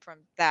time. From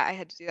that, I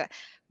had to do that.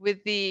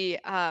 With the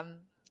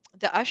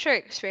usher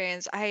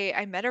experience,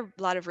 I met a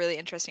lot of really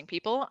interesting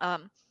people.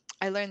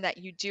 I learned that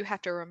you do have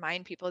to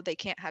remind people they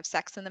can't have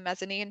sex in the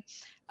mezzanine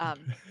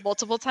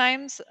multiple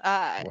times.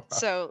 Wow.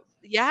 So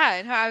yeah,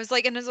 and I was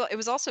like, and it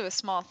was also a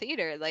small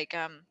theater, like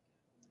I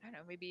don't know,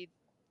 maybe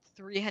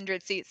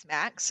 300 seats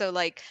max. So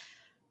like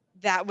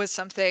that was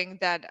something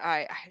that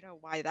I don't know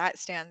why that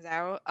stands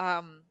out.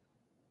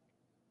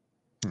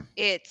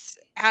 It's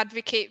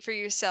advocate for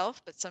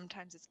yourself, but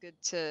sometimes it's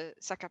good to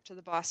suck up to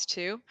the boss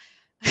too.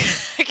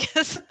 I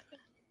guess.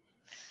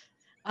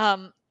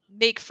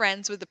 Make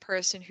friends with the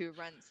person who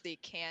runs the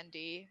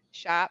candy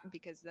shop,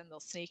 because then they'll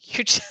sneak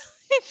you jelly.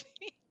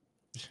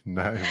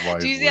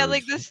 Do you see how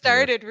like this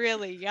started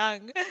really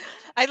young?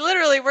 I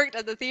literally worked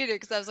at the theater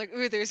because I was like,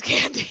 ooh, there's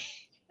candy.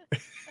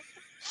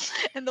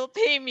 And they'll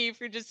pay me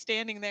for just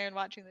standing there and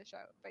watching the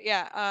show. But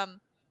yeah,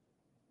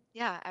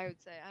 yeah, I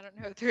would say I don't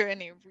know if there are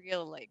any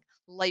real like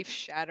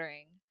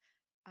life-shattering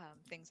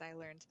things I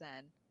learned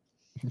then.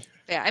 But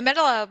yeah, I met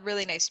a lot of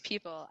really nice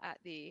people at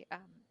the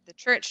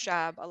church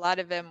job. A lot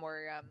of them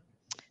were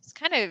it's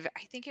kind of,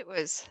 I think it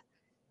was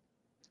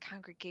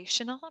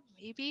congregational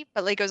maybe,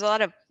 but like it was a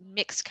lot of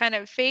mixed kind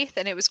of faith,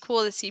 and it was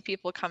cool to see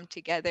people come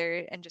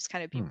together and just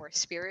kind of be more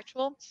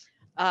spiritual.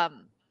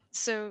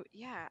 So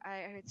yeah,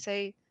 I would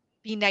say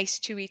be nice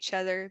to each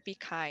other, be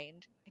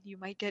kind, and you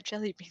might get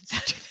jelly beans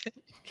out of it.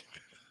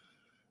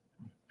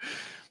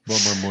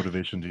 What more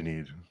motivation do you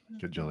need?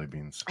 Get jelly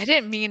beans. I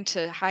didn't mean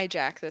to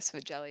hijack this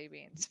with jelly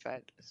beans,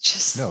 but it's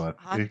just no, it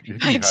can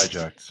be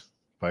hijacked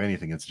by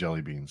anything. It's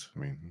jelly beans. I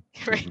mean,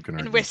 right. Who can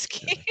and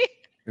whiskey. Yeah.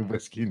 And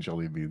whiskey and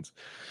jelly beans.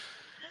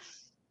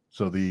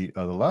 So the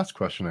last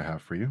question I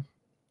have for you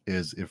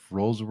is if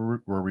roles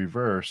were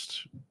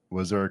reversed,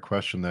 was there a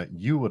question that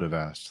you would have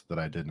asked that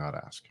I did not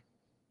ask?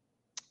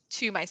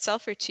 To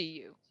myself or to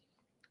you?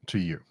 To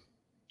you.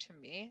 To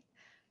me.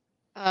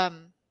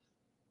 Um,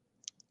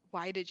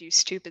 why did you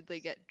stupidly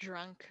get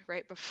drunk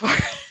right before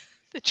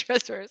the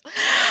dress rehearsal?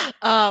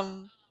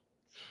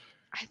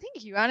 I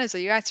think you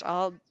honestly, you asked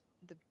all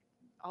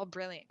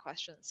brilliant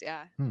questions.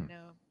 Yeah. Hmm.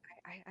 No,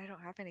 I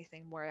don't have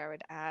anything more I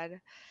would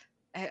add.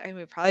 I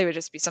mean, probably would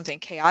just be something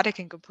chaotic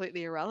and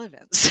completely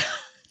irrelevant, so,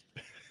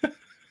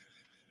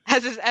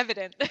 as is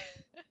evident.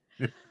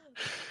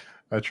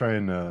 I try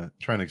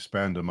and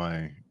expand on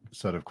my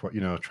set of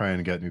try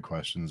and get new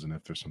questions, and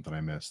if there's something I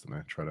missed, then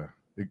I try to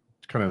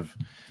kind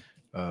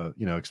of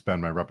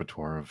expand my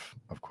repertoire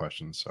of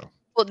questions. So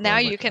Well, I now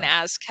always you like to can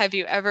ask. ask, have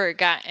you ever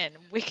gotten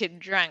wicked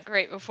drunk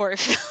right before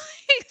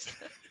feelings?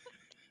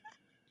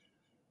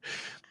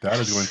 That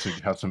is going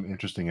to have some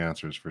interesting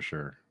answers for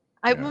sure.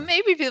 Well, Yeah.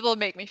 maybe people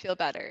make me feel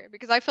better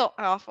because I felt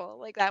awful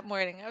like that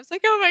morning. I was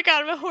like, oh my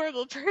God, I'm a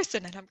horrible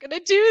person and I'm going to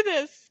do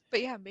this.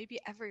 But yeah, maybe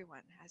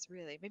everyone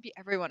maybe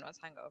everyone was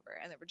hungover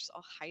and they were just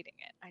all hiding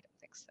it. I don't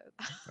think so.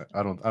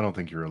 I don't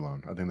think you're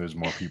alone. I think there's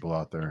more people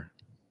out there.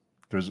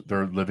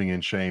 They're living in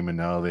shame, and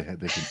now they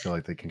can feel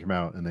like they can come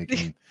out and they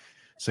can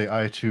say,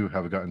 I too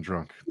have gotten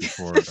drunk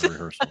before a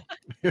rehearsal.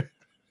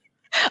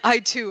 I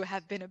too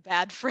have been a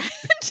bad friend.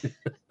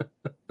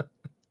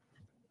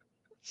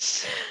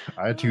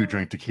 I too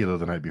drank tequila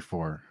the night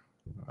before.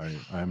 I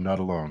am not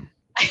alone.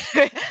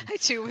 I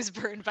too was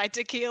burned by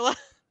tequila.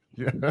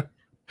 Yeah.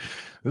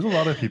 There's a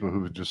lot of people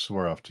who just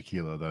swear off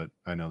tequila that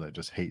I know that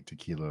just hate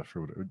tequila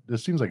for whatever. It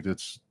seems like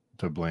it's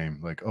to blame.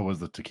 Like, oh, it was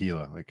the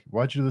tequila? Like,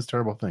 why'd you do this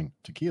terrible thing?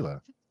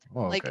 Tequila.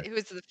 Oh, Like okay. it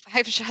was the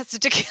 5 shots of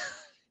tequila.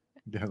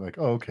 Yeah, like,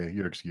 oh, okay,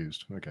 you're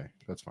excused. Okay,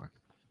 that's fine.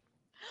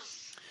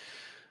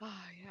 Oh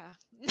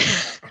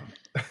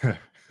yeah.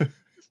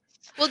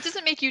 Well, it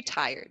doesn't make you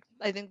tired.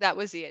 I think that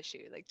was the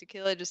issue. Like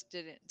tequila just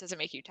doesn't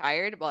make you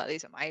tired. Well, at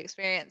least in my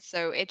experience.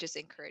 So it just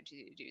encourages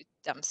you to do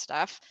dumb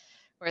stuff.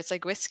 Where it's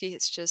like whiskey,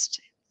 it's just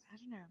I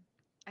don't know.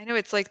 I know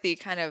it's like the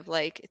kind of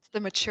like it's the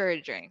mature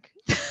drink.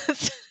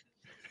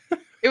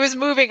 It was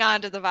moving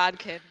on to the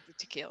vodka and the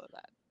tequila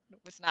that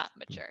was not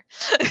mature.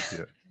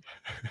 Yeah.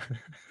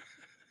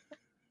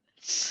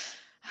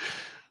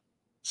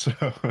 So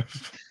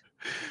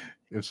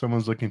if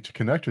someone's looking to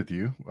connect with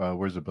you,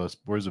 where's the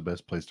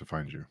best place to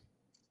find you?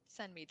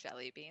 Send me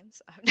jelly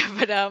beans.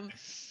 No,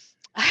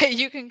 but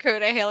you can go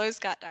to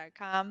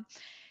haloscott.com.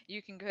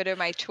 You can go to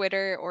my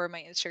Twitter or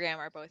my Instagram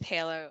are both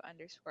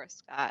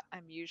halo_Scott.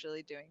 I'm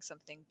usually doing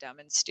something dumb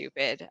and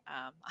stupid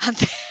on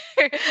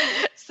there.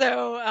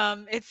 So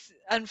it's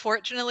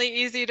unfortunately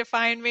easy to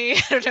find me.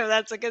 I don't know if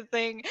that's a good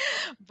thing.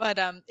 But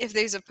if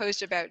there's a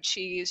post about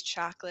cheese,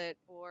 chocolate,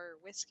 or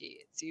whiskey,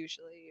 it's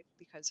usually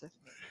because of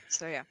me.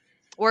 So yeah.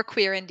 Or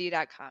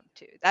queerindy.com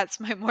too. That's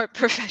my more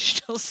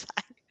professional side.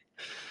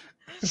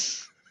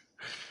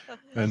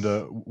 And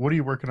what are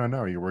you working on now?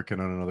 Are you working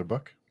on another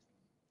book?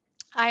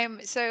 I am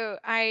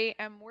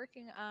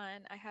working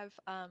on I have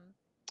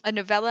a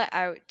novella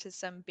out to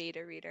some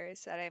beta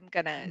readers that I'm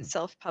gonna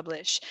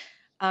self-publish.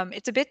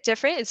 It's a bit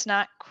different. It's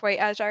not quite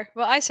as dark.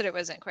 Well, I said it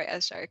wasn't quite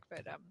as dark,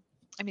 but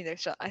I mean there's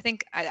still I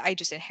think I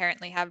just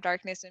inherently have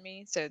darkness in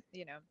me. So,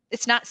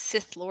 it's not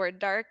Sith Lord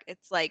dark.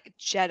 It's like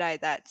Jedi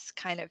that's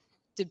kind of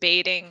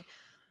debating,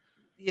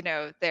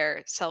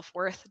 their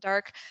self-worth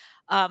dark.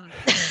 Um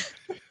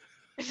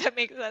if that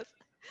makes sense.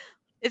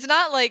 It's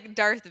not like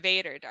Darth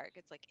Vader dark.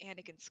 It's like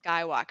Anakin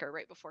Skywalker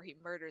right before he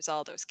murders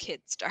all those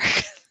kids dark.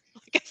 I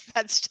guess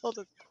that's still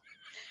the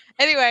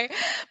anyway.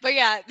 But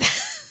yeah,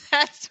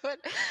 that's what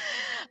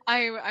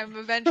I'm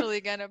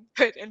eventually gonna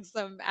put in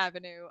some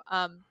avenue.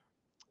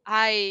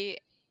 I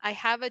I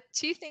have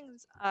two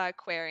things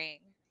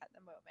querying at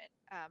the moment,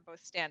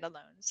 both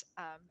standalones.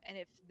 And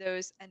if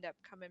those end up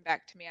coming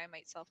back to me, I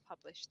might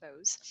self-publish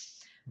those.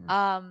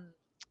 Um,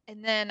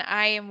 and then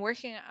I am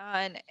working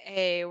on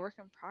a work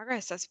in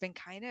progress that's been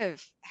kind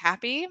of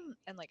happy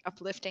and like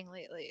uplifting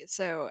lately.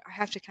 So I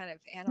have to kind of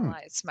Hmm.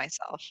 analyze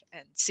myself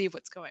and see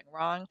what's going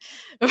wrong.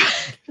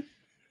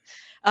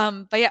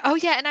 But yeah, oh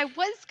yeah, and I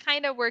was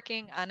kind of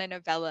working on a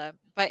novella,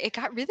 but it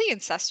got really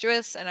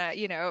incestuous, and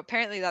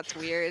apparently that's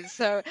weird.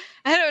 So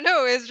I don't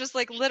know. It was just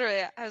like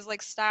literally, I was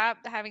like, stop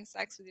having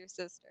sex with your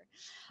sister.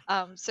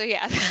 So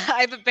yeah,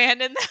 I've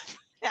abandoned that.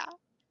 Yeah,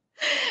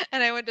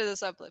 and I went to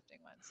this uplifting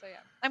one. So yeah,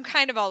 I'm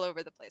kind of all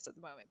over the place at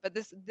the moment. But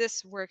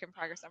this work in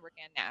progress I'm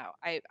working on now,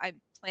 I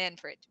plan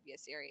for it to be a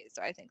series.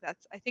 So I think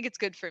it's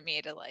good for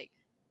me to like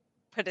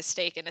put a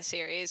stake in a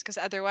series because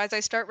otherwise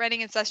I start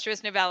writing incestuous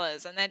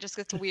novellas and that just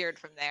gets weird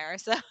from there.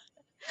 So,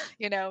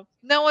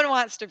 no one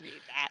wants to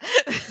read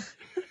that.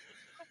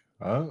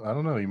 I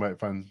don't know. You might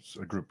find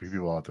a group of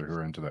people out there who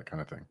are into that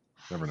kind of thing.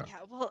 Never know.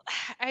 Yeah, well,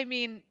 I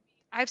mean,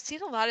 I've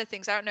seen a lot of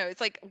things. I don't know.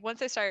 It's like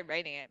once I started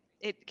writing it,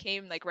 it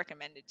came like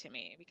recommended to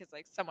me because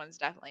like someone's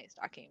definitely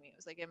stalking me. It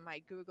was like in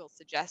my Google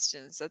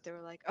suggestions that they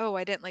were like, "Oh,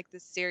 I didn't like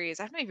this series."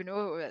 I don't even know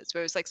what it was, but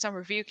it was like some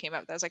review came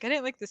up that was like, "I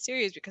didn't like the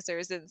series because there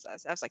was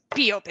incest." I was like,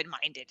 "Be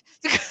open-minded."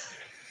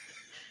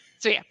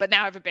 So yeah, but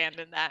now I've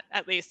abandoned that,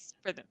 at least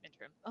for the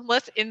interim.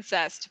 Unless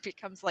incest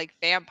becomes like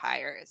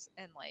vampires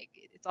and like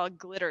it's all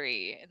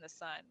glittery in the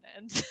sun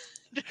and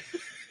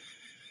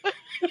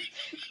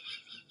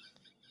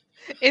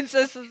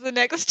incest is the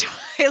next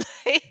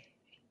Twilight.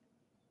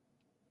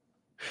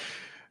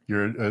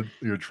 You're a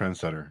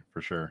trendsetter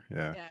for sure.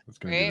 Yeah, Yeah, that's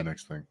going to be the right?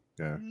 next thing.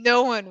 Yeah.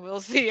 No one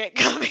will see it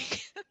coming.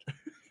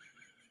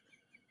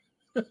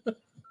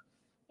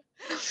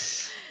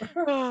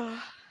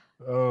 Oh,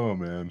 Oh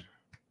man.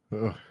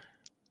 Oh.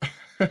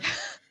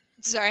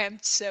 sorry, I'm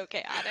so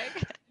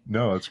chaotic.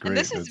 No, that's And great.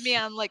 this is me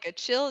It's on like a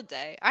chill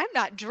day. I'm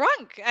not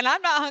drunk and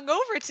I'm not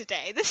hungover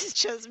today. This is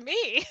just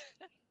me.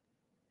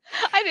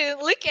 I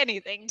didn't lick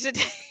anything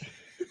today.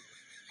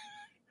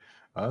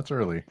 that's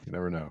early. You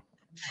never know.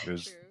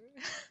 There's True.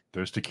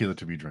 there's tequila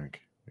to be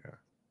drank. Yeah.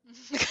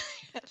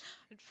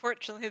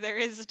 Unfortunately, there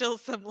is still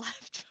some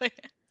left. But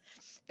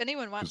if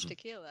anyone wants Just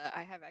tequila,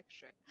 I have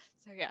extra.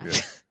 So yeah.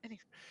 yeah. Anyway,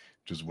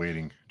 Just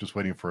waiting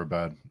for a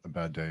bad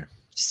day.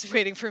 just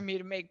waiting for me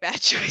to make bad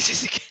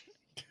choices again.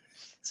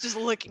 It's just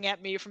looking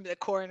at me from the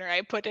corner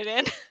I put it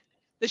in.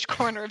 This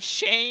corner of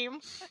shame.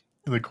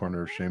 In the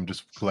corner of shame,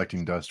 just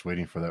collecting dust,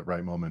 waiting for that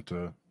right moment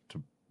to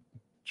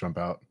jump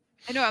out.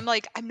 I know, I'm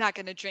like, I'm not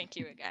going to drink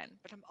you again,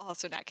 but I'm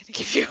also not going to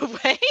give you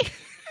away.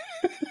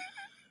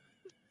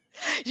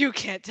 You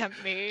can't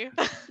tempt me.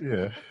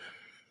 Yeah.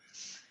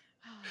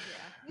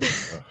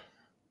 Oh,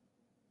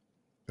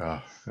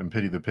 yeah. And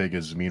Pity the Pig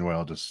is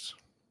meanwhile just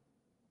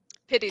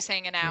Pity's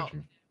hanging out.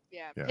 drinking.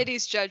 Yeah,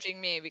 Pity's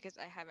judging me because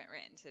I haven't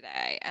written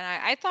today. And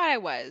I thought I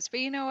was, but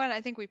you know what? I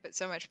think we put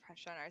so much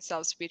pressure on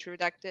ourselves to be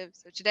productive.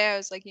 So today I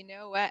was like, you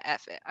know what?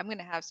 F it. I'm going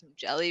to have some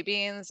jelly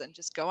beans and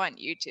just go on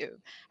YouTube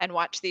and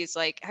watch these.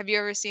 Like, have you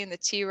ever seen the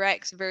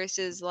T-Rex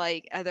versus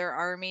like other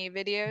army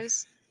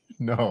videos?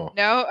 No.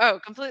 No? Oh,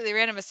 completely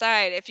random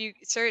aside. If you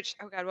search,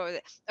 oh God, what was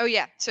it? Oh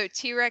yeah. So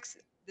T-Rex,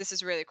 this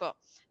is really cool.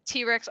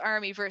 T-Rex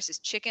army versus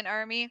chicken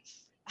army.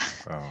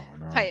 Oh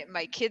no.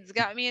 My kids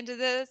got me into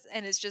this,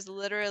 and it's just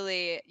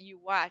literally you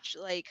watch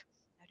like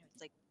I don't know,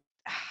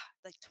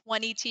 it's like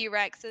 20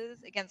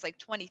 T-Rexes against like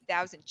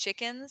 20,000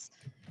 chickens,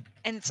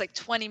 and it's like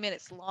 20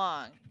 minutes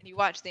long, and you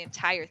watch the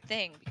entire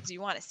thing because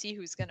you want to see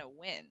who's gonna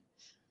win.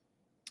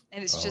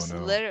 And it's just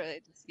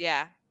literally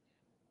yeah.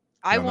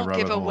 I won't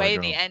give away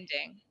the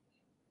ending.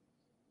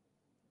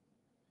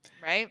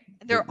 Right?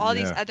 And there are all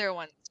these other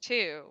ones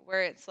too,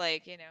 where it's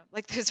like, you know,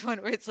 like there's one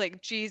where it's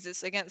like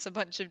Jesus against a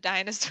bunch of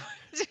dinosaurs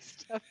or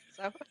stuff.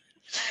 So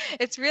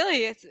it's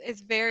really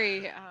it's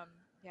very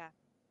yeah.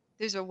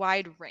 There's a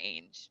wide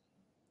range.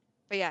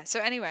 But yeah, so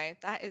anyway,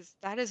 that is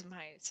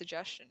my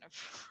suggestion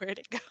of where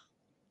to go.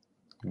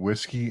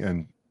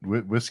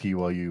 Whiskey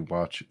while you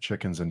watch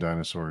chickens and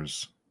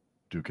dinosaurs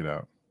duke it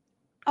out.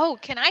 Oh,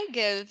 can I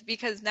give,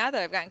 because now that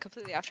I've gotten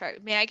completely off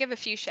track, may I give a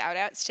few shout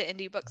outs to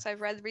indie books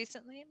I've read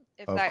recently?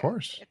 Of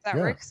course. If that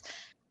works.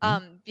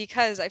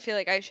 Because I feel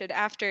like I should,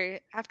 after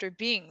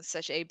being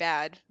such a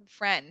bad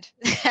friend,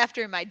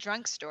 after my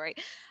drunk story,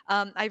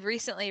 I've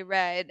recently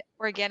read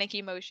Organic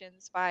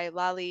Emotions by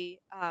Lali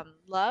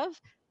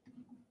Love.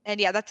 And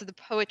yeah, that's the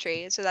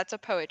poetry. So that's a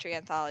poetry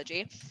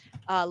anthology.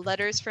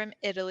 Letters from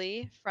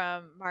Italy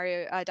from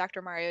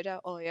Dr. Mario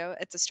Del Olio.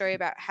 It's a story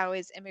about how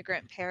his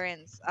immigrant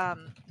parents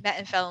met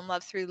and fell in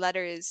love through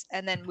letters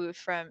and then moved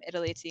from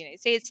Italy to the United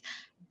States.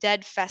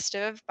 Dead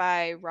Festive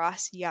by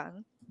Ross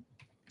Young,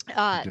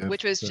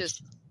 which was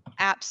just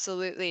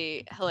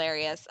absolutely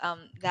hilarious.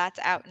 That's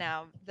out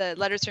now. The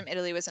Letters from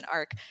Italy was an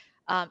arc,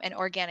 and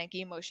Organic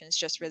Emotions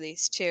just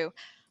released too.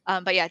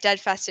 But yeah,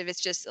 Dead Festive,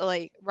 it's just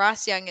like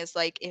Ross Young is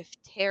like if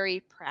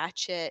Terry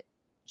Pratchett,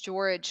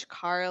 George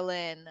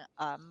Carlin,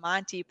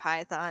 Monty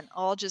Python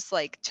all just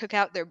like took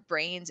out their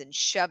brains and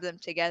shoved them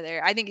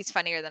together. I think he's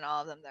funnier than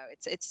all of them though.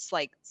 It's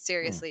like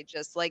seriously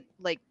just like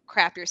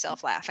crap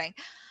yourself laughing.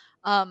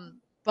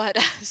 But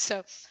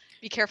so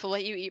be careful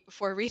what you eat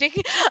before reading.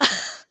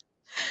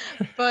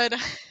 But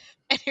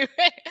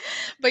anyway,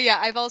 but yeah,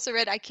 I've also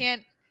read, I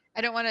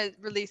don't want to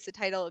release the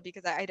title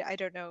because I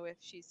don't know if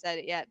she said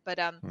it yet, but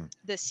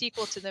the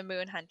sequel to The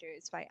Moon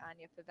Hunters by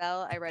Anya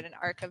Favell. I read an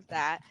arc of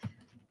that.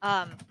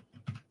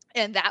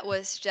 And that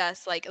was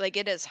just like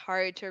it is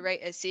hard to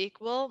write a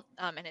sequel,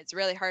 and it's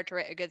really hard to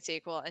write a good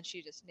sequel, and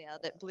she just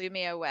nailed it, blew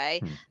me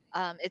away.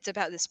 It's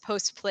about this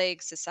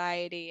post-plague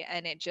society,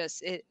 and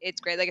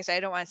it's great. Like I said, I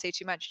don't want to say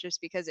too much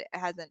just because it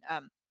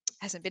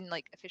hasn't been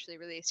like officially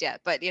released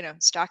yet, but you know,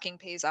 stalking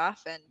pays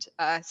off,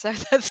 and so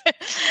that's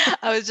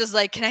I was just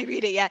like, can I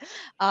read it yet?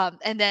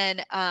 And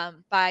then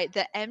by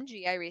the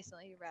MG I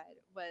recently read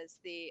was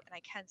and I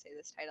can say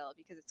this title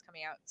because it's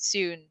coming out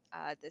soon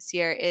this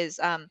year, is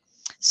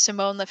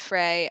Simone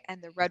Lefray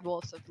and the Red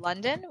Wolves of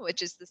London,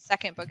 which is the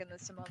second book in the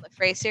Simone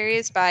Lefray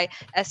series by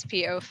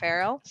S.P.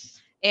 O'Farrell.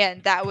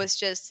 And that was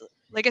just,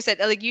 like I said,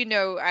 like, you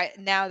know,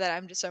 now that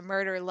I'm just a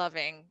murder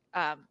loving,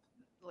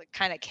 like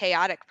kind of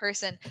chaotic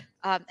person.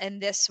 And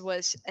this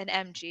was an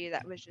MG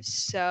that was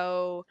just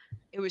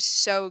it was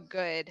so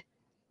good.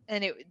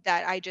 And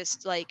that I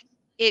just like,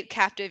 it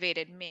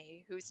captivated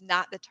me, who's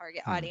not the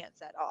target Hmm.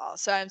 audience at all.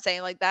 So I'm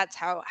saying like that's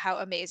how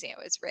amazing it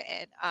was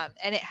written.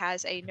 And it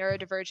has a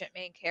neurodivergent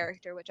main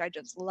character, which I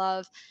just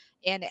love,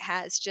 and it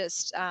has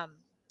just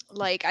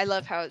like I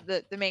love how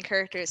the main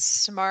character is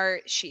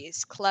smart,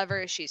 she's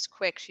clever, she's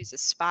quick, she's a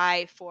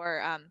spy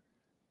for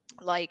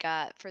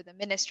the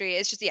ministry.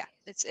 It's just, yeah,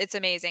 it's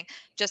amazing.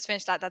 Just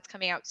finished that. That's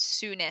coming out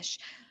soonish.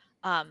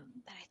 And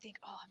I think,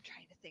 oh, I'm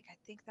trying to think. I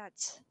think That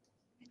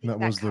that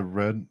was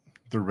covers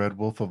the Red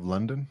Wolf of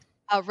London.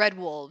 Red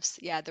Wolves.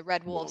 Yeah, the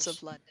Red Wolves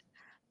of Wolves. London.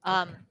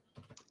 Okay. Um,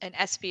 and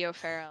S.B.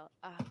 O'Farrell.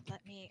 I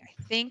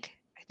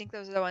think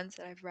those are the ones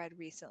that I've read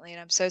recently, and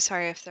I'm so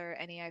sorry if there are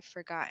any I've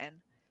forgotten.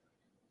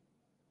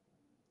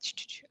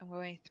 I'm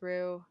going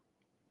through.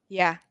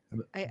 Yeah,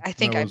 I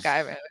think That was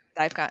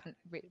I've gotten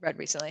read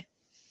recently.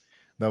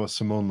 that was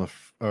Simone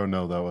Lef. Oh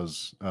no, that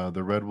was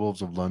the Red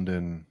Wolves of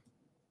London,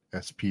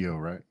 SPO,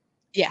 right?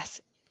 Yes,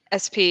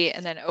 SP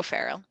and then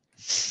O'Farrell.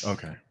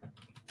 Okay.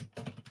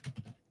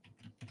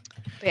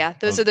 But yeah, I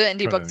those was are the indie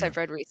trying books to. I've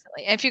read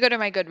recently. And if you go to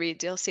my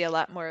Goodreads, you'll see a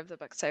lot more of the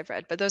books I've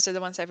read. But those are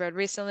the ones I've read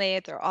recently.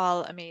 They're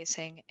all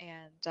amazing.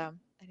 And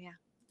yeah,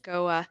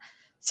 go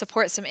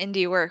support some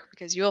indie work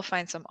because you'll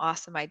find some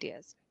awesome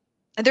ideas.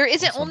 And there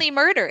isn't Awesome. only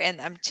murder in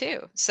them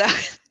too. So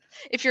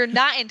if you're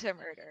not into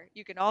murder,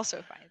 you can also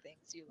find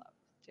things you love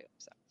too.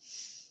 So,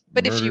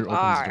 but if Murder you opens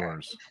are,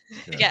 doors.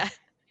 yeah,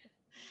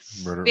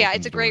 Murder but yeah, it's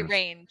opens a great doors.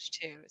 range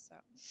too. So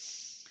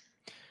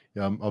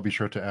Yeah, I'll be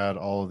sure to add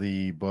all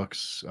the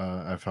books.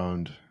 I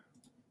found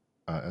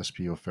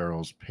SP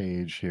O'Farrell's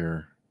page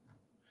here.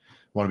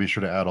 Want to be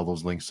sure to add all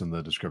those links in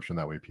the description.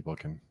 That way people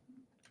can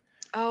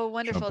oh, jump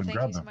wonderful. and Thank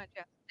grab you so them. much.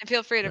 Yeah. And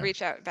feel free to Yeah,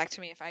 reach out back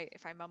to me if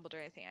I mumbled or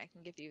anything. I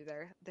can give you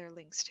their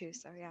links too.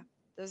 So yeah.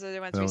 Those are the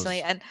ones that recently.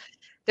 was And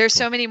there's cool.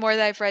 so many more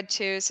that I've read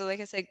too. So like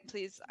I said,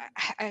 please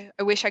I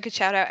wish I could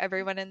shout out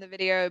everyone in the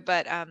video,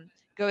 but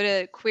go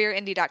to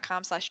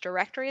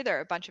queerindie.com/directory. There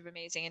are a bunch of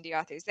amazing indie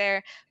authors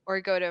there,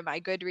 or go to my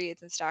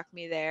Goodreads and stalk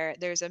me there.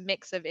 There's a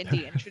mix of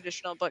indie and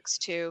traditional books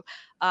too.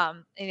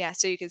 And yeah,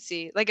 so you can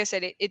see, like I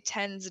said, it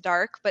tends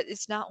dark, but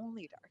it's not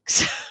only dark.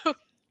 So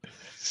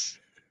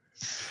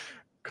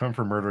Come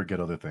for murder, get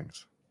other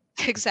things.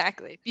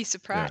 exactly. Be Yeah,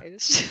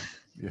 surprised.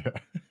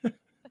 yeah.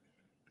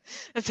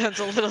 That sounds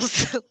a little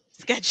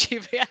sketchy,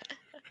 but yeah.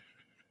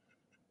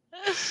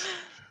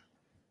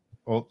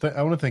 Well,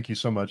 I want to thank you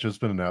so much. It's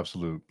been an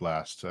absolute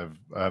blast. I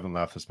haven't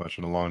laughed this much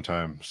in a long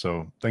time.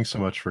 So thanks so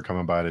much for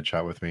coming by to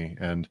chat with me.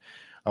 And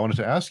I wanted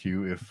to ask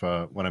you if,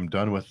 when I'm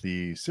done with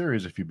the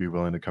series, if you'd be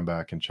willing to come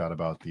back and chat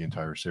about the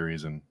entire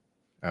series and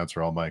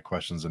answer all my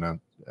questions, and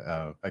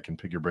I can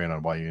pick your brain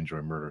on why you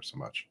enjoy murder so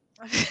much.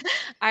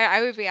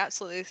 I would be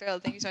absolutely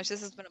thrilled. Thank you so much. This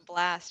has been a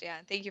blast. Yeah,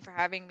 and thank you for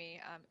having me.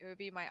 It would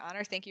be my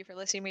honor. Thank you for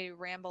listening to me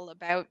ramble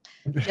about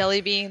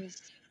jelly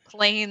beans,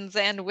 planes,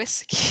 and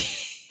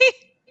whiskey,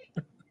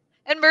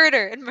 and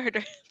murder, and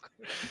murder.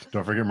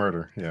 Don't forget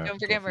murder. Yeah, Don't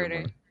forget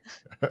murder.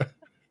 murder.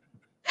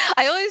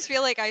 I always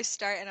feel like I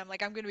start and I'm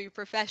like, I'm going to be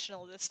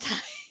professional this time.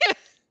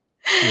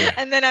 Yeah.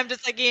 And then I'm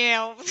just like,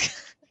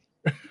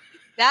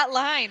 that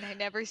line, I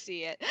never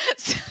see it.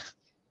 So,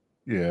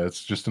 Yeah,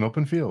 it's just an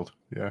open field.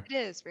 Yeah. it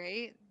is,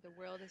 right? The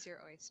world is your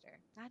oyster.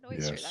 Not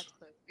oyster, Yes. that's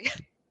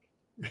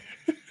close.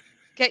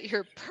 Get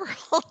your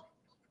pearl.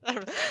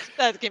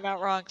 That came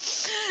out wrong.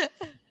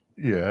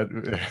 Yeah.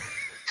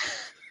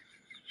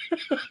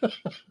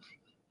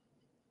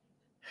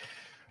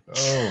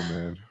 Oh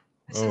man.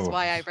 This is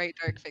why I write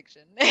dark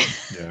fiction.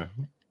 Yeah.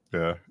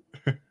 Yeah.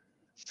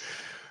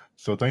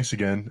 So thanks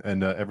again,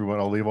 and everyone.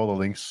 I'll leave all the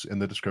links in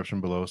the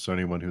description below. So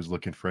anyone who's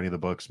looking for any of the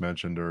books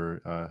mentioned,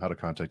 or how to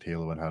contact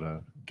Halo and how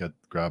to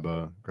grab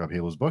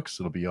Halo's books,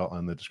 it'll be all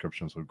in the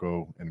description. So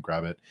go and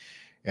grab it.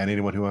 And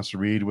anyone who wants to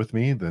read with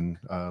me, then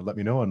let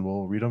me know, and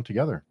we'll read them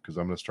together because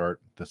I'm going to start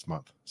this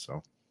month.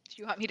 So.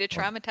 Do you want me to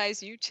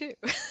traumatize you too?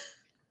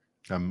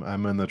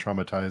 I'm in the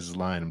traumatized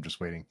line. I'm just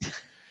waiting.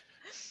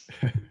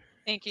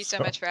 Thank you so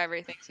much for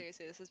everything.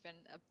 Seriously, this has been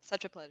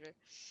such a pleasure.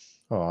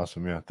 Oh,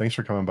 awesome. Yeah. Thanks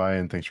for coming by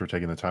and thanks for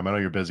taking the time. I know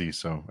you're busy,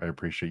 so I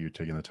appreciate you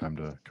taking the time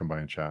to come by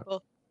and chat.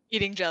 Well,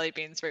 eating jelly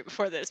beans right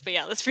before this, but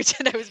yeah, let's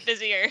pretend I was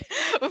busier.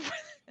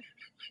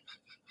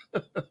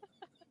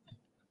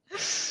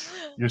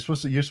 You're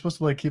supposed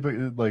to like keep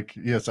it like,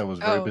 yes, I was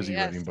very busy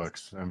writing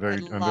books. I'm very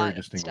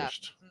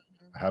distinguished.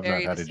 I have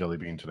not had a jelly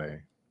bean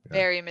today. Yeah.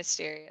 Very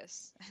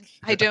mysterious.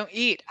 I don't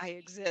eat, I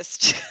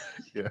exist.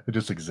 Yeah, I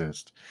just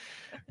exist.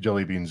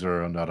 Jelly beans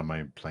are not on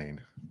my plane.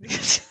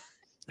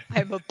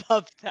 I'm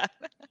above them.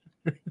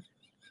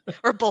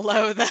 Or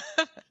below them.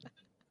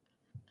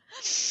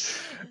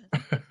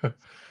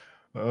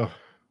 Oh,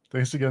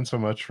 thanks again so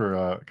much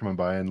for coming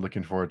by, and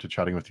looking forward to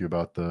chatting with you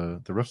about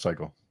the Rift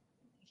Cycle.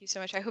 Thank you so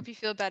much. I hope you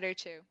feel better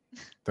too.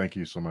 Thank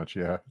you so much.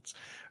 Yeah,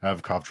 I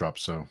have cough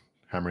drops, so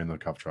hammering the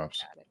cough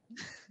drops. Got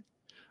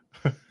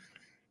it.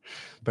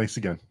 Thanks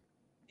again.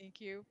 Thank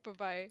you.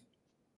 Bye-bye.